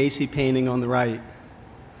 And the Gacy painting on the right.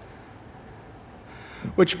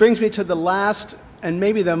 Which brings me to the last and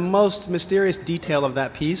maybe the most mysterious detail of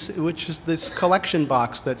that piece, which is this collection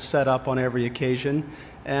box that's set up on every occasion,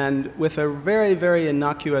 and with a very, very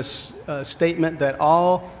innocuous statement that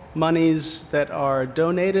all monies that are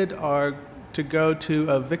donated are to go to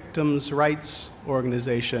a victims' rights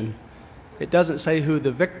organization. It doesn't say who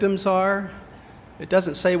the victims are, it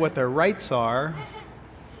doesn't say what their rights are,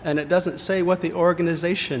 and it doesn't say what the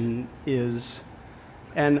organization is.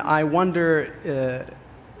 And I wonder,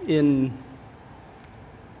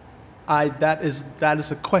 that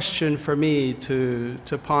is a question for me to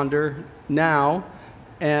ponder now,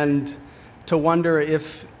 and to wonder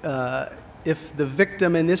if the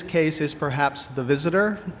victim in this case is perhaps the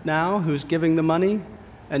visitor now who's giving the money,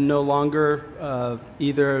 and no longer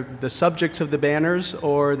either the subjects of the banners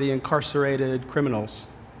or the incarcerated criminals.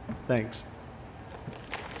 Thanks.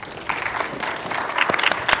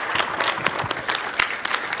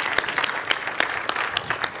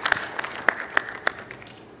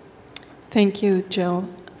 Thank you, Joe.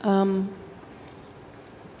 The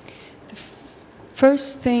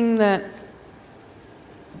first thing that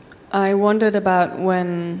I wondered about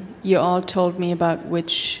when you all told me about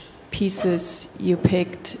which pieces you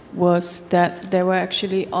picked was that they were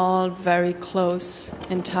actually all very close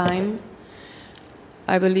in time.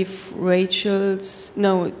 I believe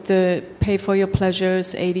the Pay for Your Pleasure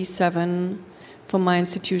is 87, From My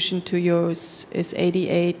Institution to Yours is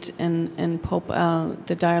 88, and Pope Al,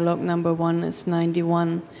 the dialogue number 1 is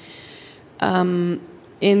 91.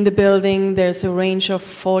 In the building, there's a range of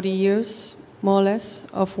 40 years, more or less,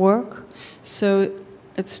 of work. So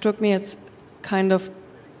it struck me as kind of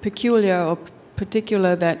peculiar or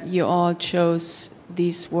particular that you all chose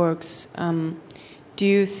these works. Do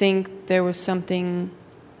you think there was something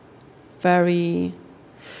very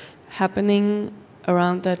happening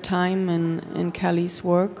around that time in Kelley's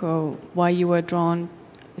work, or why you were drawn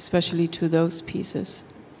especially to those pieces?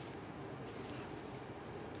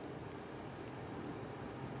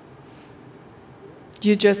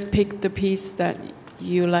 You just picked the piece that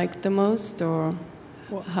you liked the most, or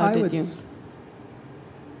how did you? Is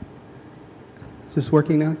this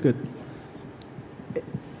working now? Good.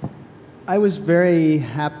 I was very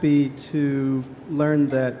happy to learn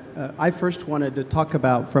that I first wanted to talk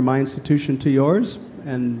about From My Institution to Yours,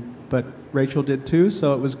 but Rachel did too,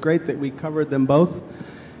 so it was great that we covered them both.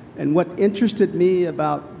 And what interested me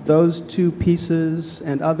about those two pieces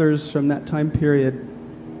and others from that time period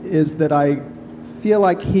is that I feel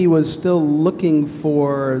like he was still looking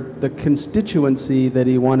for the constituency that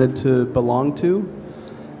he wanted to belong to.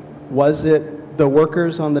 Was it the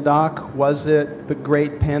workers on the dock? Was it the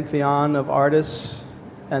great pantheon of artists?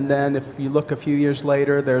 And then if you look a few years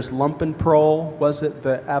later, there's Lumpenproll. Was it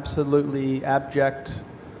the absolutely abject,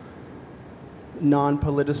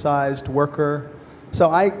 non-politicized worker? So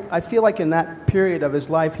I feel like in that period of his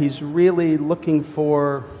life, he's really looking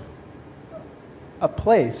for a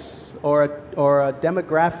place or a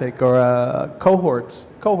demographic or a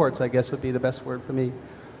cohorts, I guess would be the best word for me.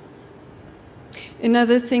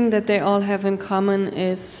 Another thing that they all have in common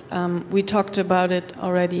is, we talked about it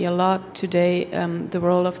already a lot today, the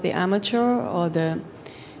role of the amateur, or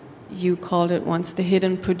you called it once the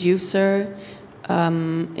hidden producer.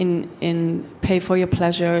 In Pay for Your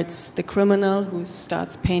Pleasure, it's the criminal who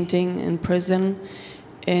starts painting in prison.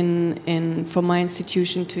 From My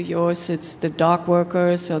Institution to Yours, it's the dock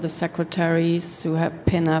workers or the secretaries who have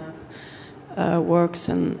pin-up works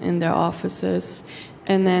in their offices.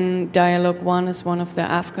 And then Dialogue 1 is one of the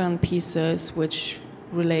Afghan pieces, which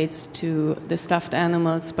relates to the stuffed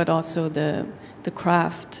animals, but also the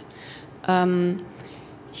craft.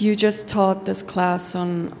 You just taught this class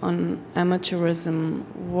on amateurism.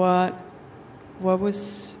 What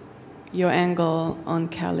was your angle on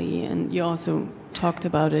Kelley? And you also talked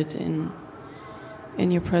about it in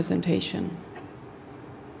your presentation.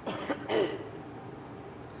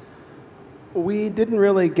 We didn't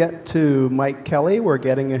really get to Mike Kelley. We're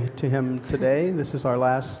getting to him today. This is our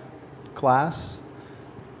last class.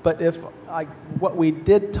 But what we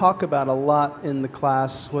did talk about a lot in the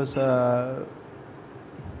class was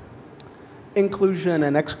inclusion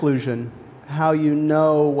and exclusion, how you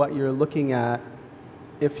know what you're looking at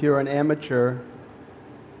if you're an amateur,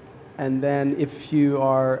 and then if you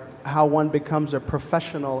are, how one becomes a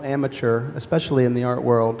professional amateur, especially in the art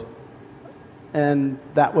world. And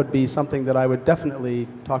that would be something that I would definitely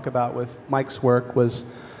talk about with Mike's work, was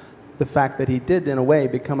the fact that he did, in a way,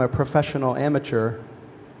 become a professional amateur.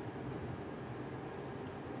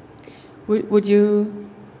 Would you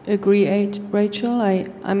agree, Rachel?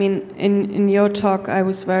 I mean, in your talk, I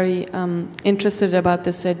was very interested about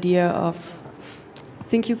this idea of, I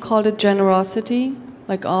think you called it generosity,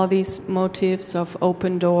 like all these motifs of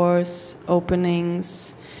open doors,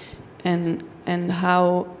 openings, and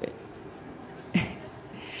how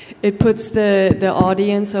it puts the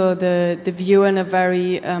audience or the viewer in a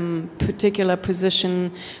very particular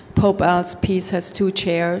position. Pope Al's piece has 2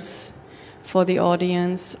 chairs for the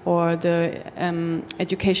audience, or the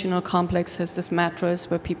educational complex has this mattress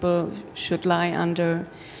where people should lie under.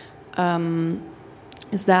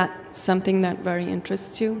 Is that something that very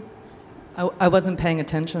interests you? I wasn't paying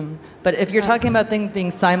attention. But if you're talking about things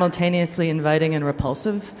being simultaneously inviting and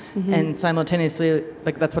repulsive, and simultaneously,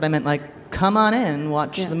 like, that's what I meant, like, come on in,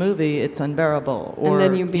 watch the movie, it's unbearable. Or, and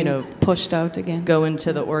then you're being pushed out again. Go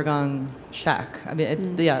into the Oregon shack. I mean,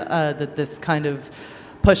 it's, this kind of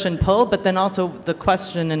push and pull, but then also the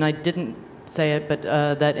question, and I didn't say it, but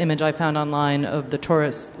that image I found online of the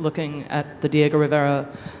tourists looking at the Diego Rivera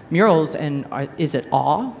murals, and is it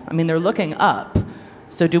awe? I mean, they're looking up.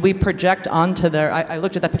 So do we project onto their, I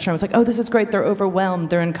looked at that picture and I was like, oh, this is great, they're overwhelmed,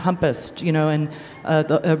 they're encompassed, you know, and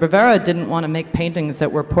Rivera didn't want to make paintings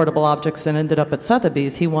that were portable objects and ended up at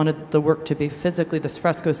Sotheby's. He wanted the work to be physically, this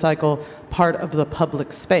fresco cycle, part of the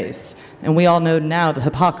public space. And we all know now the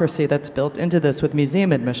hypocrisy that's built into this with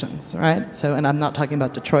museum admissions, right? So, and I'm not talking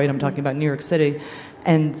about Detroit, I'm talking about New York City.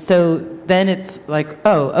 And so then it's like,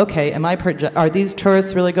 oh, okay, are these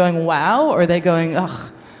tourists really going, wow, or are they going,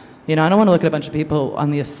 ugh? You know, I don't want to look at a bunch of people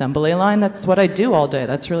on the assembly line. That's what I do all day.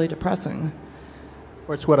 That's really depressing.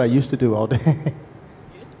 Or it's what I used to do all day.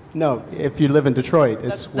 No, if you live in Detroit,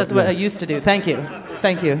 it's that's what I used to do. Thank you.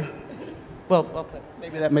 Thank you. Well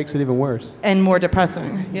maybe that makes it even worse. And more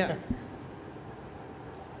depressing, yeah.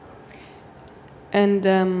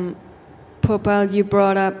 And Popal, you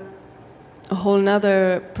brought up a whole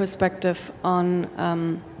nother perspective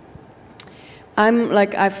on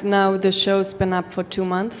the show's been up for 2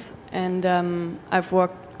 months, and I've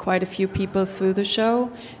worked quite a few people through the show,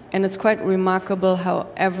 and it's quite remarkable how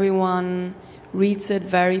everyone reads it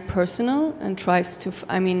very personal and tries to,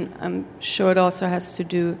 I'm sure it also has to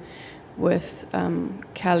do with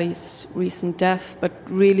Kelley's recent death, but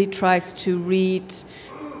really tries to read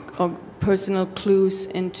personal clues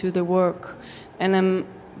into the work. And I'm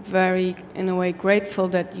very, in a way, grateful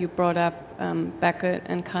that you brought up Beckett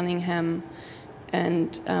and Cunningham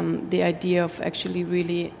and the idea of actually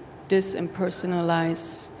really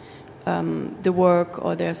disimpersonalize the work,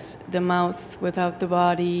 or there's the mouth without the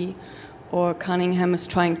body, or Cunningham is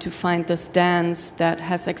trying to find this dance that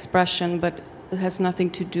has expression, but it has nothing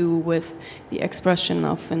to do with the expression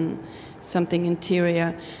of something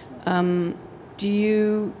interior. Can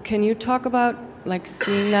you talk about like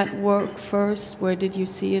seeing that work first? Where did you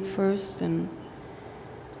see it first? And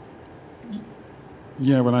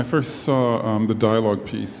yeah, when I first saw the dialogue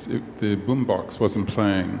piece, the boombox wasn't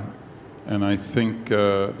playing. And I think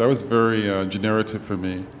that was very generative for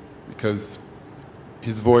me, because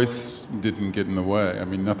his voice didn't get in the way. I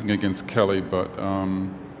mean, nothing against Kelley, but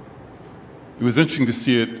it was interesting to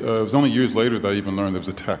see it. It was only years later that I even learned there was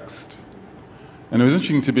a text. And it was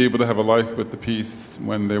interesting to be able to have a life with the piece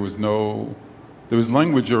when there was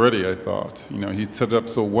language already, I thought. You know, he'd set it up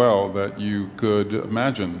so well that you could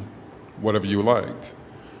imagine whatever you liked.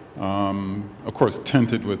 Of course,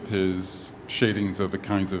 tinted with his shadings of the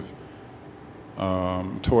kinds of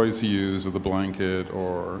toys he used, or the blanket,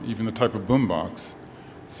 or even the type of boombox.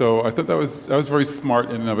 So I thought that was very smart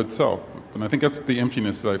in and of itself. And I think that's the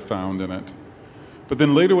emptiness that I found in it. But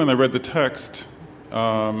then later when I read the text,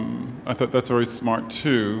 I thought that's very smart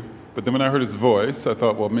too. But then when I heard his voice, I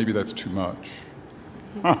thought, well, maybe that's too much.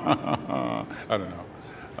 I don't know.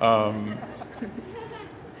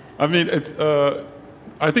 I mean,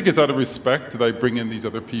 I think it's out of respect that I bring in these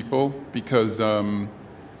other people, because,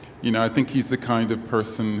 you know, I think he's the kind of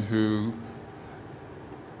person who,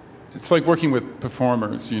 it's like working with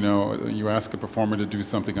performers, you know. You ask a performer to do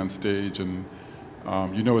something on stage, and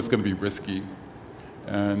you know it's going to be risky.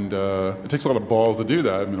 And it takes a lot of balls to do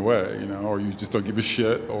that in a way, you know, or you just don't give a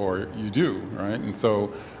shit, or you do, right? And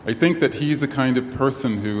so I think that he's the kind of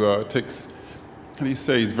person who takes, how do you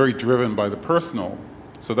say, he's very driven by the personal.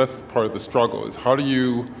 So that's part of the struggle, is how do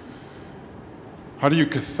you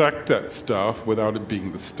cathect that stuff without it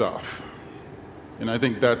being the stuff? And I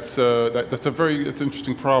think that's an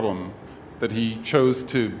interesting problem, that he chose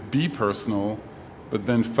to be personal, but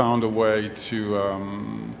then found a way to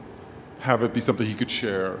have it be something he could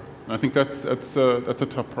share. And I think that's a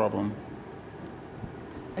tough problem.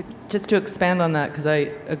 Just to expand on that, because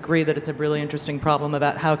I agree that it's a really interesting problem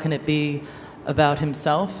about how can it be about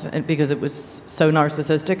himself, and because it was so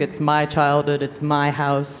narcissistic. It's my childhood, it's my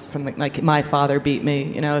house, from like my father beat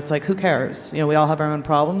me, you know. It's like, who cares? You know, we all have our own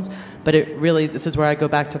problems, but it really, this is where I go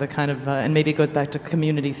back to the kind of, and maybe it goes back to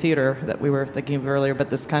community theater that we were thinking of earlier,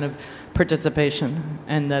 but this kind of participation,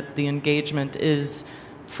 and that the engagement is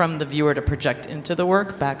from the viewer to project into the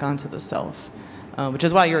work back onto the self, which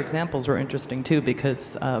is why your examples were interesting too,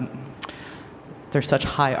 because they're such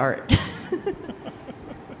high art.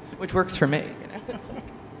 Which works for me, you know.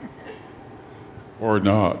 Or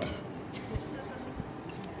not.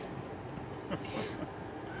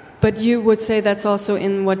 But you would say that's also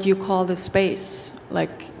in what you call the space,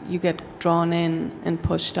 like you get drawn in and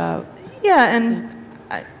pushed out. Yeah, and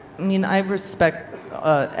I mean, I respect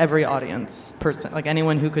every audience person, like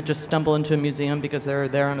anyone who could just stumble into a museum because they're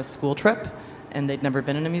there on a school trip and they'd never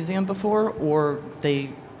been in a museum before, or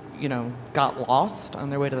they, you know, got lost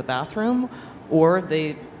on their way to the bathroom, or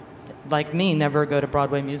they, like me, never go to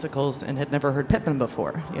Broadway musicals and had never heard Pippin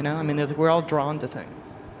before, you know? I mean, we're all drawn to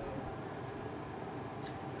things.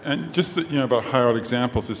 And just about high art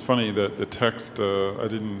examples, it's funny that the text, I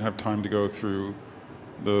didn't have time to go through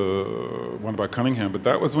the one about Cunningham, but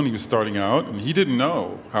that was when he was starting out, and he didn't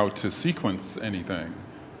know how to sequence anything.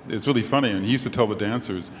 It's really funny, and he used to tell the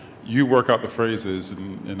dancers, you work out the phrases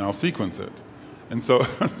and I'll sequence it. And so,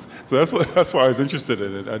 that's why I was interested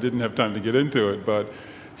in it. I didn't have time to get into it, but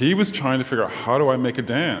he was trying to figure out, how do I make a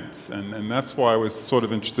dance? And that's why I was sort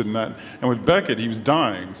of interested in that. And with Beckett, he was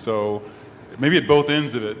dying, so maybe at both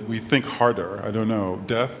ends of it, we think harder. I don't know.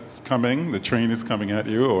 Death's coming, the train is coming at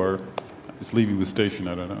you, or it's leaving the station,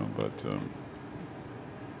 I don't know. But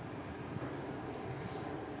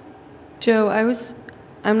Joe,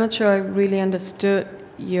 I'm not sure I really understood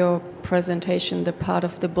your presentation, the part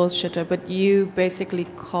of the bullshitter, but you basically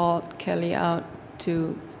called Kelley out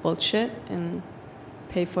to bullshit and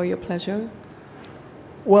pay for your pleasure?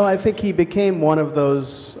 Well, I think he became one of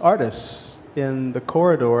those artists in the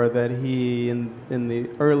corridor that he, in the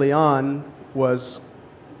early on, was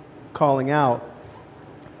calling out.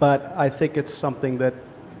 But I think it's something that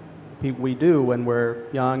we do when we're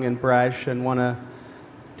young and brash and want to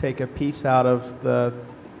take a piece out of the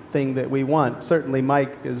thing that we want. Certainly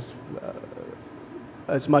Mike is,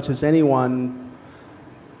 as much as anyone,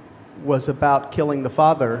 was about killing the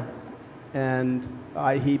father, and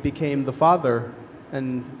he became the father.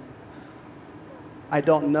 And I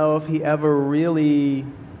don't know if he ever really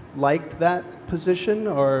liked that position,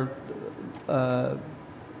 or I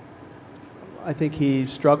think he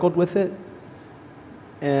struggled with it.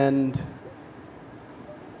 And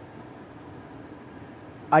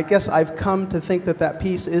I guess I've come to think that that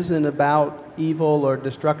piece isn't about evil or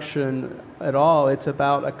destruction at all. It's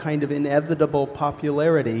about a kind of inevitable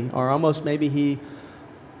popularity, or almost maybe he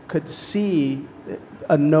could see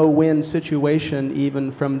a no-win situation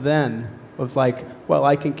even from then, of like, well,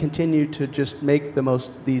 I can continue to just make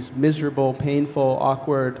these miserable, painful,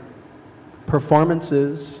 awkward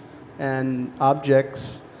performances and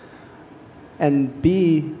objects and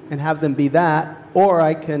have them be that, or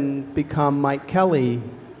I can become Mike Kelley.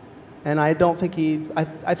 And I don't think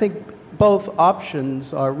I think both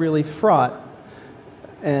options are really fraught.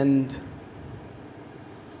 And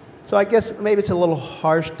so I guess maybe it's a little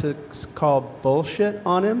harsh to call bullshit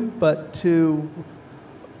on him, but to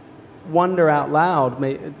wonder out loud,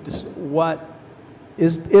 what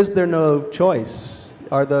is there no choice?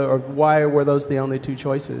 Or why were those the only two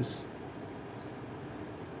choices?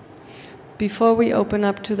 Before we open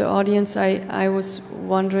up to the audience, I was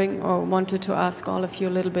wondering, or wanted to ask all of you a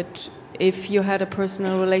little bit, if you had a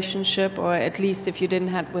personal relationship, or at least if you didn't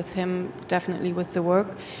have with him, definitely with the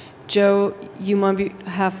work. Joe, you maybe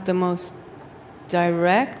have the most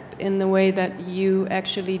direct in the way that you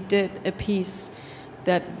actually did a piece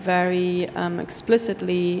that very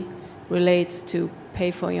explicitly relates to pay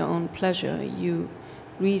for your own pleasure. You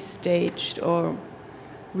restaged or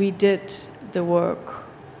redid the work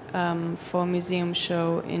for a museum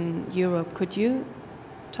show in Europe. Could you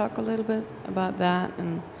talk a little bit about that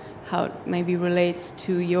and how it maybe relates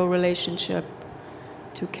to your relationship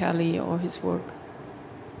to Kelley or his work?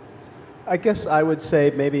 I guess I would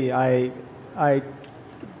say maybe I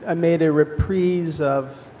made a reprise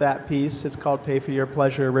of that piece. It's called Pay for Your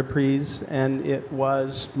Pleasure Reprise, and it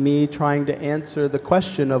was me trying to answer the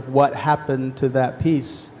question of what happened to that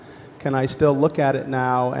piece. Can I still look at it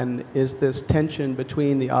now, and is this tension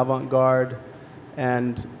between the avant-garde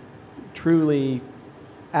and truly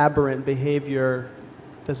aberrant behavior,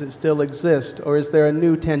 does it still exist, or is there a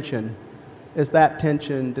new tension? Did that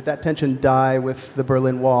tension die with the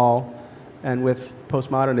Berlin Wall and with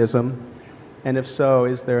postmodernism? And if so,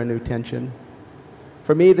 is there a new tension?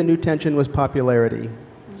 For me, the new tension was popularity.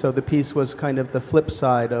 So the piece was kind of the flip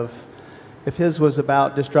side of, if his was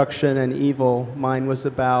about destruction and evil, mine was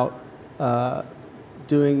about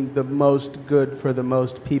doing the most good for the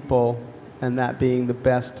most people, and that being the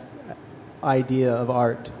best idea of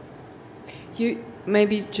art. You,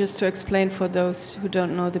 maybe just to explain for those who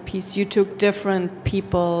don't know the piece, you took different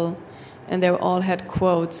people and they all had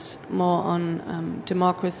quotes more on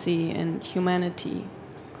democracy and humanity.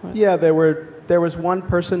 Correct? Yeah, there was one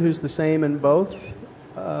person who's the same in both,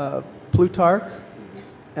 Plutarch,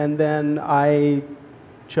 and then I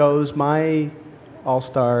chose my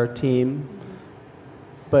all-star team.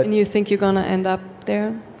 But and you think you're going to end up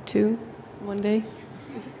there too one day?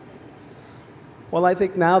 Well, I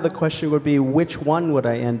think now the question would be, which one would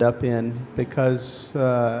I end up in? Because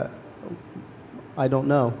I don't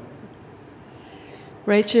know.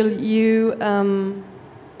 Rachel, you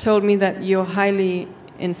told me that you're highly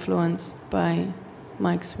influenced by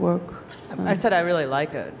Mike's work. I said I really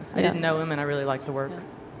like it. I didn't know him, and I really like the work.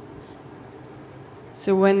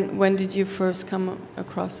 So when did you first come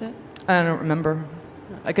across it? I don't remember.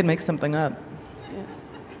 I could make something up. Yeah.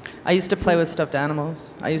 I used to play with stuffed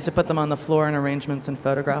animals. I used to put them on the floor in arrangements and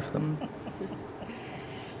photograph them.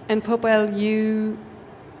 And Popel,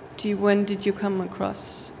 when did you come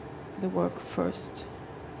across the work first?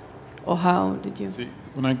 Or how did you? See,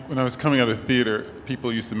 when I was coming out of theater,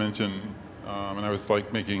 people used to mention, and I was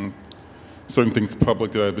like making certain things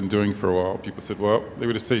public that I've been doing for a while. People said, well, they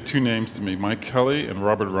would say two names to me, Mike Kelley and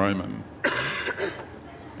Robert Ryman.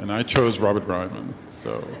 And I chose Robert Ryman,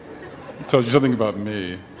 so it tells you something about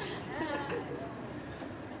me.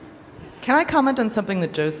 Can I comment on something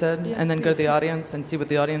that Joe said, Yes, and then please. go to the audience and see what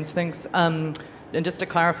the audience thinks? And just to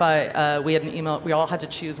clarify, we had an email, we all had to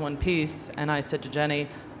choose one piece, and I said to Jenny,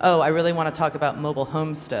 oh, I really want to talk about mobile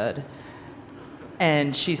homestead.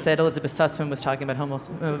 And she said Elisabeth Sussman was talking about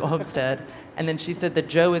homestead. And then she said that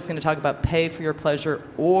Joe is going to talk about pay for your pleasure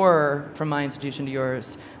or from my institution to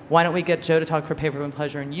yours. Why don't we get Joe to talk for pay for my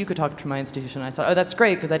pleasure and you could talk to my institution? And I thought, oh, that's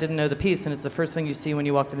great, because I didn't know the piece, and it's the first thing you see when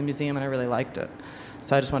you walk to the museum, and I really liked it.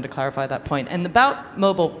 So I just wanted to clarify that point. And about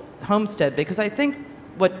mobile homestead, because I think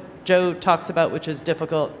what Joe talks about, which is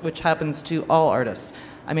difficult, which happens to all artists.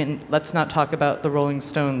 I mean, let's not talk about the Rolling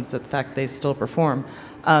Stones, the fact they still perform.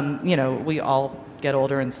 You know, we all get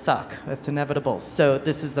older and suck. That's inevitable. So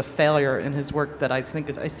this is the failure in his work that I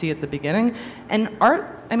think I see at the beginning. And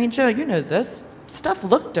art, I mean, Joe, you know this, stuff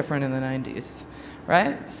looked different in the 90s,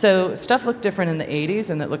 right? So stuff looked different in the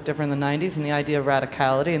 80s and it looked different in the 90s, and the idea of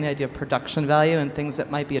radicality and the idea of production value and things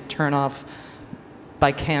that might be a turnoff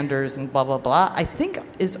by candors and blah, blah, blah, I think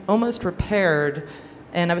is almost repaired.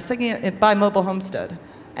 And I was thinking by Mobile Homestead.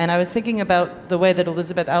 And I was thinking about the way that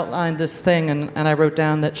Elisabeth outlined this thing, and I wrote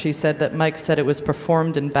down that she said that Mike said it was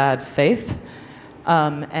performed in bad faith.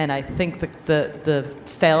 And I think the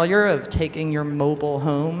failure of taking your mobile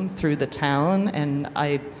home through the town, and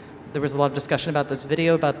there was a lot of discussion about this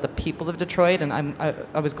video about the people of Detroit, and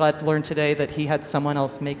I was glad to learn today that he had someone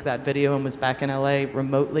else make that video and was back in LA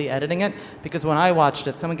remotely editing it, because when I watched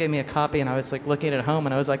it, someone gave me a copy and I was like looking at home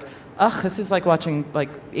and I was like, ugh, this is like watching like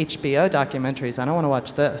HBO documentaries. I don't want to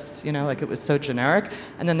watch this, you know, like it was so generic.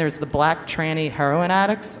 And then there's the black tranny heroin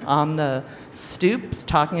addicts on the stoops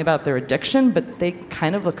talking about their addiction, but they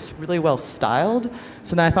kind of looks really well styled.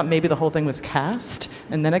 So then I thought maybe the whole thing was cast,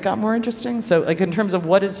 and then it got more interesting. So like in terms of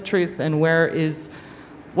what is truth and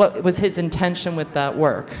what was his intention with that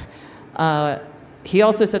work. He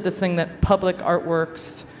also said this thing that public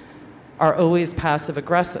artworks are always passive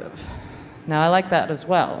aggressive. Now I like that as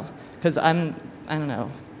well, because I don't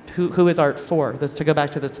know, who is art for? This, to go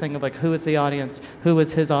back to this thing of like, who is the audience? Who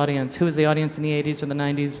was his audience? Who was the audience in the 80s or the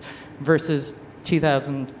 90s versus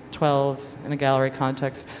 2012 in a gallery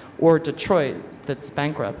context, or Detroit that's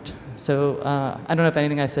bankrupt? So I don't know if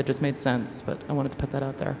anything I said just made sense, but I wanted to put that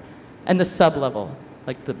out there. And the sub-level,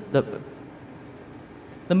 like the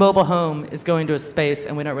mobile home is going to a space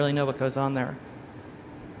and we don't really know what goes on there.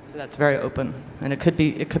 So that's very open, and it could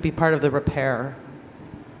be part of the repair.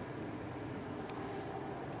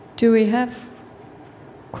 Do we have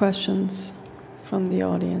questions from the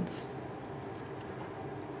audience?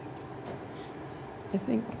 I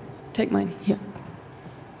think, take mine here.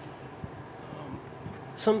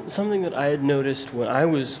 Something that I had noticed when I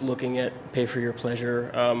was looking at Pay for Your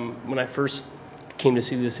Pleasure, when I first came to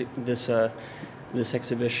see this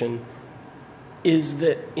exhibition, is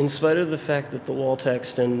that in spite of the fact that the wall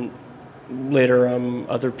text and later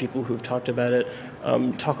other people who've talked about it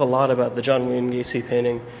talk a lot about the John Wayne Gacy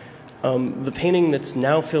painting, the painting that's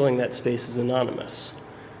now filling that space is anonymous.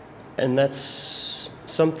 And that's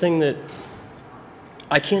something that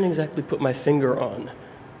I can't exactly put my finger on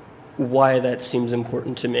why that seems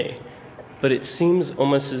important to me. But it seems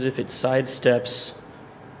almost as if it sidesteps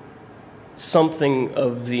something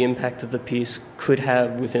of the impact that the piece could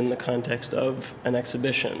have within the context of an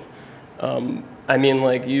exhibition. I mean,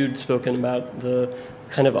 like you'd spoken about the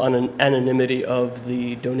kind of anonymity of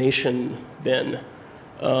the donation bin.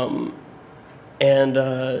 I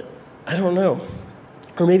don't know.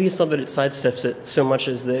 Or maybe it's not that it sidesteps it so much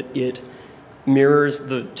as that it mirrors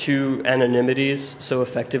the two anonymities so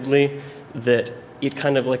effectively that it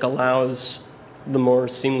kind of like allows the more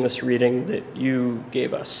seamless reading that you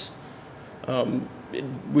gave us.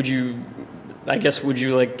 Would you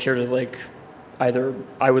like care to like either,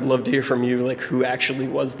 I would love to hear from you like who actually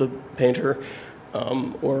was the painter,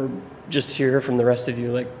 or just hear from the rest of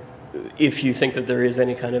you like if you think that there is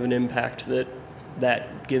any kind of an impact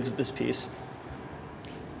that gives this piece.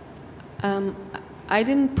 I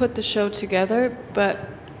didn't put the show together, but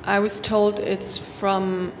I was told it's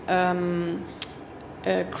from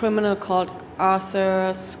a criminal called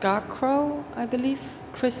Arthur Scarcrow, I believe.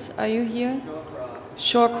 Chris, are you here?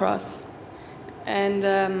 Shawcross. And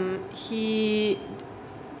he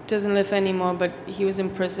doesn't live anymore, but he was in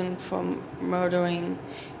prison for murdering.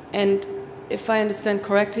 And if I understand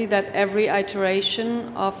correctly, that every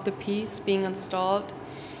iteration of the piece being installed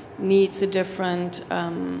needs a different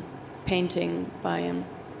painting by an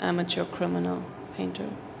amateur criminal painter.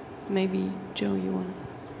 Maybe, Joe, you want to?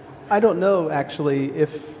 I don't know, actually,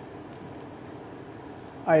 if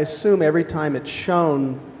I assume every time it's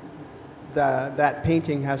shown that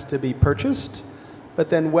painting has to be purchased, but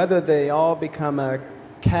then whether they all become a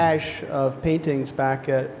cache of paintings back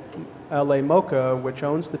at LA MoCA, which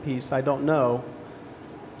owns the piece, I don't know.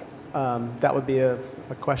 That would be a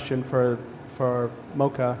question for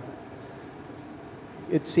MoCA.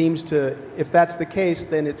 It seems to, if that's the case,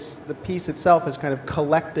 then it's the piece itself is kind of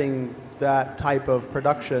collecting that type of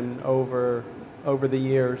production over the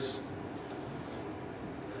years.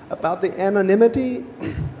 About the anonymity,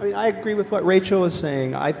 I mean, I agree with what Rachel is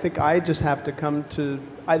saying. I think I just have to come to,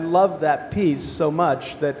 I love that piece so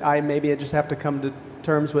much that I just have to come to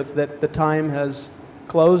terms with that the time has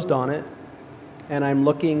closed on it, and I'm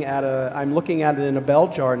looking at it in a bell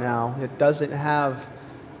jar now. It doesn't have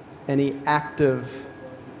any active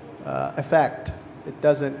effect. It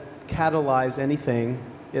doesn't catalyze anything.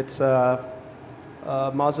 It's a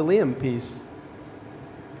mausoleum piece.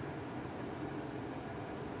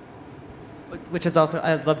 Which is also,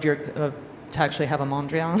 I loved your, to actually have a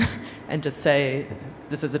Mondrian and just say,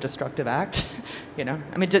 this is a destructive act, you know?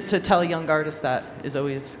 I mean, to tell a young artist that is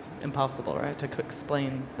always impossible, right? To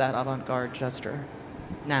explain that avant-garde gesture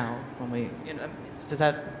now, when we, you know, does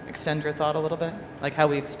that extend your thought a little bit? Like how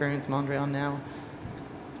we experience Mondrian now?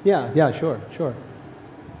 Yeah, sure.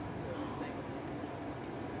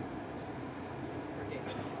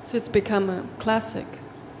 So it's become a classic.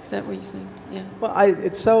 Is that what you're saying? Yeah. Well,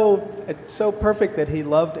 it's so perfect that he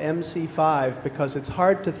loved MC5, because it's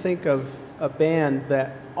hard to think of a band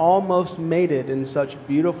that almost made it in such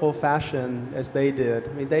beautiful fashion as they did.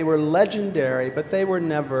 I mean, they were legendary, but they were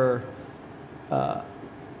never,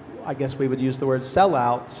 I guess we would use the word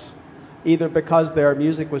sellouts, either because their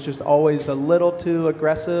music was just always a little too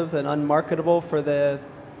aggressive and unmarketable for the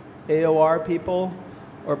AOR people,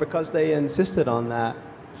 or because they insisted on that.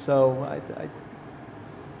 So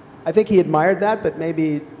I think he admired that, but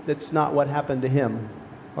maybe that's not what happened to him,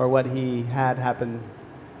 or what he had happen,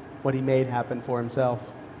 what he made happen for himself.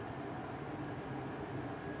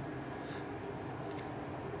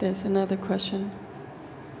 There's another question.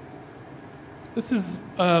 This is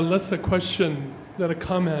less a question than a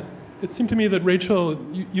comment. It seemed to me that, Rachel,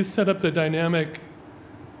 you set up the dynamic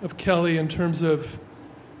of Kelley in terms of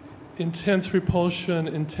intense repulsion,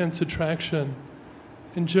 intense attraction.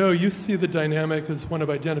 And Joe, you see the dynamic as one of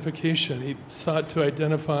identification. He sought to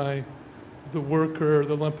identify the worker,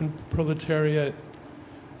 the lumpen proletariat,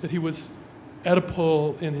 that he was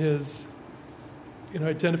Oedipal in his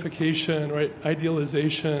identification or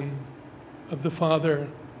idealization of the father.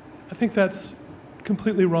 I think that's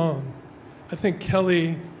completely wrong. I think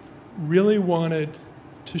Kelley really wanted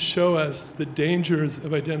to show us the dangers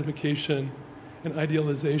of identification and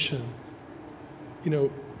idealization.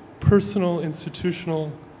 Personal,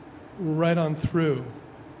 institutional, right on through.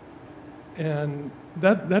 And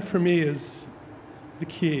that for me is the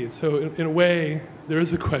key. So in a way, there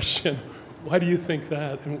is a question, why do you think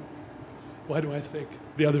that? And why do I think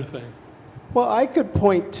the other thing? Well, I could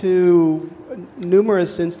point to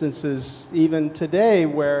numerous instances, even today,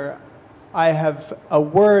 where a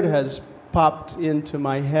word has popped into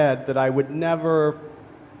my head that I would never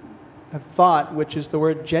have thought, which is the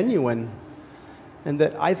word genuine. And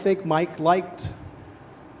that I think Mike liked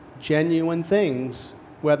genuine things,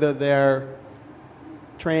 whether they're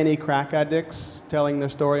tranny crack addicts telling their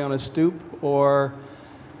story on a stoop, or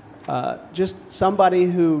just somebody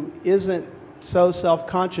who isn't so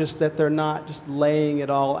self-conscious that they're not just laying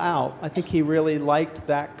it all out. I think he really liked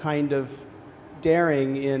that kind of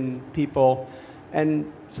daring in people.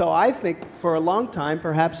 And so I think for a long time,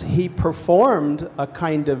 perhaps he performed a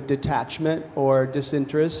kind of detachment or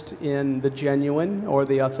disinterest in the genuine or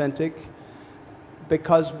the authentic,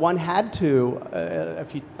 because one had to,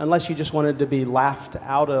 unless you just wanted to be laughed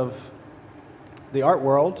out of the art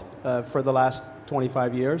world for the last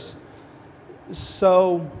 25 years.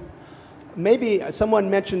 So maybe someone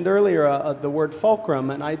mentioned earlier the word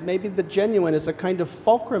fulcrum, and maybe the genuine is a kind of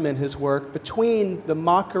fulcrum in his work between the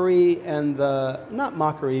mockery and not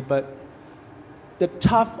mockery, but the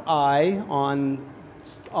tough eye on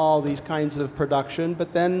all these kinds of production,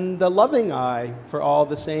 but then the loving eye for all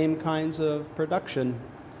the same kinds of production.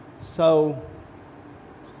 So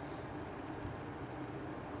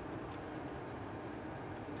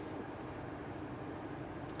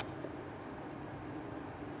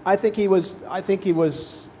I think he was.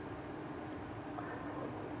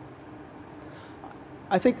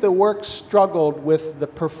 I think the work struggled with the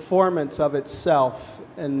performance of itself,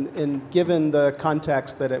 and given the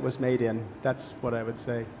context that it was made in. That's what I would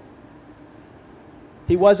say.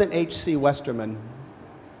 He wasn't H.C. Westerman.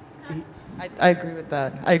 I agree with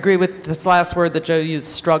that. I agree with this last word that Joe used,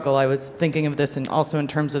 struggle. I was thinking of this also in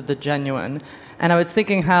terms of the genuine. And I was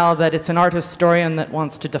thinking how that it's an art historian that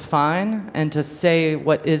wants to define and to say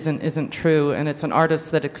what isn't true, and it's an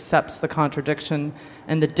artist that accepts the contradiction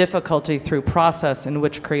and the difficulty through process in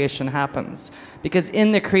which creation happens. Because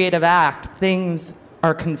in the creative act, things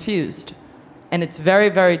are confused. And it's very,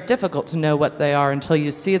 very difficult to know what they are until you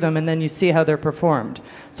see them, and then you see how they're performed.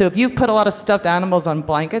 So if you've put a lot of stuffed animals on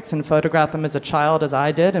blankets and photographed them as a child, as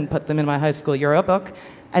I did, and put them in my high school yearbook,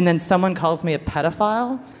 and then someone calls me a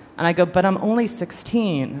pedophile, and I go, but I'm only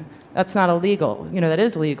 16. That's not illegal. You know, that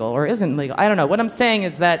is legal or isn't legal. I don't know. What I'm saying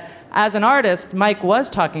is that as an artist, Mike was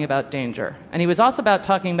talking about danger. And he was also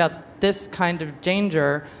talking about this kind of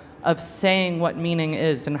danger of saying what meaning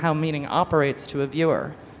is and how meaning operates to a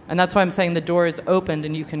viewer. And that's why I'm saying the door is opened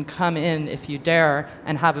and you can come in if you dare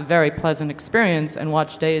and have a very pleasant experience and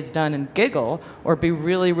watch Day is Done and giggle, or be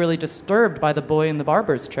really, really disturbed by the boy in the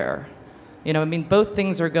barber's chair. You know, I mean, both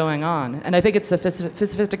things are going on. And I think it's the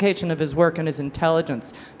sophistication of his work and his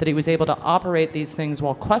intelligence that he was able to operate these things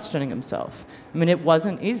while questioning himself. I mean, it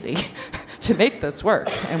wasn't easy to make this work,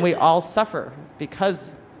 and we all suffer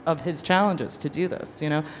because of his challenges to do this, you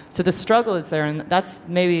know? So the struggle is there, and that's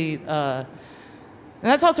maybe, and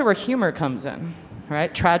that's also where humor comes in,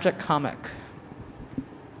 right? Tragic comic.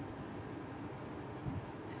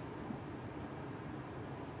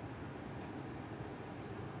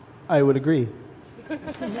 I would agree.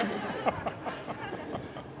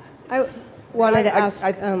 I wanted to ask.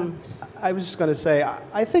 I was just going to say,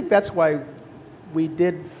 I think that's why we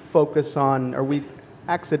did focus on, or we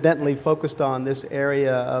accidentally focused on this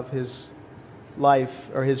area of his life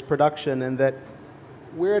or his production, and that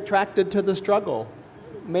we're attracted to the struggle.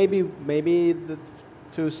 Maybe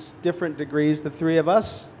to different degrees, the three of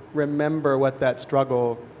us remember what that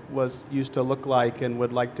struggle used to look like and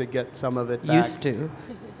would like to get some of it back. Used to.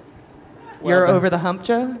 You're over the hump,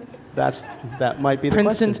 Joe? That might be the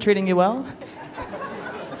Princeton's question. treating you well?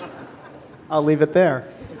 I'll leave it there.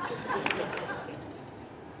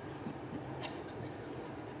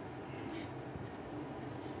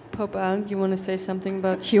 Pope Al, you want to say something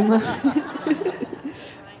about humor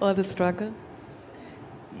or the struggle?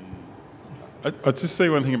 I'll just say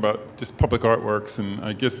one thing about just public artworks, and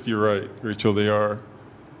I guess you're right, Rachel. They are,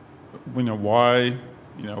 why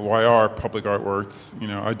are public artworks?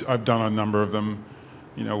 I've done a number of them.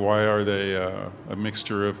 Why are they a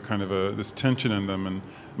mixture of kind of this tension in them? And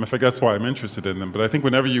in fact, that's why I'm interested in them. But I think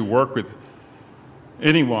whenever you work with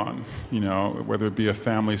anyone, whether it be a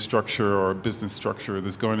family structure or a business structure,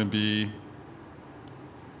 there's going to be,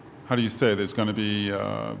 there's going to be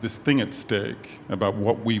this thing at stake about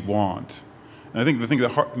what we want. And I think the thing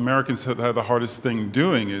that Americans have the hardest thing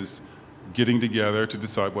doing is getting together to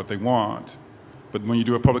decide what they want. But when you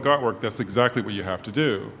do a public artwork, that's exactly what you have to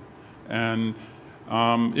do. And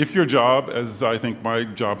if your job, as I think my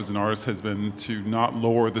job as an artist has been, to not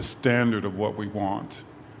lower the standard of what we want,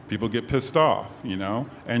 people get pissed off,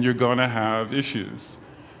 and you're going to have issues.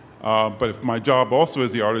 But if my job also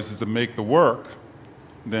as the artist is to make the work,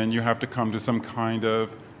 then you have to come to some kind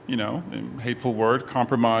of, hateful word,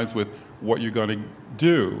 compromise with what you're going to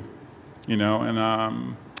do,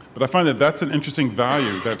 but I find that that's an interesting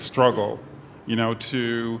value, that struggle,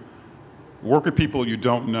 to work with people you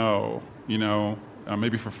don't know,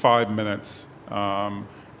 maybe for 5 minutes,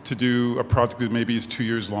 to do a project that maybe is 2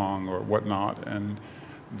 years long or whatnot, and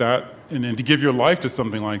to give your life to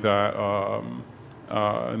something like that,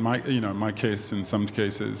 in my case, in some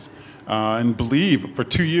cases, and believe for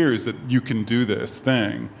 2 years that you can do this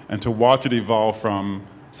thing, and to watch it evolve from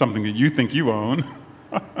something that you think you own,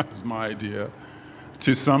 is my idea,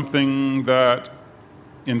 to something that,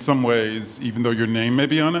 in some ways, even though your name may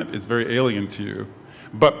be on it, is very alien to you.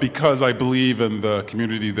 But because I believe in the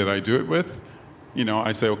community that I do it with,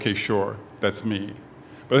 I say, okay, sure, that's me.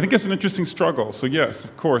 But I think it's an interesting struggle, so yes,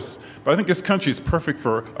 of course. But I think this country is perfect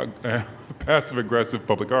for a passive-aggressive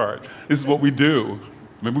public art. This is what we do.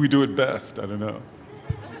 Maybe we do it best, I don't know.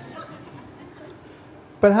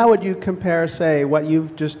 But how would you compare, say, what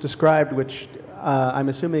you've just described, which I'm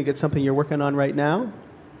assuming it's something you're working on right now?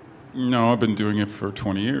 No, I've been doing it for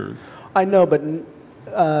 20 years. I know, but...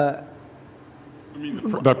 I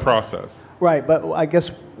mean, that process. Right, but I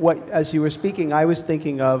guess as you were speaking, I was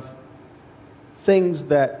thinking of things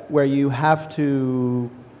where you have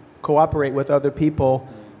to cooperate with other people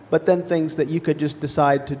but then things that you could just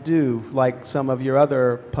decide to do, like some of your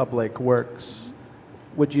other public works.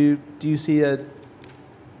 Do you see a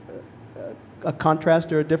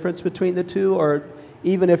contrast or a difference between the two? Or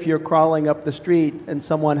even if you're crawling up the street and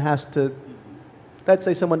someone has to, let's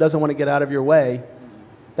say someone doesn't want to get out of your way,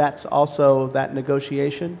 that's also that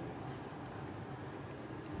negotiation?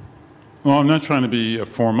 Well, I'm not trying to be a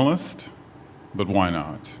formalist, but why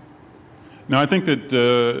not? Now, I think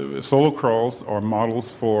that solo crawls are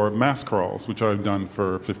models for mass crawls, which I've done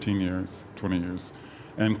for 15 years, 20 years.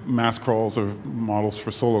 And mass crawls are models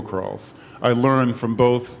for solo crawls. I learned from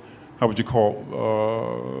both, how would you call,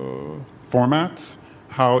 formats,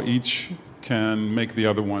 how each can make the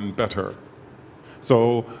other one better.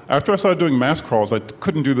 So after I started doing mass crawls, I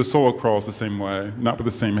couldn't do the solo crawls the same way, not with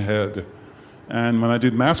the same head. And when I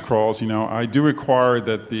do mass crawls, I do require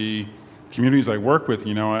that the communities I work with,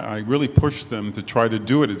 I really push them to try to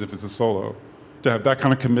do it as if it's a solo, to have that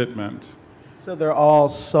kind of commitment. So they're all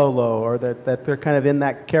solo, or that they're kind of in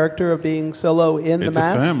that character of being solo in the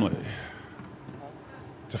mass? It's a family.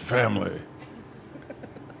 It's a family.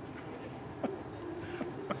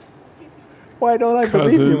 Why don't I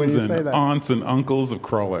believe you when you say that? Cousins and aunts and uncles of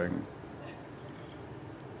crawling.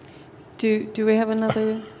 Do we have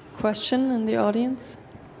another question in the audience?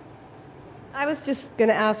 I was just going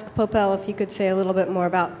to ask Popel if you could say a little bit more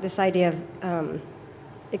about this idea of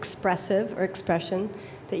expressive or expression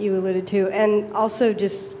that you alluded to, and also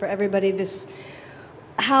just for everybody,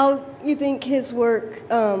 how you think his work,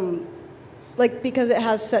 because it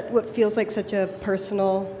has what feels like such a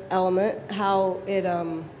personal element, how it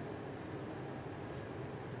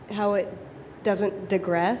doesn't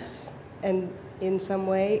digress, and in some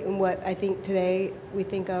way, and what I think today we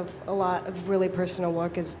think of a lot of really personal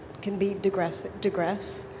work can be digress.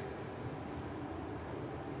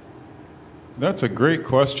 That's a great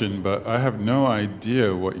question, but I have no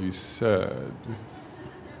idea what you said.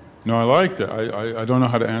 No, I liked it. I don't know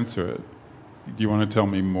how to answer it. Do you want to tell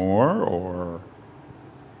me more, or?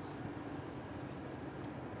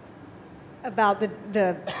 About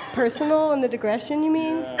the personal and the digression, you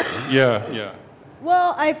mean? Yeah.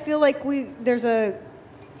 Well, I feel like there's a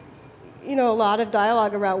lot of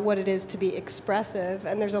dialogue around what it is to be expressive,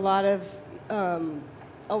 and there's a lot of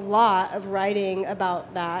writing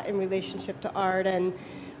about that in relationship to art, and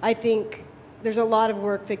I think there's a lot of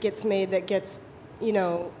work that gets made that gets,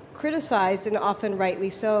 criticized, and often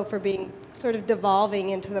rightly so, for being sort of devolving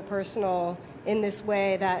into the personal in this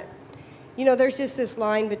way that, there's just this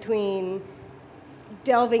line between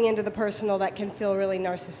delving into the personal that can feel really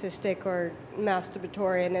narcissistic or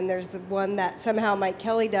masturbatory, and then there's the one that somehow Mike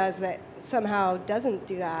Kelley does that somehow doesn't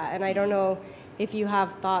do that, and I don't know if you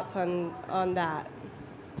have thoughts on that.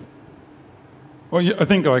 Well, yeah, I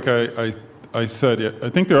think, like I said, I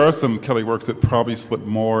think there are some Kelley works that probably slip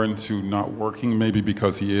more into not working, maybe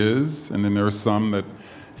because he is, and then there are some that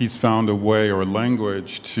he's found a way or a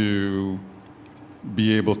language to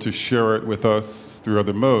be able to share it with us through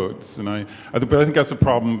other modes. And I think that's the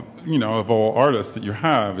problem, of all artists that you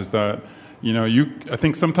have, is that, I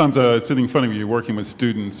think sometimes it's something funny when you're working with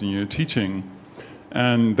students and you're teaching,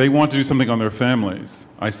 and they want to do something on their families.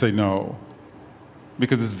 I say no,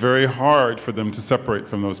 because it's very hard for them to separate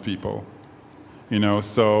from those people,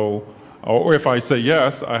 so, or if I say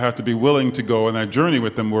yes, I have to be willing to go on that journey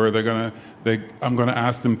with them where I'm gonna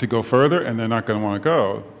ask them to go further, and they're not gonna want to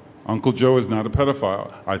go. Uncle Joe is not a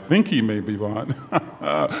pedophile. I think he may be one,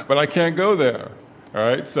 but I can't go there, all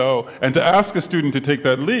right? So, and to ask a student to take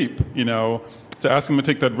that leap, to ask them to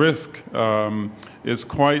take that risk is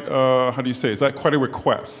quite, is that quite a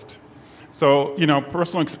request? So,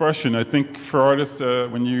 personal expression, I think for artists,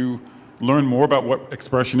 when you learn more about what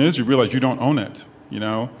expression is, you realize you don't own it,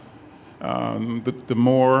 The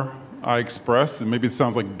more I express, and maybe it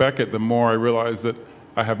sounds like Beckett, the more I realize that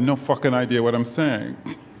I have no fucking idea what I'm saying.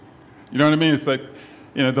 You know what I mean? It's like,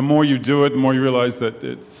 the more you do it, the more you realize that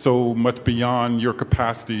it's so much beyond your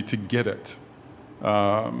capacity to get it.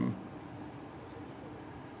 I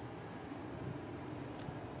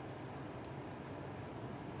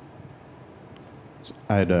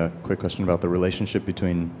had a quick question about the relationship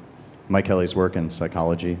between Mike Kelley's work and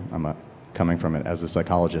psychology. I'm coming from it as a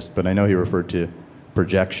psychologist, but I know he referred to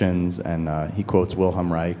projections, and he quotes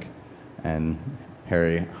Wilhelm Reich and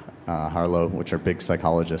Harry Harlow, which are big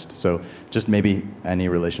psychologists. So just maybe any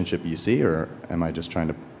relationship you see, or am I just trying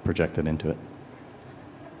to project it into it?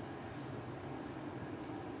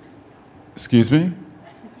 Excuse me?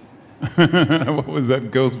 What was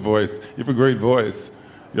that ghost voice? You have a great voice.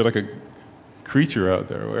 You're like a creature out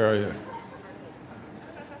there. Where are you?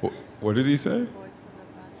 What did he say?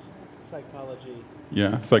 Psychology.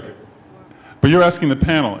 Yeah, But you're asking the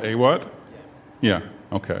panel, a what? Yeah,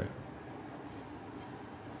 okay.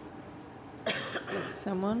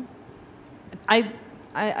 Someone? I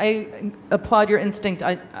applaud your instinct.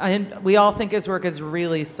 We all think his work is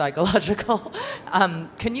really psychological.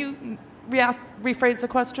 Can you rephrase the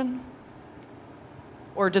question?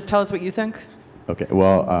 Or just tell us what you think? Okay,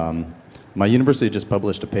 well, my university just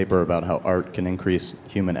published a paper about how art can increase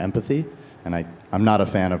human empathy, and I'm not a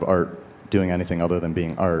fan of art doing anything other than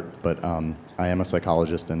being art, but I am a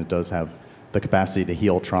psychologist, and it does have the capacity to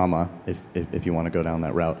heal trauma if you want to go down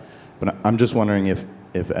that route. But I'm just wondering if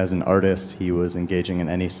as an artist he was engaging in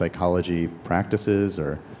any psychology practices,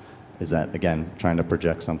 or is that, again, trying to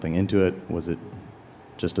project something into it? Was it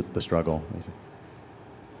just the struggle?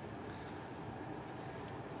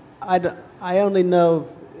 I only know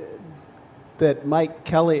that Mike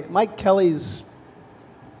Kelley's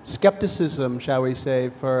skepticism, shall we say,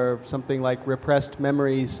 for something like repressed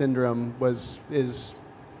memory syndrome is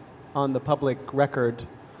on the public record,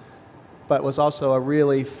 but was also a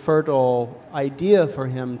really fertile idea for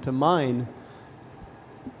him to mine.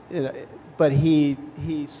 But he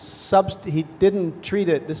didn't treat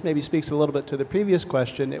it. This maybe speaks a little bit to the previous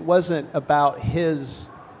question. It wasn't about his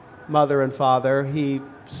mother and father. He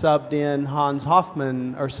subbed in Hans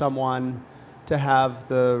Hofmann or someone to have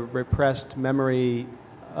the repressed memory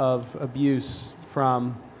of abuse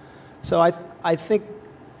from. So I think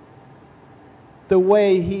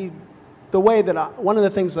one of the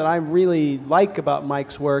things that I really like about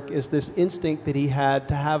Mike's work is this instinct that he had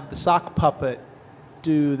to have the sock puppet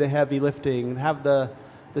do the heavy lifting, have the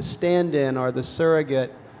stand-in or the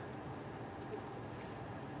surrogate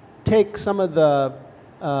take some of the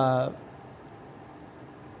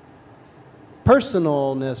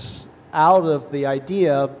personalness out of the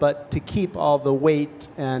idea, but to keep all the weight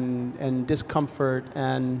and discomfort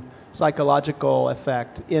and psychological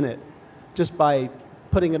effect in it, just by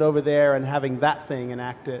putting it over there and having that thing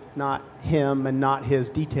enact it, not him and not his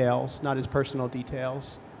details, not his personal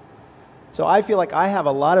details. So I feel like I have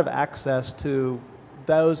a lot of access to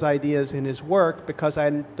those ideas in his work because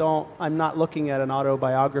I'm not looking at an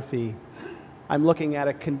autobiography. I'm looking at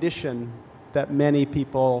a condition that many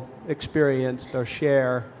people experienced or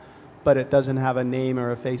share, but it doesn't have a name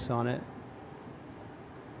or a face on it.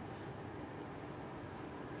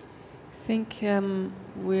 I think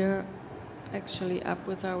we're actually up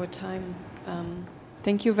with our time.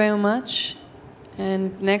 Thank you very much.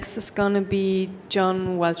 And next is going to be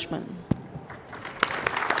John Welchman.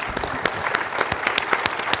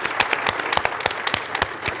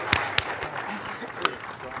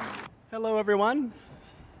 Hello, everyone.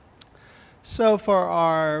 So for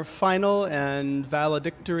our final and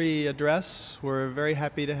valedictory address, we're very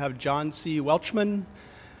happy to have John C. Welchman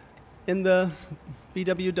in the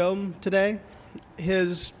VW Dome today.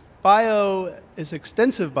 His bio, his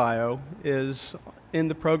extensive bio, is in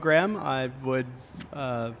the program. I would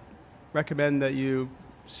recommend that you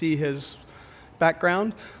see his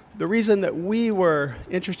background. The reason that we were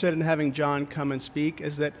interested in having John come and speak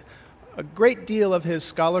is that a great deal of his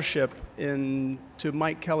scholarship into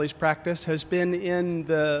Mike Kelley's practice has been in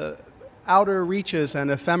the outer reaches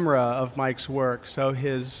and ephemera of Mike's work. So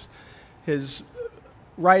his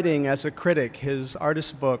writing as a critic, his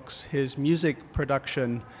artist books, his music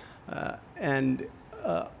production, and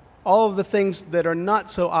all of the things that are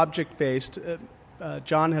not so object-based.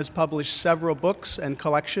 John has published several books and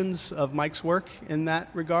collections of Mike's work in that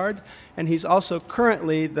regard, and he's also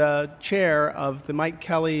currently the chair of the Mike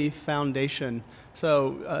Kelley Foundation.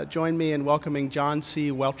 So join me in welcoming John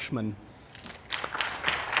C. Welchman.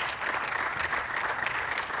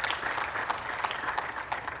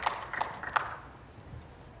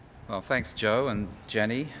 Well, thanks, Joe and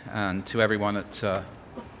Jenny, and to everyone at... oh,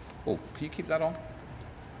 can you keep that on?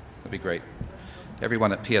 That'd be great.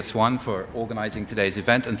 Everyone at PS1 for organizing today's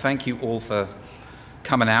event, and thank you all for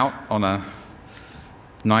coming out on a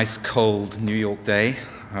nice, cold New York day,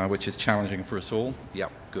 which is challenging for us all.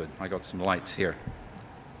 Yep, good. I got some lights here.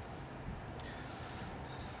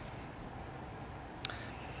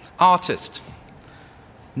 Artist,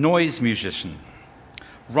 noise musician,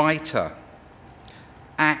 writer,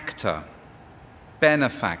 actor,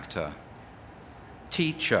 benefactor,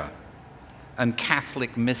 teacher, and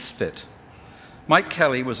Catholic misfit. Mike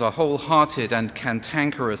Kelley was a wholehearted and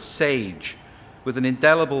cantankerous sage with an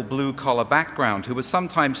indelible blue-collar background who was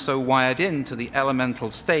sometimes so wired in to the elemental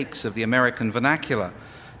stakes of the American vernacular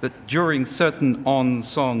that during certain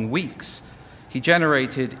on-song weeks, he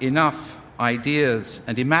generated enough ideas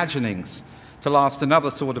and imaginings to last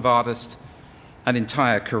another sort of artist an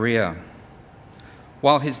entire career.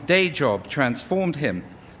 While his day job transformed him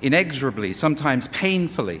inexorably, sometimes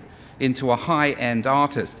painfully, into a high-end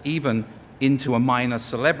artist, even into a minor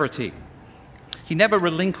celebrity. He never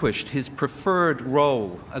relinquished his preferred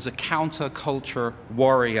role as a counterculture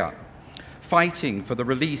warrior, fighting for the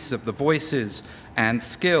release of the voices and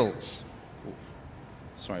skills. Ooh,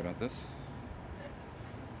 sorry about this.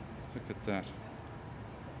 Look at that.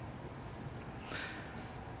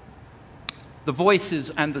 The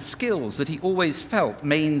voices and the skills that he always felt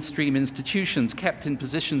mainstream institutions kept in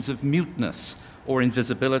positions of muteness or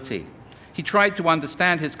invisibility. He tried to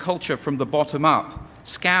understand his culture from the bottom up,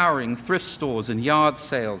 scouring thrift stores and yard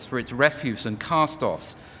sales for its refuse and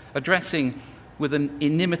cast-offs, addressing with an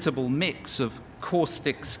inimitable mix of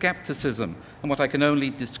caustic skepticism and what I can only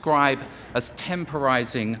describe as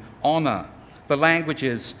temporizing honor, the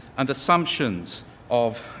languages and assumptions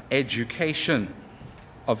of education,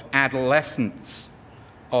 of adolescence,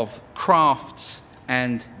 of crafts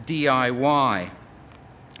and DIY,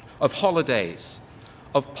 of holidays,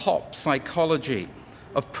 of pop psychology,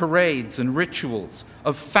 of parades and rituals,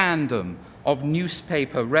 of fandom, of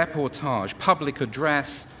newspaper reportage, public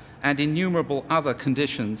address, and innumerable other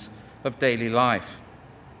conditions of daily life.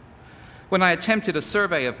 When I attempted a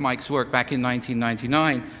survey of Mike's work back in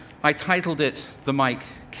 1999, I titled it The Mike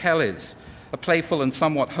Kelleys, a playful and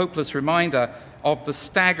somewhat hopeless reminder of the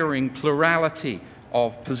staggering plurality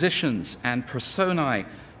of positions and personae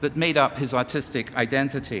that made up his artistic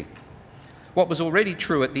identity. What was already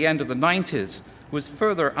true at the end of the 90s was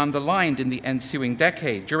further underlined in the ensuing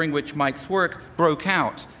decade, during which Mike's work broke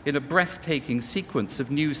out in a breathtaking sequence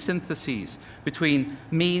of new syntheses between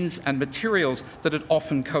means and materials that had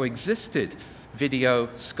often coexisted, video,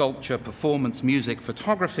 sculpture, performance, music,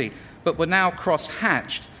 photography, but were now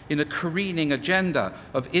cross-hatched in a careening agenda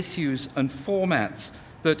of issues and formats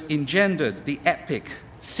that engendered the epic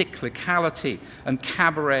cyclicality and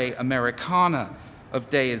cabaret Americana of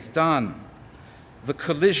Day is Done, the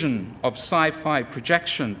collision of sci-fi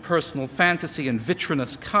projection, personal fantasy, and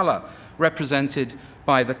vitrinous color represented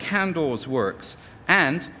by the Candor's works,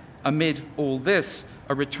 and, amid all this,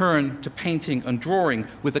 a return to painting and drawing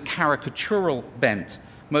with a caricatural bent,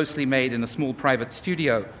 mostly made in a small private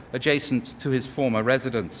studio adjacent to his former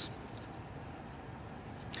residence.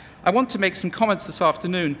 I want to make some comments this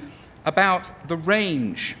afternoon about the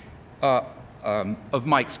range of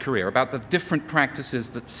Mike's career, about the different practices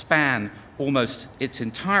that span almost its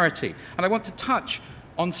entirety. And I want to touch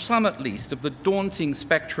on some, at least, of the daunting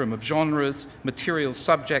spectrum of genres, materials,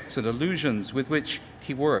 subjects, and illusions with which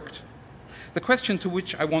he worked. The question to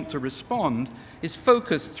which I want to respond is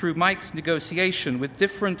focused through Mike's negotiation with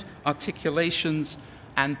different articulations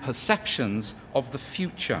and perceptions of the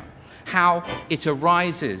future, how it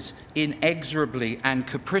arises inexorably and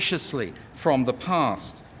capriciously from the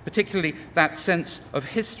past, particularly that sense of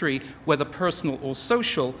history, whether personal or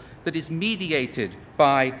social, that is mediated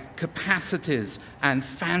by capacities and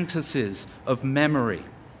fantasies of memory,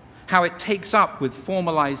 how it takes up with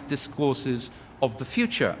formalized discourses of the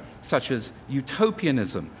future, such as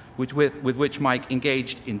utopianism, with which Mike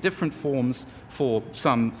engaged in different forms for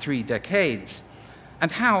some 3 decades,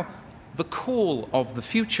 and how the call of the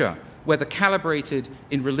future, whether calibrated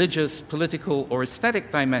in religious, political, or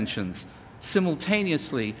aesthetic dimensions,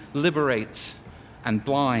 simultaneously liberates and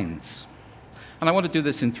blinds. And I want to do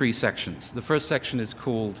this in 3 sections. The first section is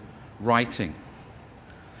called Writing.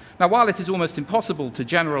 Now, while it is almost impossible to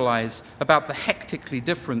generalize about the hectically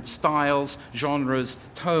different styles, genres,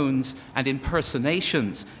 tones, and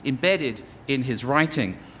impersonations embedded in his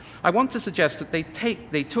writing, I want to suggest that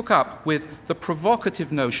they took up with the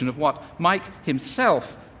provocative notion of what Mike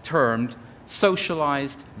himself termed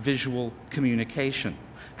socialized visual communication,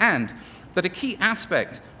 and that a key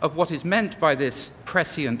aspect of what is meant by this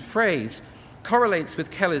prescient phrase correlates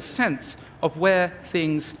with Kelley's sense of where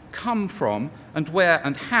things come from and where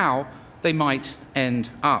and how they might end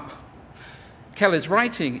up. Kelley's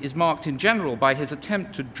writing is marked in general by his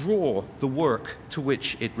attempt to draw the work to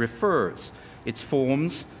which it refers, its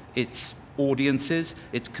forms, its audiences,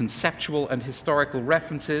 its conceptual and historical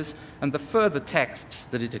references, and the further texts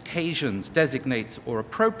that it occasions, designates, or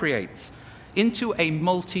appropriates, into a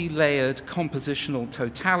multi-layered compositional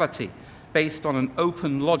totality based on an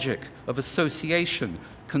open logic of association,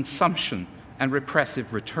 consumption, and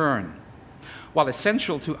repressive return. While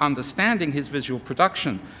essential to understanding his visual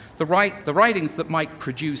production, the writings that Mike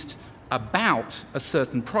produced about a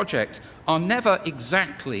certain project are never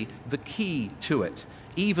exactly the key to it,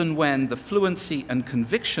 even when the fluency and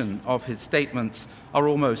conviction of his statements are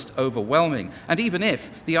almost overwhelming, and even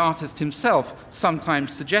if the artist himself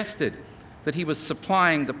sometimes suggested that he was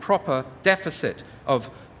supplying the proper deficit of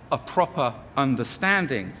a proper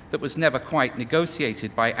understanding that was never quite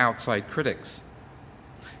negotiated by outside critics.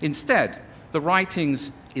 Instead, the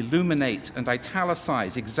writings illuminate and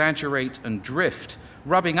italicize, exaggerate and drift,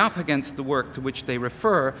 rubbing up against the work to which they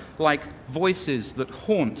refer like voices that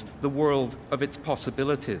haunt the world of its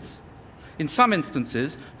possibilities. In some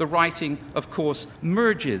instances, the writing, of course,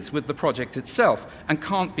 merges with the project itself and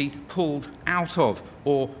can't be pulled out of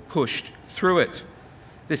or pushed through it.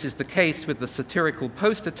 This is the case with the satirical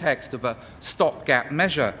poster text of a stopgap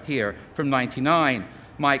measure here from '99,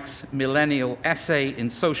 Mike's millennial essay in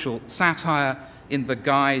social satire in the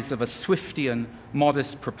guise of a Swiftian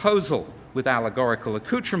modest proposal with allegorical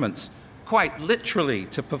accoutrements, quite literally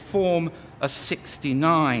to perform a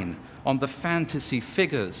 69 on the fantasy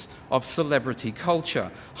figures of celebrity culture,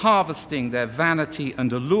 harvesting their vanity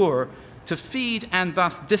and allure to feed and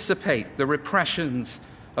thus dissipate the repressions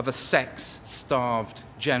of a sex-starved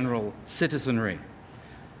general citizenry.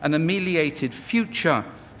 An ameliorated future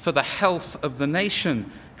for the health of the nation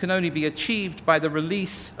can only be achieved by the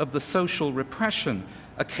release of the social repression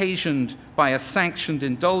occasioned by a sanctioned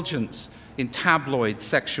indulgence in tabloid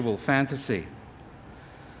sexual fantasy.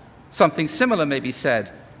 Something similar may be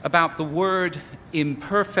said about the word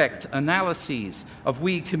imperfect analyses of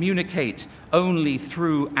we communicate only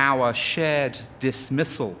through our shared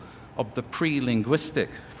dismissal of the pre-linguistic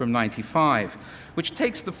from '95, which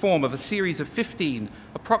takes the form of a series of 15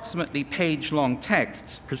 approximately page-long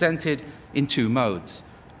texts presented in two modes.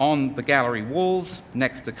 On the gallery walls,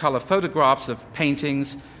 next to color photographs of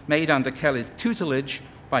paintings made under Kelley's tutelage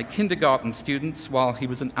by kindergarten students while he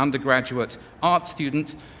was an undergraduate art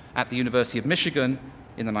student at the University of Michigan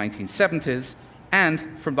in the 1970s,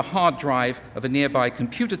 and from the hard drive of a nearby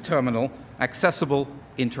computer terminal accessible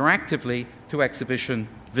interactively to exhibition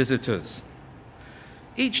visitors.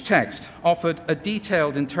 Each text offered a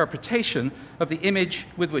detailed interpretation of the image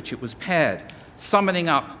with which it was paired, summoning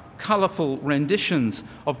up colorful renditions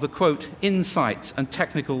of the, quote, insights and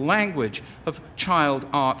technical language of child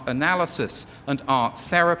art analysis and art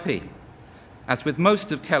therapy. As with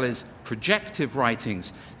most of Kelley's projective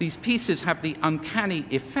writings, these pieces have the uncanny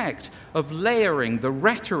effect of layering the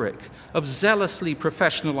rhetoric of zealously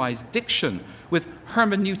professionalized diction with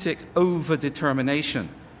hermeneutic over-determination,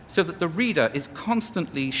 so that the reader is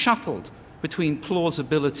constantly shuttled between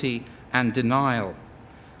plausibility and denial.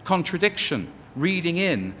 Contradiction, reading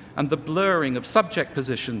in, and the blurring of subject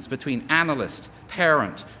positions between analyst,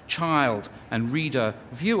 parent, child, and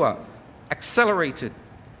reader-viewer, accelerated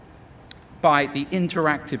by the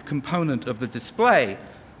interactive component of the display,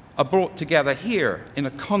 are brought together here in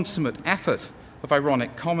a consummate effort of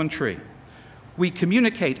ironic commentary. We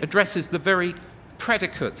Communicate addresses the very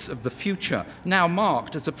predicates of the future, now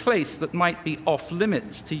marked as a place that might be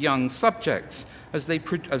off-limits to young subjects,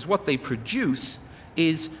 as what they produce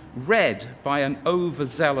is read by an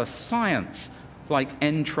overzealous science like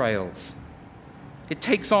entrails. It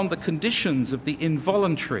takes on the conditions of the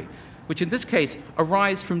involuntary, which in this case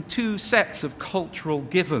arise from two sets of cultural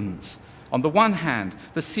givens. On the one hand,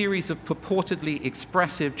 the series of purportedly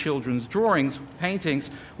expressive children's drawings, paintings,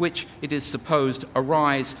 which it is supposed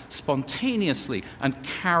arise spontaneously and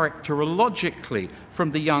characterologically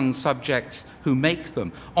from the young subjects who make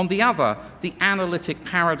them. On the other, the analytic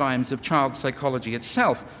paradigms of child psychology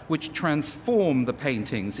itself, which transform the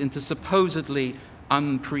paintings into supposedly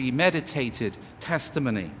unpremeditated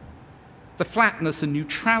testimony. The flatness and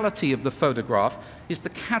neutrality of the photograph is the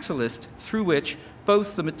catalyst through which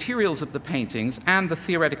both the materials of the paintings and the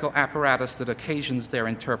theoretical apparatus that occasions their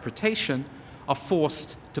interpretation are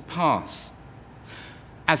forced to pass.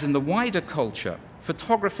 As in the wider culture,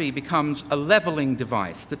 photography becomes a leveling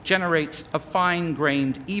device that generates a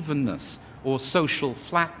fine-grained evenness or social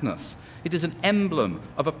flatness. It is an emblem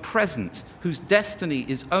of a present whose destiny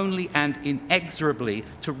is only and inexorably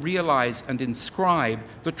to realize and inscribe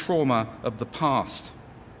the trauma of the past.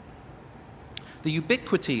 The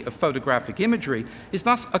ubiquity of photographic imagery is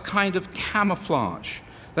thus a kind of camouflage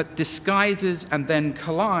that disguises and then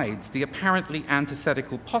collides the apparently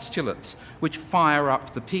antithetical postulates which fire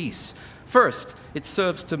up the piece. First, it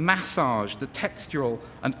serves to massage the textural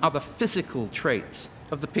and other physical traits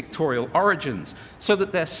of the pictorial origins so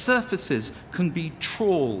that their surfaces can be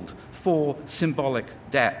trawled for symbolic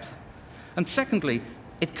depth. And secondly,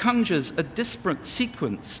 it conjures a disparate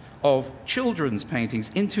sequence of children's paintings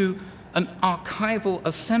into an archival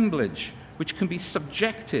assemblage which can be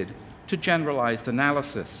subjected to generalized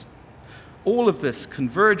analysis. All of this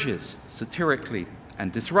converges satirically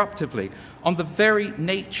and disruptively on the very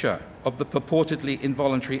nature of the purportedly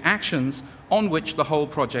involuntary actions on which the whole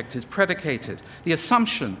project is predicated, the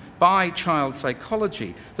assumption by child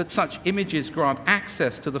psychology that such images grant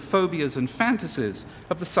access to the phobias and fantasies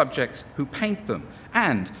of the subjects who paint them,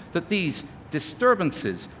 and that these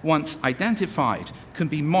disturbances once identified can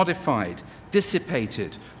be modified,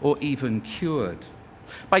 dissipated, or even cured.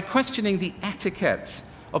 By questioning the etiquettes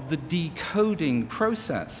of the decoding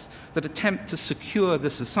process that attempt to secure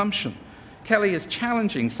this assumption, Kelley is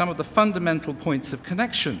challenging some of the fundamental points of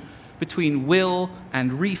connection between will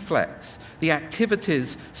and reflex, the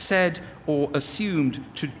activities said or assumed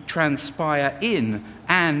to transpire in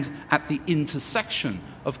and at the intersection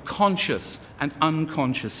of conscious and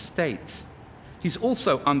unconscious states. He's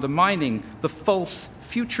also undermining the false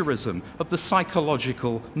futurism of the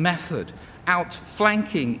psychological method,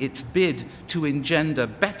 outflanking its bid to engender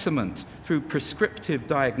betterment through prescriptive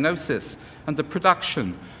diagnosis and the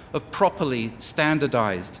production of properly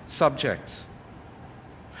standardized subjects.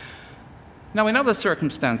 Now, in other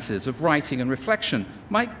circumstances of writing and reflection,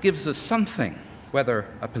 Mike gives us something, whether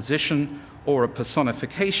a position or a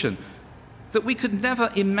personification, that we could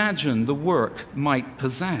never imagine the work might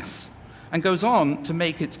possess, and goes on to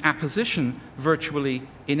make its apposition virtually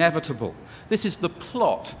inevitable. This is the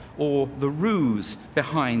plot or the ruse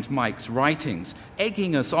behind Mike's writings,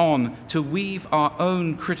 egging us on to weave our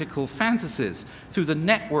own critical fantasies through the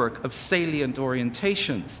network of salient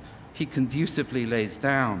orientations he conducively lays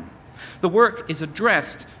down. The work is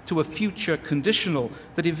addressed to a future conditional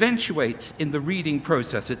that eventuates in the reading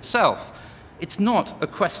process itself. It's not a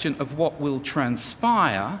question of what will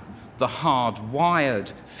transpire, the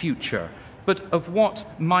hard-wired future, but of what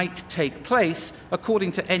might take place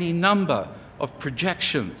according to any number of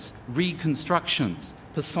projections, reconstructions,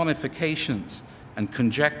 personifications, and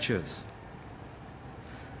conjectures.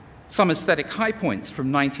 Some aesthetic high points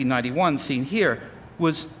from 1991 seen here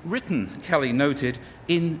was written, Kelley noted,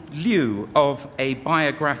 in lieu of a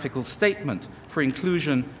biographical statement for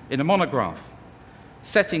inclusion in a monograph.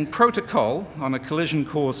 Setting protocol on a collision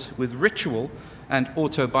course with ritual and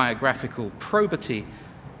autobiographical probity,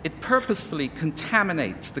 it purposefully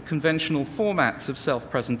contaminates the conventional formats of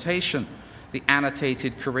self-presentation, the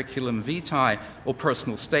annotated curriculum vitae or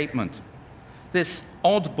personal statement. This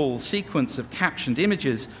oddball sequence of captioned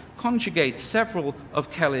images conjugates several of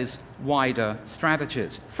Kelley's wider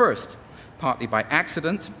strategies. First, partly by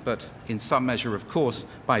accident, but in some measure, of course,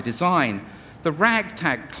 by design, the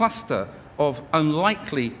ragtag cluster of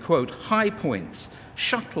unlikely, quote, high points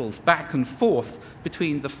shuttles back and forth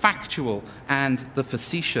between the factual and the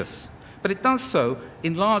facetious. But it does so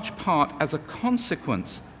in large part as a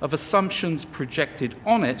consequence of assumptions projected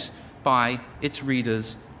on it by its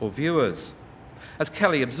readers or viewers. As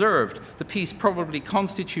Kelley observed, the piece probably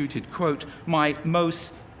constituted, quote, my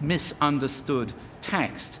most misunderstood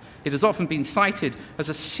text. It has often been cited as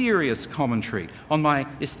a serious commentary on my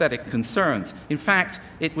aesthetic concerns. In fact,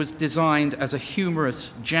 it was designed as a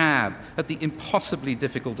humorous jab at the impossibly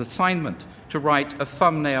difficult assignment to write a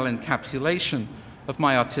thumbnail encapsulation of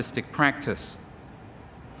my artistic practice.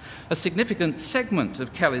 A significant segment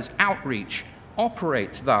of Kelley's outreach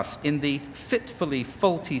operates thus in the fitfully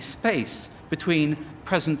faulty space between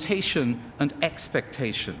presentation and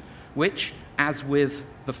expectation, which, as with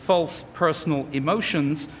the false personal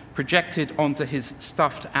emotions projected onto his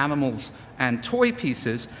stuffed animals and toy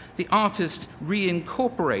pieces, the artist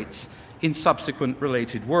reincorporates in subsequent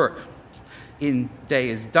related work. In Day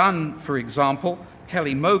is Done, for example,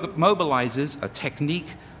 Kelley mobilizes a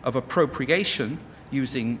technique of appropriation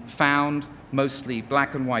using found, mostly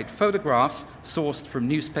black and white photographs sourced from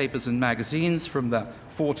newspapers and magazines from the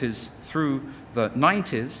 40s through the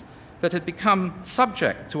 90s that had become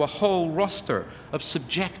subject to a whole roster of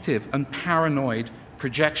subjective and paranoid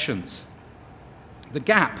projections. The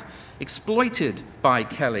gap exploited by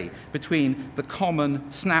Kelley between the common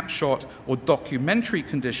snapshot or documentary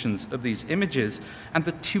conditions of these images and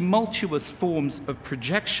the tumultuous forms of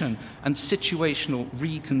projection and situational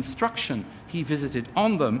reconstruction he visited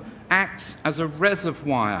on them acts as a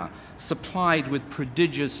reservoir supplied with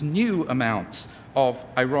prodigious new amounts of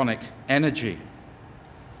ironic energy.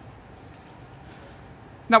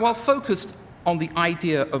 Now, while focused on the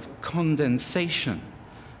idea of condensation,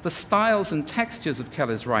 the styles and textures of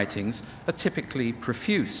Kelley's writings are typically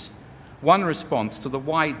profuse. One response to the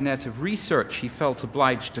wide net of research he felt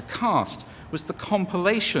obliged to cast was the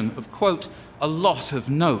compilation of, quote, a lot of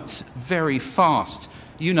notes very fast.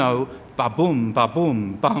 You know, ba-boom,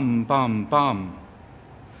 ba-boom, bum, bum, bum.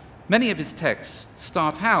 Many of his texts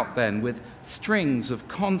start out then with strings of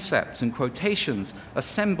concepts and quotations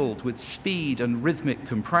assembled with speed and rhythmic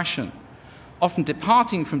compression. Often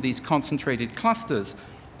departing from these concentrated clusters,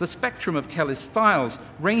 the spectrum of Kelley's styles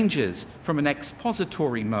ranges from an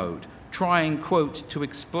expository mode, trying, quote, to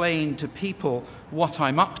explain to people what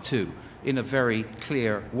I'm up to in a very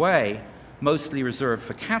clear way, mostly reserved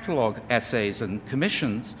for catalog essays and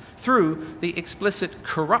commissions, through the explicit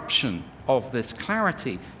corruption of this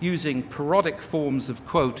clarity, using parodic forms of,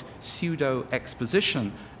 quote,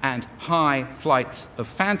 pseudo-exposition and high flights of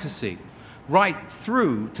fantasy, right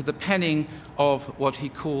through to the penning of what he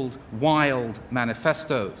called wild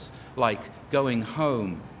manifestos, like going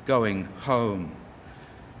home, going home.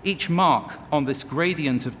 Each mark on this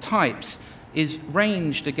gradient of types is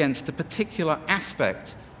ranged against a particular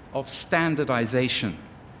aspect of standardization.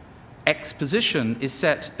 Exposition is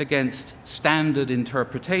set against standard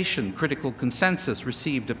interpretation, critical consensus,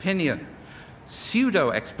 received opinion.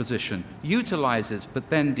 Pseudo-exposition utilizes but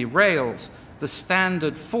then derails the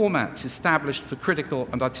standard formats established for critical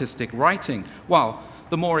and artistic writing, while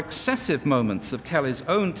the more excessive moments of Kelley's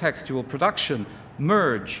own textual production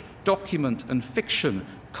merge document and fiction,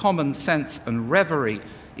 common sense and reverie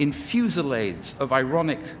in fusillades of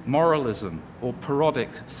ironic moralism or parodic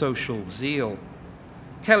social zeal.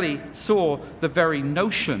 Kelley saw the very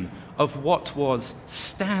notion of what was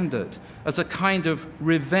standard as a kind of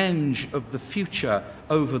revenge of the future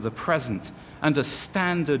over the present, and a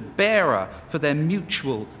standard bearer for their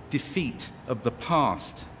mutual defeat of the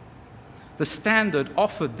past. The standard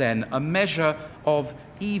offered then a measure of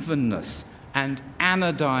evenness and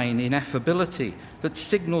anodyne ineffability that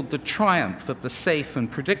signaled the triumph of the safe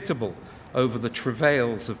and predictable over the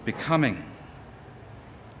travails of becoming.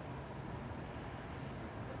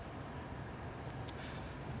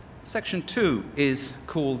 Section 2 is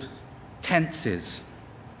called tenses.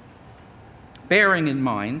 Bearing in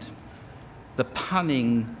mind the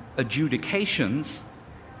punning adjudications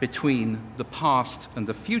between the past and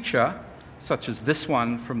the future, such as this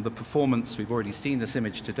one from the performance, we've already seen this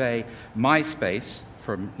image today, MySpace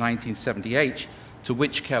from 1978, to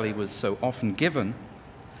which Kelley was so often given,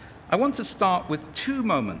 I want to start with two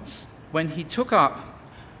moments when he took up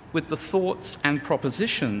with the thoughts and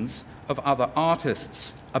propositions of other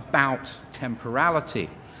artists about temporality,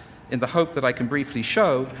 in the hope that I can briefly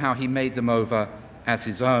show how he made them over as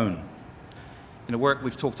his own. In a work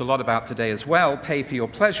we've talked a lot about today as well, Pay for Your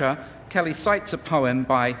Pleasure, Kelley cites a poem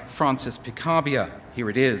by Francis Picabia. Here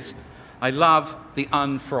it is. I love the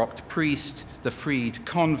unfrocked priest, the freed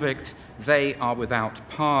convict. They are without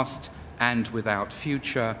past and without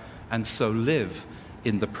future, and so live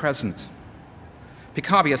in the present.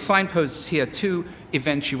 Picabia signposts here two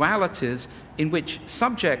eventualities in which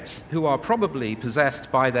subjects who are probably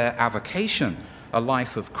possessed by their avocation, a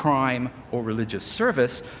life of crime or religious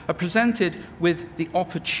service, are presented with the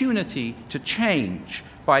opportunity to change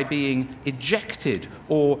by being ejected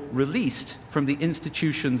or released from the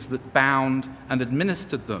institutions that bound and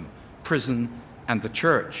administered them, prison and the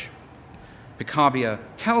church. Picabia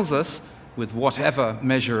tells us, with whatever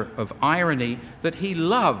measure of irony, that he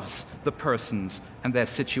loves the persons and their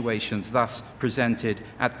situations thus presented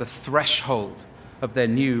at the threshold of their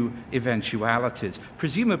new eventualities,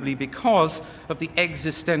 presumably because of the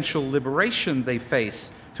existential liberation they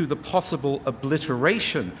face through the possible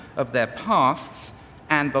obliteration of their pasts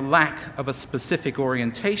and the lack of a specific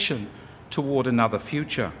orientation toward another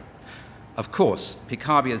future. Of course,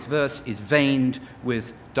 Picabia's verse is veined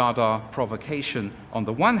with Dada provocation on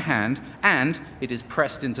the one hand, and it is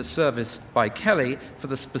pressed into service by Kelley for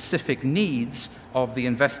the specific needs of the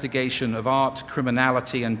investigation of art,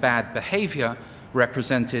 criminality, and bad behavior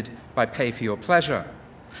represented by Pay for Your Pleasure.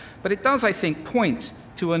 But it does, I think, point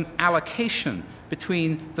to an allocation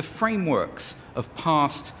between the frameworks of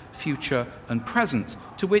past, future, and present,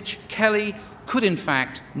 to which Kelley could, in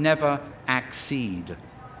fact, never accede.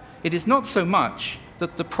 It is not so much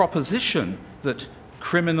that the proposition that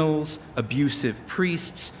criminals, abusive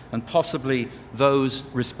priests, and possibly those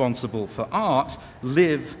responsible for art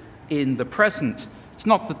live in the present. It's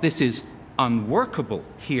not that this is unworkable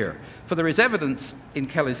here, for there is evidence in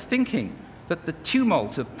Kelley's thinking that the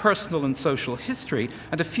tumult of personal and social history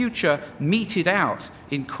and a future meted out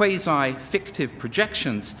in quasi-fictive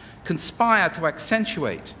projections conspire to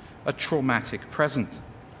accentuate a traumatic present.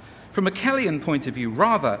 From a Kelleyan point of view,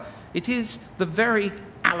 rather, it is the very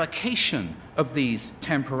allocation of these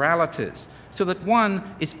temporalities, so that one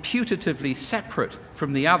is putatively separate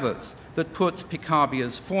from the others, that puts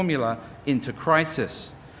Picabia's formula into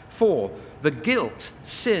crisis. For the guilt,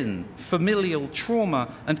 sin, familial trauma,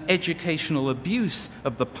 and educational abuse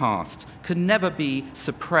of the past can never be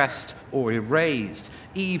suppressed or erased,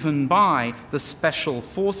 even by the special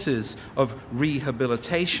forces of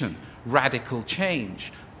rehabilitation, radical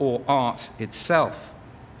change, or art itself.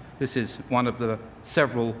 This is one of the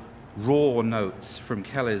several raw notes from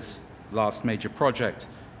Kelley's last major project,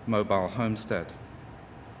 Mobile Homestead.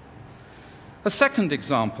 A second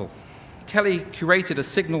example, Kelley curated a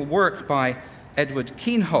signal work by Edward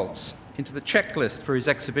Kienholz into the checklist for his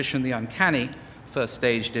exhibition The Uncanny, first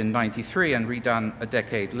staged in '93 and redone a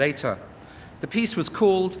decade later. The piece was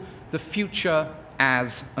called The Future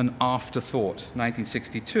as an Afterthought,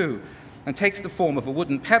 1962, and takes the form of a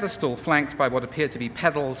wooden pedestal flanked by what appear to be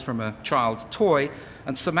pedals from a child's toy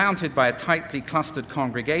and surmounted by a tightly clustered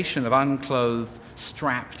congregation of unclothed,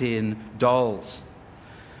 strapped-in dolls.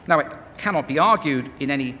 Now, it cannot be argued in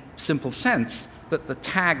any simple sense that the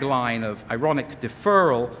tagline of ironic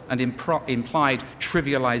deferral and implied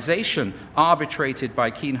trivialization arbitrated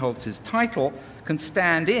by Kienholz's title can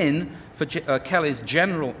stand in for Kelley's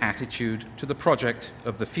general attitude to the project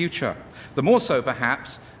of the future. The more so,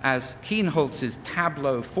 perhaps, as Kienholz's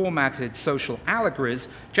tableau-formatted social allegories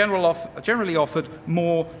generally offered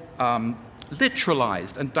more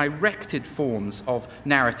literalized and directed forms of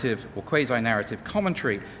narrative or quasi-narrative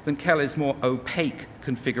commentary than Kelley's more opaque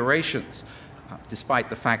configurations, despite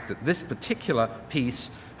the fact that this particular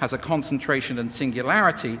piece has a concentration and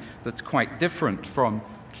singularity that's quite different from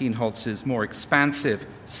Kienholz's more expansive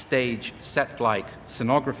stage set-like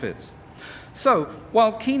scenographies. So,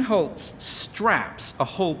 while Kienholz straps a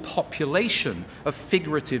whole population of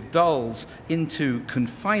figurative dolls into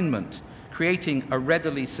confinement, creating a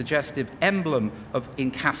readily suggestive emblem of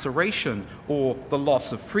incarceration or the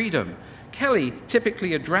loss of freedom, Kelley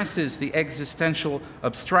typically addresses the existential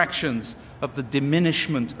abstractions of the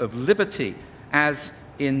diminishment of liberty, as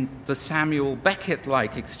in the Samuel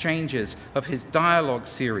Beckett-like exchanges of his dialogue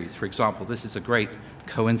series. For example, this is a great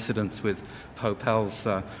coincidence with Popel's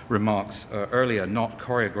remarks earlier, not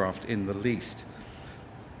choreographed in the least.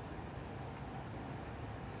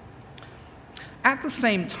 At the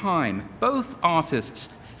same time, both artists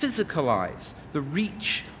physicalize the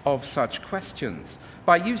reach of such questions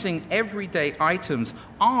by using everyday items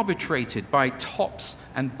arbitrated by tops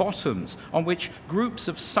and bottoms on which groups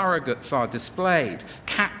of surrogates are displayed,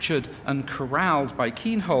 captured and corralled by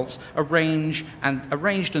Kienholz, arranged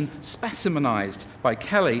and specimenized by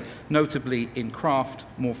Kelley, notably in craft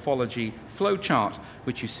morphology flowchart,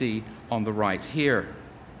 which you see on the right here.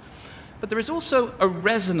 But there is also a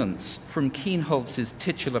resonance from Kienholz's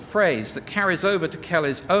titular phrase that carries over to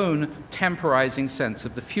Kelley's own temporizing sense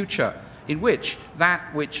of the future, in which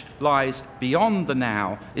that which lies beyond the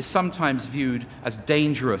now is sometimes viewed as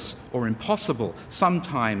dangerous or impossible,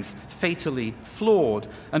 sometimes fatally flawed,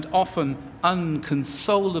 and often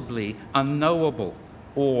unconsolably unknowable,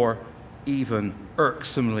 or even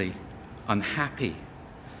irksomely unhappy.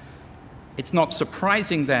 It's not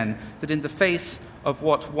surprising, then, that in the face of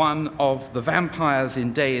what one of the vampires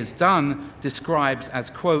in Day is Done describes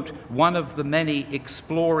as, quote, one of the many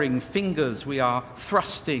exploring fingers we are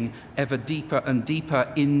thrusting ever deeper and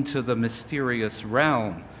deeper into the mysterious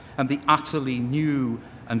realm and the utterly new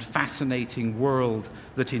and fascinating world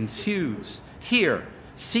that ensues. Here,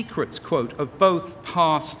 secrets, quote, of both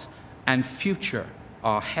past and future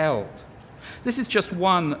are held. This is just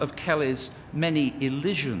one of Kelley's many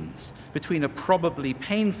elisions between a probably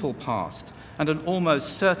painful past and an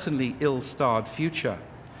almost certainly ill-starred future.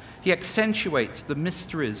 He accentuates the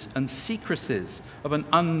mysteries and secrecies of an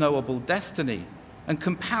unknowable destiny and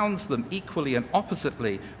compounds them equally and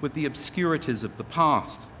oppositely with the obscurities of the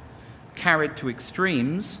past. Carried to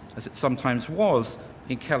extremes, as it sometimes was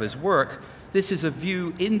in Kelley's work, this is a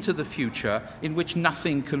view into the future in which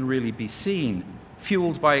nothing can really be seen,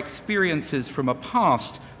 fueled by experiences from a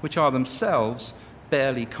past which are themselves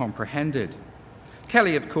barely comprehended.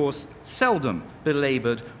 Kelley, of course, seldom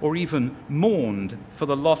belabored or even mourned for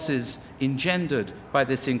the losses engendered by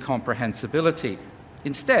this incomprehensibility.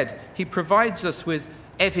 Instead, he provides us with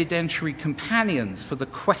evidentiary companions for the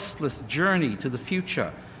questless journey to the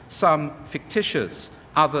future, some fictitious,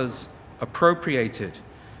 others appropriated.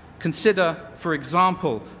 Consider, for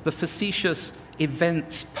example, the facetious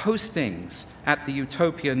events postings at the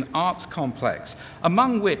Utopian Arts Complex,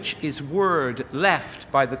 among which is word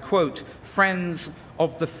left by the, quote, Friends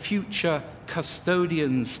of the Future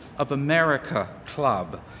Custodians of America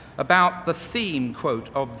Club, about the theme, quote,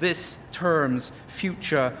 of this term's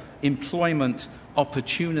future employment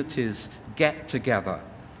opportunities get-together,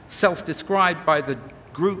 self-described by the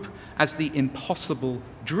group as the impossible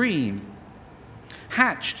dream,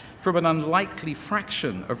 hatched from an unlikely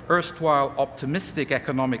fraction of erstwhile optimistic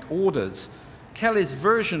economic orders. Kelley's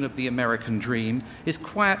version of the American dream is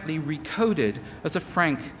quietly recoded as a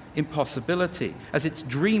frank impossibility, as its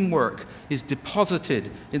dream work is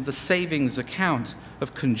deposited in the savings account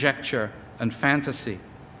of conjecture and fantasy.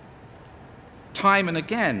 Time and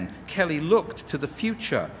again, Kelley looked to the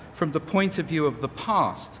future from the point of view of the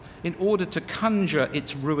past in order to conjure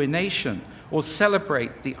its ruination or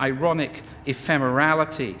celebrate the ironic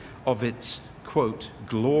ephemerality of its, quote,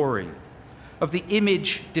 glory, of the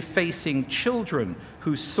image-defacing children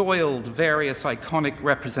who soiled various iconic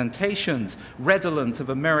representations redolent of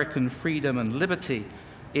American freedom and liberty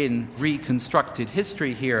in reconstructed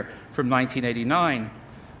history here from 1989,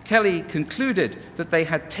 Kelley concluded that they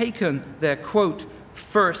had taken their, quote,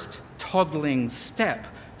 first toddling step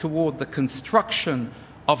toward the construction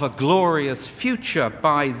of a glorious future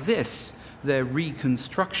by this, their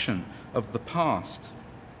reconstruction of the past.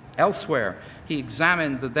 Elsewhere, he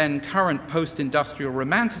examined the then current post-industrial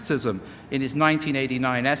romanticism in his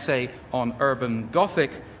 1989 essay on urban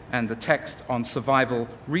Gothic and the text on survival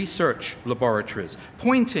research laboratories,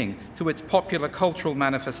 pointing to its popular cultural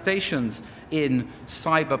manifestations in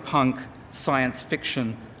cyberpunk science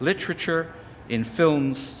fiction literature, in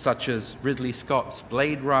films such as Ridley Scott's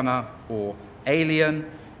Blade Runner or Alien,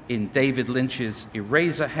 in David Lynch's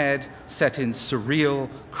Eraserhead, set in surreal,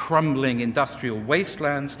 crumbling industrial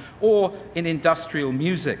wastelands, or in industrial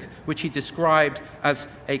music, which he described as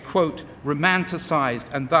a, quote,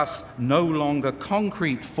 romanticized and thus no longer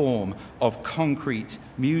concrete form of concrete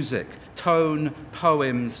music, tone,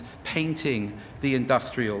 poems, painting the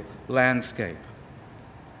industrial landscape.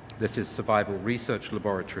 This is Survival Research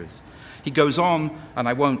Laboratories. He goes on, and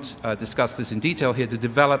I won't discuss this in detail here, to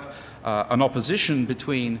develop an opposition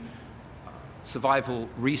between Survival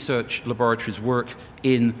Research Laboratories' work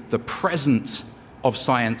in the presence of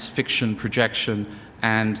science fiction projection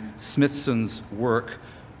and Smithson's work,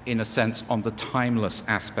 in a sense, on the timeless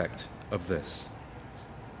aspect of this.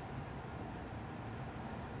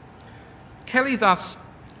 Kelley thus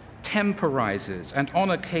temporizes and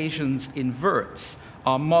on occasions inverts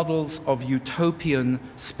our models of utopian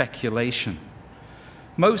speculation.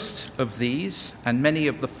 Most of these, and many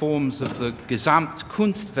of the forms of the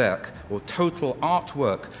Gesamtkunstwerk, or total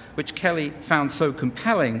artwork, which Kelley found so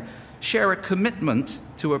compelling, share a commitment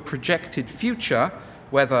to a projected future,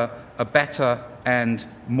 whether a better and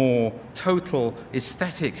more total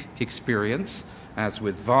aesthetic experience, as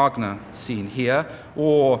with Wagner seen here,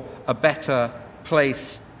 or a better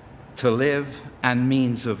place to live and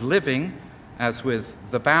means of living, as with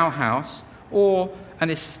the Bauhaus, or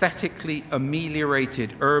an aesthetically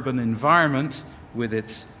ameliorated urban environment with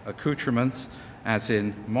its accoutrements, as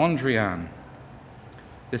in Mondrian.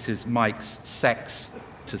 This is Mike's sex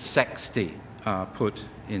to sexty, put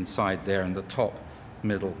inside there in the top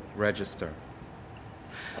middle register.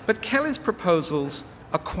 But Kelley's proposals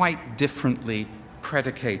are quite differently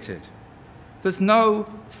predicated. There's no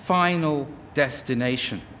final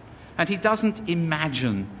destination, and he doesn't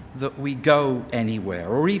imagine that we go anywhere,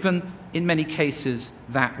 or even, in many cases,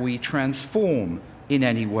 that we transform in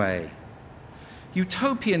any way.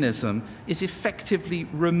 Utopianism is effectively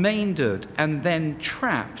remaindered and then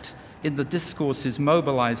trapped in the discourses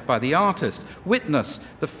mobilized by the artist. Witness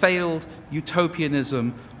the failed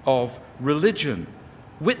utopianism of religion.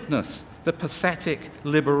 Witness the pathetic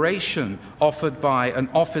liberation offered by an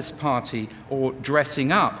office party or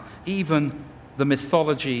dressing up. Even the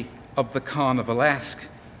mythology of the carnivalesque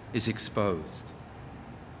is exposed.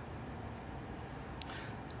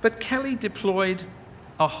 But Kelley deployed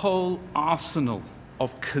a whole arsenal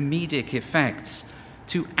of comedic effects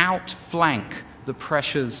to outflank the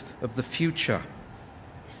pressures of the future.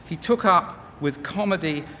 He took up with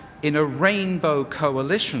comedy in a rainbow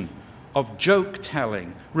coalition of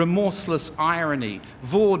joke-telling, remorseless irony,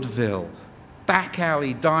 vaudeville,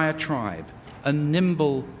 back-alley diatribe, a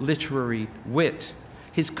nimble literary wit.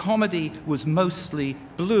 His comedy was mostly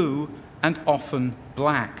blue and often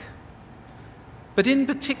black. But in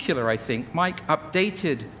particular, I think, Mike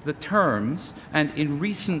updated the terms, and in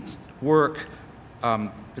recent work,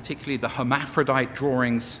 particularly the hermaphrodite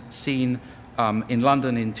drawings seen in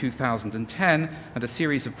London in 2010, and a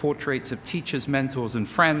series of portraits of teachers, mentors, and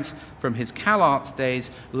friends from his CalArts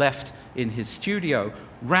days left in his studio,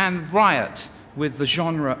 ran riot with the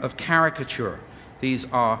genre of caricature. These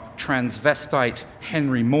are transvestite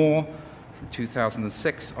Henry Moore from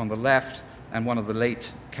 2006 on the left, and one of the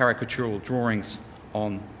late caricatural drawings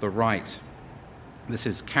on the right. This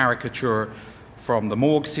is caricature from the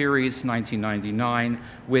Morgue series, 1999,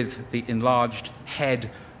 with the enlarged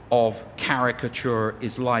head of caricature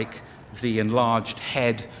is like the enlarged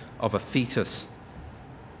head of a fetus.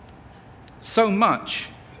 So much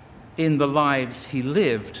in the lives he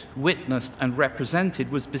lived, witnessed, and represented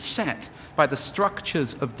was beset by the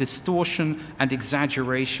structures of distortion and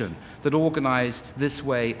exaggeration that organize this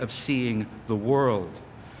way of seeing the world.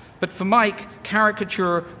 But for Mike,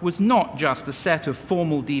 caricature was not just a set of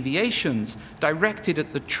formal deviations directed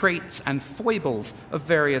at the traits and foibles of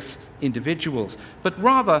various individuals, but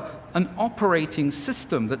rather an operating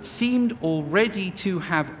system that seemed already to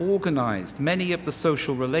have organized many of the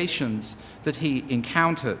social relations that he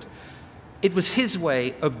encountered. It was his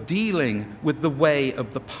way of dealing with the way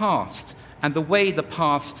of the past, and the way the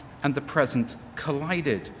past and the present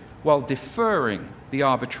collided, while deferring the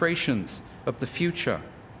arbitrations of the future.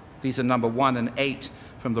 These are number 1 and 8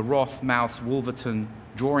 from the Roth, Mouse, Wolverton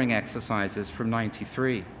drawing exercises from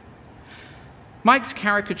 '93. Mike's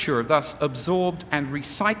caricature thus absorbed and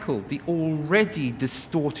recycled the already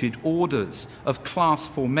distorted orders of class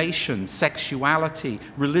formation, sexuality,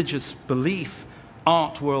 religious belief,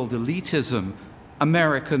 art world elitism,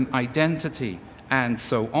 American identity, and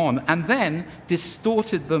so on, and then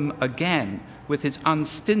distorted them again with his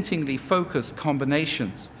unstintingly focused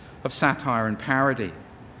combinations of satire and parody.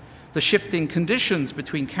 The shifting conditions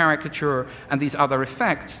between caricature and these other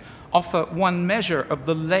effects offer one measure of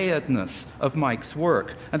the layeredness of Mike's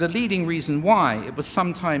work, and a leading reason why it was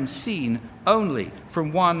sometimes seen only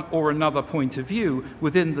from one or another point of view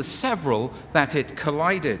within the several that it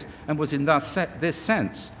collided, and was in this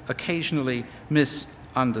sense occasionally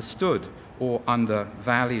misunderstood or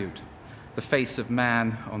undervalued. The Face of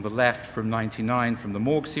Man on the left from '99 from the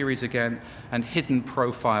Morgue series again, and Hidden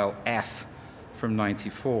Profile F from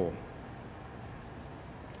 '94.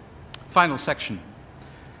 Final section,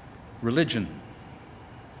 religion.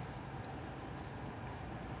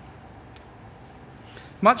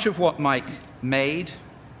 Much of what Mike made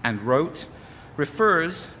and wrote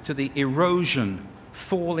refers to the erosion,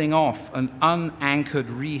 falling off, and unanchored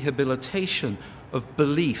rehabilitation of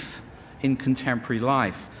belief in contemporary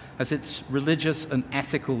life, as its religious and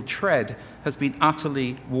ethical tread has been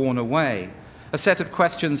utterly worn away. A set of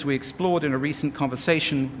questions we explored in a recent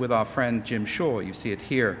conversation with our friend Jim Shaw. You see it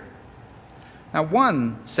here. Now,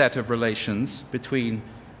 one set of relations between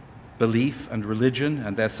belief and religion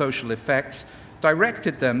and their social effects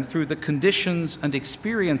directed them through the conditions and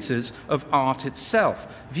experiences of art itself,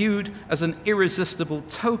 viewed as an irresistible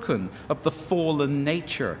token of the fallen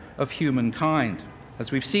nature of humankind.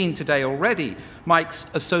 As we've seen today already, Mike's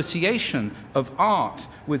association of art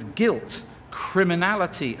with guilt,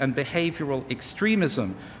 criminality, and behavioral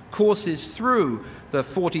extremism courses through the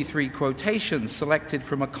 43 quotations selected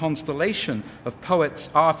from a constellation of poets,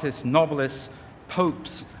 artists, novelists,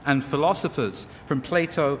 popes, and philosophers, from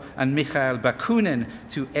Plato and Mikhail Bakunin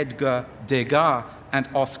to Edgar Degas and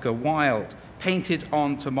Oscar Wilde, painted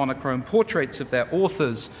onto monochrome portraits of their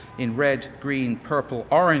authors in red, green, purple,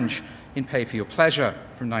 orange in Pay for Your Pleasure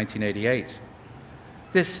from 1988.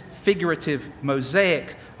 This figurative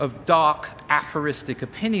mosaic of dark aphoristic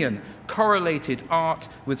opinion correlated art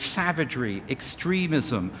with savagery,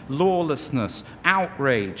 extremism, lawlessness,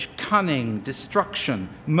 outrage, cunning, destruction,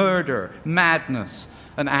 murder, madness,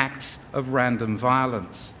 and acts of random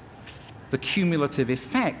violence. The cumulative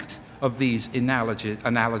effect of these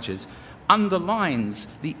analogies underlines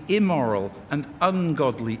the immoral and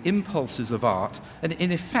ungodly impulses of art, and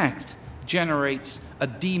in effect generates a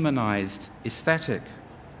demonized aesthetic.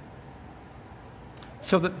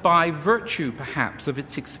 So that by virtue, perhaps, of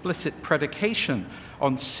its explicit predication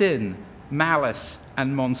on sin, malice,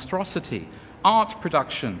 and monstrosity, art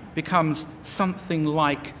production becomes something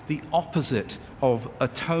like the opposite of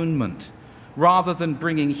atonement. Rather than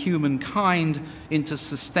bringing humankind into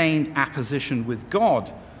sustained apposition with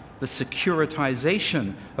God, the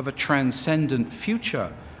securitization of a transcendent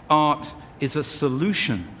future, art is a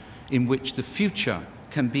solution in which the future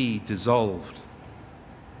can be dissolved.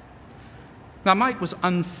 Now, Mike was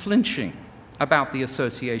unflinching about the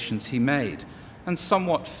associations he made, and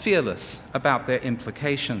somewhat fearless about their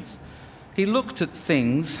implications. He looked at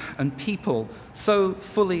things and people so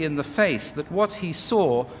fully in the face that what he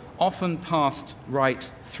saw often passed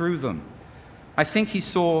right through them. I think he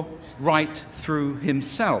saw right through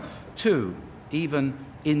himself, too, even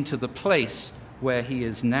into the place where he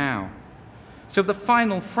is now. So the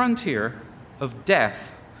final frontier of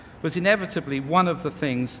death was inevitably one of the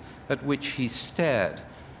things at which he stared,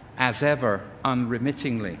 as ever,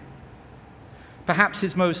 unremittingly. Perhaps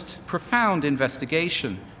his most profound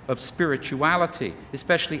investigation of spirituality,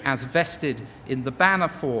 especially as vested in the banner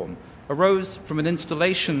form, arose from an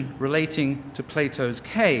installation relating to Plato's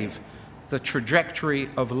Cave, the trajectory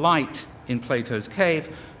of light in Plato's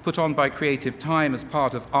Cave, put on by Creative Time as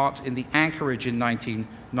part of Art in the Anchorage in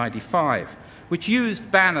 1995, which used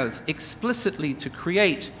banners explicitly to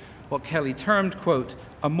create what Kelley termed, quote,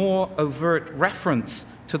 a more overt reference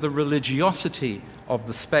to the religiosity of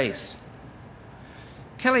the space.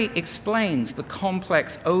 Kelley explains the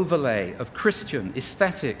complex overlay of Christian,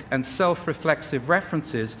 aesthetic, and self-reflexive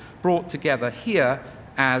references brought together here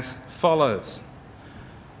as follows.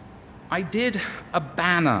 I did a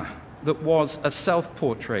banner that was a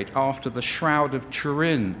self-portrait after the Shroud of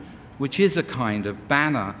Turin, which is a kind of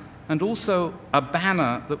banner, and also a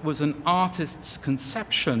banner that was an artist's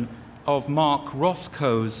conception of Mark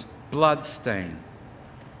Rothko's Bloodstain.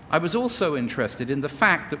 I was also interested in the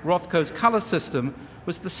fact that Rothko's color system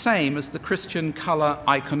was the same as the Christian color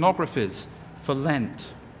iconographies for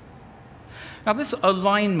Lent. Now, this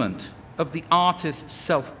alignment of the artist's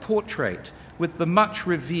self-portrait with the much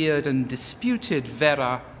revered and disputed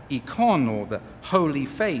Vera Icon, or the holy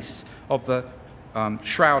face of the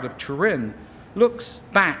Shroud of Turin, looks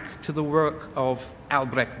back to the work of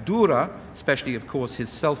Albrecht Dürer, especially, of course, his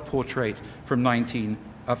self-portrait from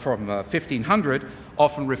 1500,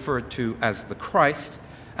 often referred to as the Christ,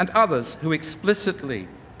 and others who explicitly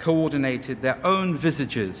coordinated their own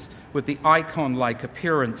visages with the icon-like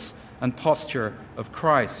appearance and posture of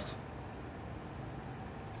Christ.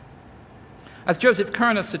 As Joseph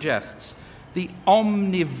Kerner suggests, the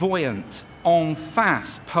omnivoyant en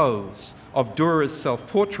face pose of Dürer's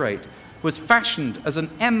self-portrait was fashioned as an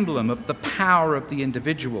emblem of the power of the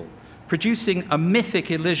individual, producing a mythic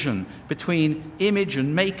illusion between image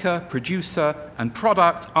and maker, producer and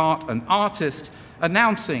product, art and artist,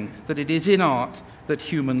 announcing that it is in art that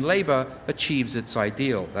human labor achieves its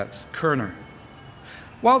ideal. That's Kerner.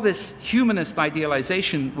 While this humanist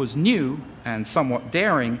idealization was new and somewhat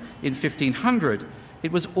daring in 1500,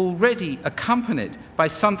 it was already accompanied by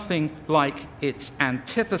something like its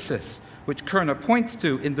antithesis, which Kerner points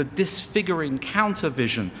to in the disfiguring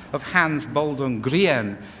counter-vision of Hans Baldung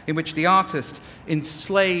Grien, in which the artist,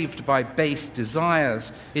 enslaved by base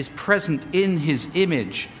desires, is present in his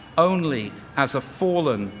image only as a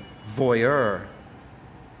fallen voyeur.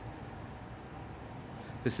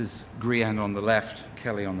 This is Grien on the left,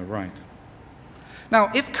 Kelley on the right.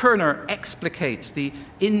 Now, if Kerner explicates the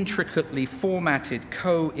intricately formatted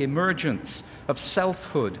co-emergence of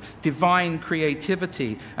selfhood, divine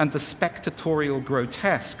creativity, and the spectatorial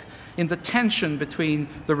grotesque in the tension between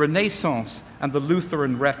the Renaissance and the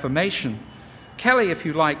Lutheran Reformation, Kelley, if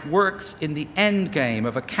you like, works in the endgame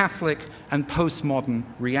of a Catholic and postmodern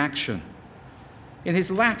reaction. In his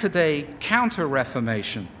latter-day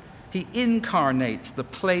counter-Reformation, he incarnates the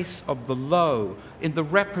place of the low in the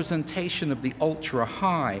representation of the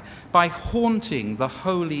ultra-high by haunting the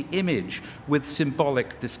holy image with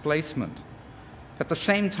symbolic displacement. At the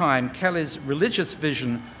same time, Kelley's religious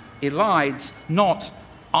vision elides not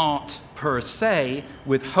art per se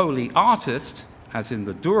with holy artist, as in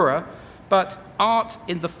the Dürer, but art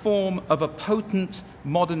in the form of a potent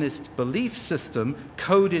modernist belief system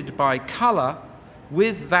coded by color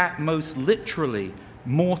with that most literally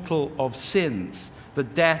mortal of sins, the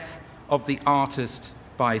death of the artist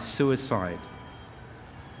by suicide.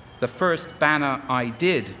 The first banner I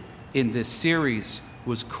did in this series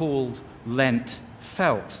was called Lent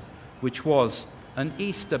Felt, which was an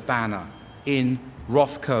Easter banner in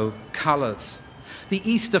Rothko colors. The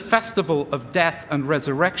Easter festival of death and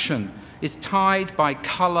resurrection is tied by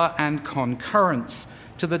color and concurrence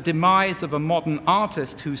to the demise of a modern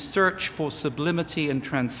artist whose search for sublimity and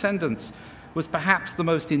transcendence was perhaps the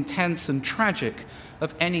most intense and tragic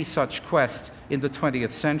of any such quest in the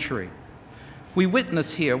 20th century. We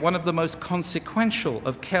witness here one of the most consequential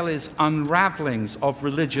of Kelley's unravelings of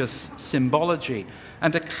religious symbology,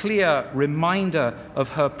 and a clear reminder of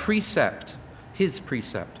her precept, his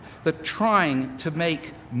precept, that trying to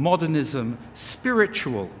make modernism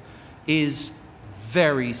spiritual is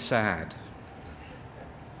very sad.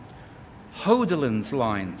 Hölderlin's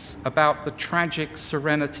lines about the tragic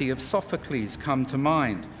serenity of Sophocles come to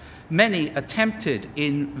mind. Many attempted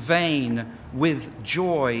in vain with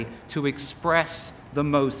joy to express the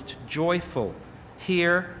most joyful.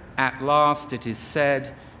 Here, at last, it is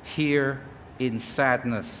said, here in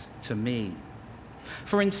sadness to me.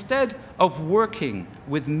 For instead of working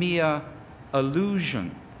with mere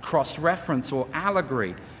allusion, cross-reference, or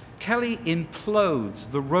allegory, Kelley implodes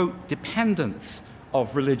the rote dependence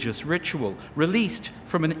of religious ritual, released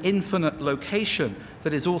from an infinite location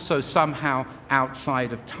that is also somehow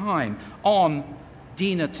outside of time, on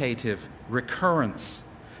denotative recurrence,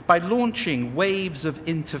 by launching waves of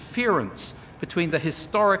interference between the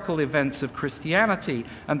historical events of Christianity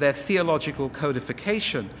and their theological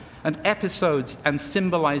codification, and episodes and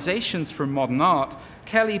symbolizations from modern art.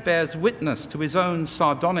 Kelley bears witness to his own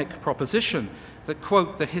sardonic proposition that,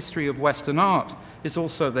 quote, the history of Western art is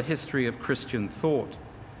also the history of Christian thought.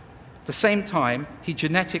 At the same time, he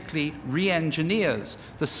genetically re-engineers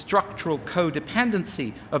the structural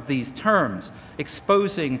codependency of these terms,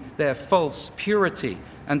 exposing their false purity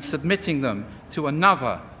and submitting them to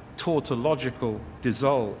another tautological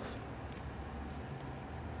dissolve.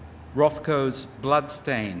 Rothko's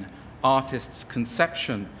Bloodstain, Artist's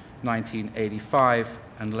Conception, 1985,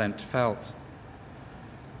 and Lentfeld.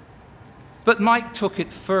 But Mike took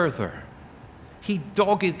it further. He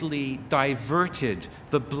doggedly diverted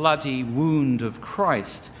the bloody wound of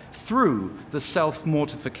Christ through the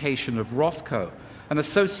self-mortification of Rothko, an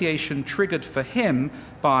association triggered for him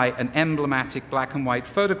by an emblematic black and white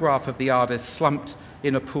photograph of the artist slumped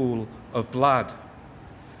in a pool of blood.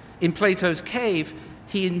 In Plato's Cave,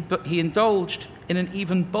 he indulged in an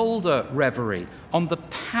even bolder reverie on the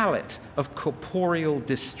palette of corporeal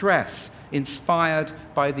distress inspired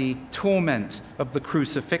by the torment of the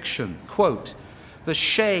crucifixion. Quote, "The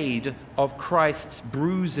shade of Christ's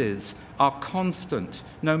bruises are constant,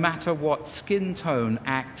 no matter what skin tone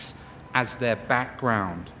acts as their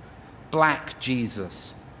background. Black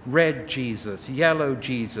Jesus, red Jesus, yellow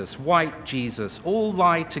Jesus, white Jesus, all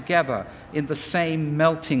lie together in the same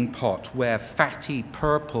melting pot where fatty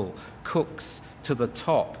purple cooks to the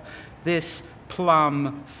top. This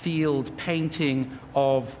plum field painting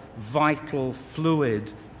of vital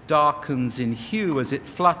fluid darkens in hue as it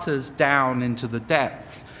flutters down into the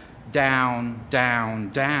depths. Down, down,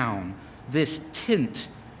 down. This tint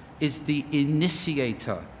is the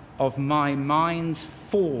initiator of my mind's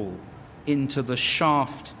fall into the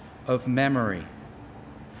shaft of memory."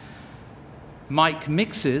 Mike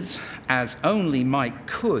mixes, as only Mike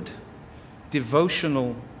could,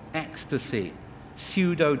 devotional ecstasy,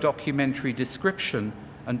 pseudo-documentary description,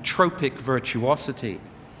 and tropic virtuosity.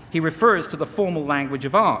 He refers to the formal language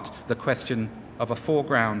of art, the question of a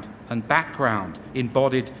foreground and background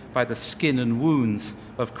embodied by the skin and wounds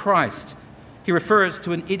of Christ. He refers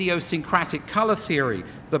to an idiosyncratic color theory,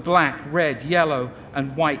 the black, red, yellow,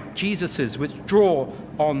 and white Jesuses, which draw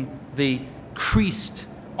on the Christ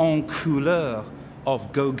en couleur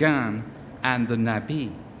of Gauguin and the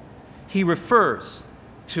Nabi. He refers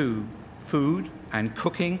to food and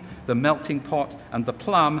cooking, the melting pot and the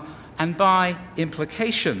plum, and by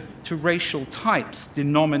implication to racial types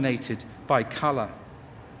denominated by color.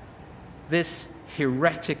 This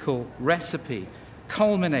heretical recipe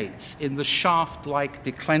culminates in the shaft-like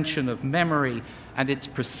declension of memory and its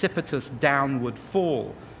precipitous downward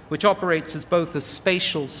fall, which operates as both a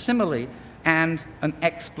spatial simile and an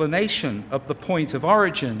explanation of the point of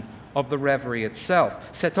origin of the reverie itself,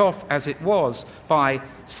 set off as it was by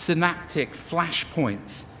synaptic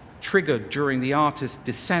flashpoints triggered during the artist's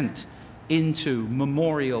descent into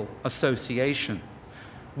memorial association.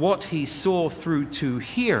 What he saw through to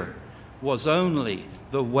here was only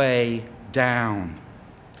the way down.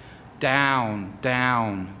 Down,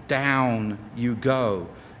 down, down you go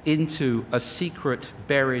into a secret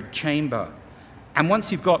buried chamber. And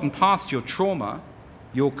once you've gotten past your trauma,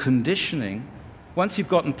 your conditioning, once you've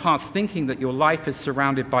gotten past thinking that your life is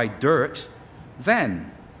surrounded by dirt,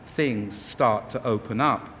 then things start to open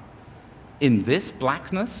up. In this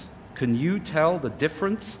blackness, can you tell the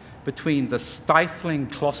difference between the stifling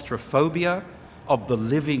claustrophobia of the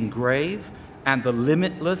living grave and the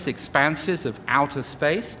limitless expanses of outer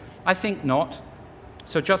space? I think not.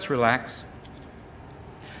 So just relax.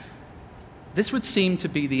 This would seem to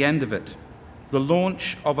be the end of it, the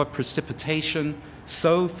launch of a precipitation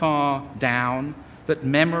so far down that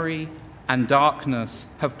memory and darkness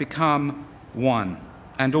have become one,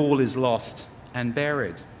 and all is lost and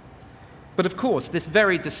buried. But of course, this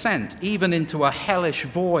very descent, even into a hellish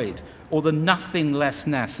void or the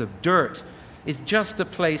nothinglessness of dirt, is just a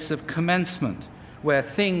place of commencement where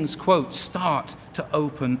things, quote, start to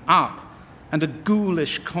open up, and a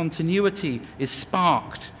ghoulish continuity is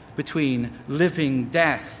sparked between living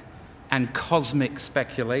death and cosmic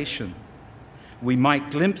speculation. We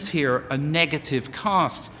might glimpse here a negative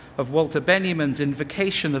cast of Walter Benjamin's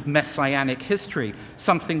invocation of messianic history,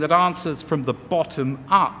 something that answers from the bottom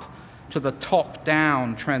up to the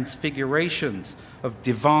top-down transfigurations of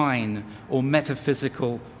divine or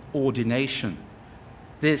metaphysical ordination.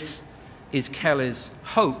 This is Kelley's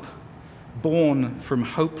hope, born from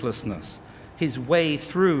hopelessness, his way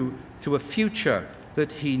through to a future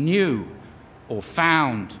that he knew or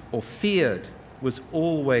found or feared was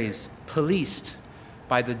always policed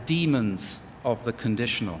by the demons of the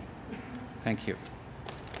conditional. Thank you.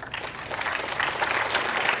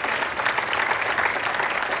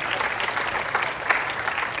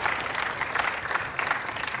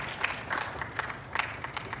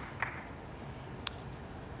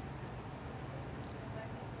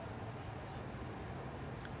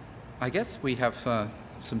 I guess we have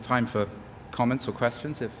some time for comments or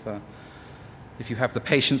questions if you have the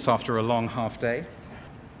patience after a long half day.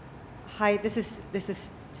 Hi, this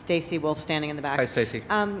is Stacy Wolf standing in the back. Hi, Stacy.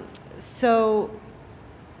 So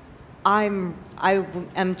I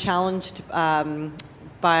am challenged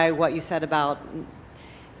by what you said about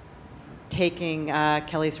taking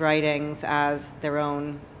Kelley's writings as their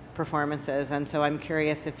own performances, and so I'm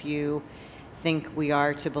curious if you think we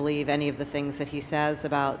are to believe any of the things that he says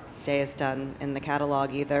about Day Is Done in the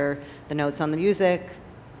catalog, either the notes on the music,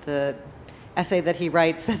 the essay that he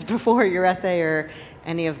writes that's before your essay, or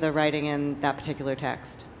any of the writing in that particular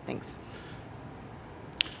text. Thanks.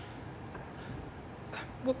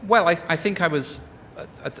 Well, I think I was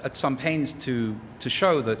at some pains to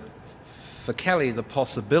show that for Kelley, the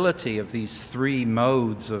possibility of these three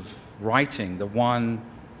modes of writing, the one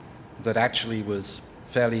that actually was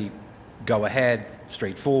fairly go-ahead,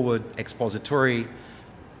 straightforward, expository,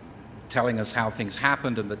 telling us how things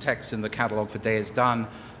happened, and the text in the catalog for Day Is Done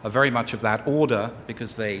are very much of that order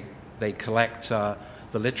because they collect the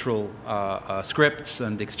literal scripts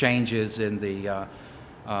and exchanges in the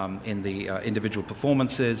individual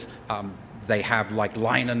performances. They have like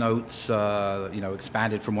liner notes,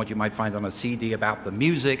 expanded from what you might find on a CD about the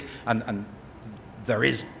music, and there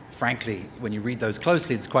is, frankly, when you read those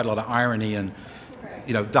closely, there's quite a lot of irony and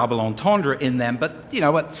double entendre in them, but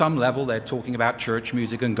at some level they're talking about church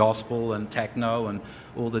music and gospel and techno and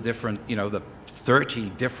all the different, the 30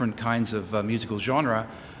 different kinds of musical genre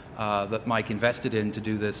that Mike invested in to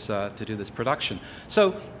do this production.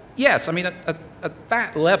 So yes, I mean at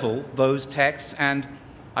that level, those texts, and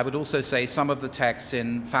I would also say some of the texts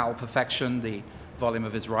in Foul Perfection, the volume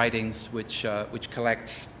of his writings, which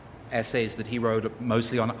collects essays that he wrote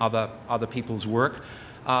mostly on other people's work.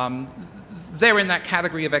 They're in that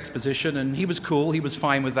category of exposition, and he was cool. He was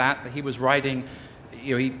fine with that. He was writing,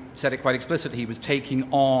 he said it quite explicitly, he was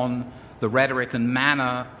taking on the rhetoric and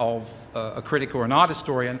manner of a critic or an art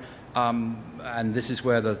historian, and this is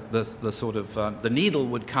where the sort of the needle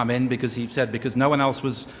would come in, because he said because no one else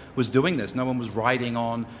was doing this. No one was writing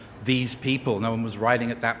on these people. No one was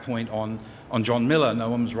writing at that point on John Miller. No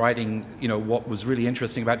one was writing, what was really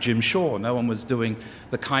interesting about Jim Shaw. No one was doing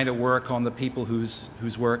the kind of work on the people whose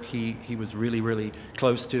work he was really, really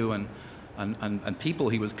close to, and people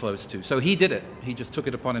he was close to. So he did it. He just took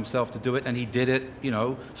it upon himself to do it, and he did it,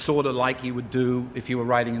 sort of like he would do if you were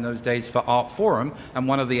writing in those days for Art Forum. And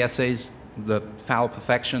one of the essays, the Foul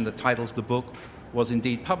Perfection, that titles the book, was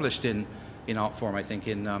indeed published in Art Forum, I think,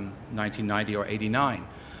 in 1990 or 89.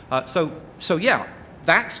 So yeah,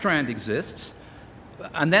 that strand exists.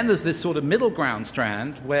 And then there's this sort of middle ground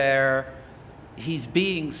strand where he's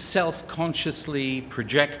being self-consciously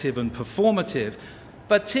projective and performative,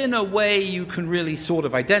 but in a way you can really sort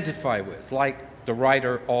of identify with, like the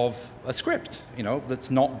writer of a script, that's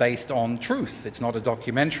not based on truth. It's not a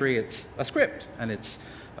documentary, it's a script, and it's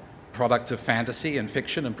a product of fantasy and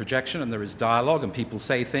fiction and projection, and there is dialogue, and people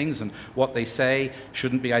say things, and what they say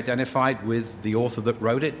shouldn't be identified with the author that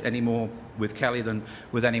wrote it any more with Kelley than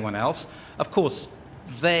with anyone else. Of course,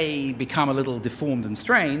 they become a little deformed and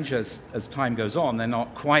strange as time goes on. They're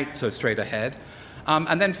not quite so straight ahead.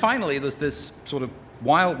 And then finally, there's this sort of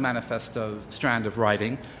wild manifesto strand of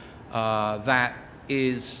writing that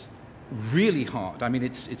is really hard. I mean,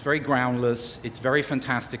 it's very groundless, it's very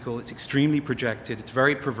fantastical, it's extremely projected, it's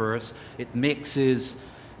very perverse. It mixes,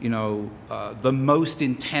 the most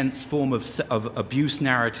intense form of abuse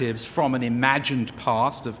narratives from an imagined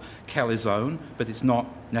past of Kelley's own, but it's not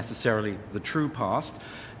necessarily the true past,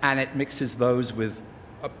 and it mixes those with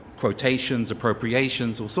quotations,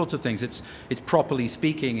 appropriations, all sorts of things. It's properly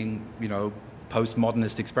speaking,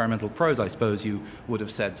 postmodernist experimental prose, I suppose you would have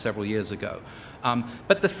said several years ago.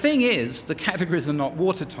 But the thing is, the categories are not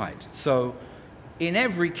watertight. So in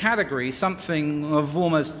every category, something of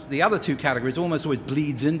almost the other two categories almost always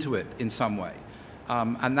bleeds into it in some way.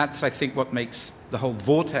 And that's, I think, what makes the whole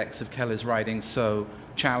vortex of Kelley's writing so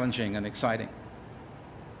challenging and exciting.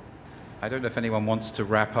 I don't know if anyone wants to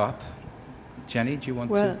wrap up. Jenny, do you want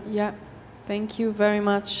to? Well, yeah. Thank you very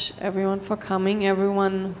much, everyone, for coming,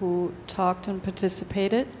 everyone who talked and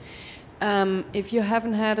participated. If you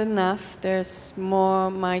haven't had enough, there's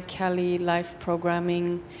more Mike Kelley live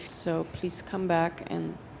programming, so please come back,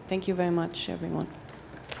 and thank you very much, everyone.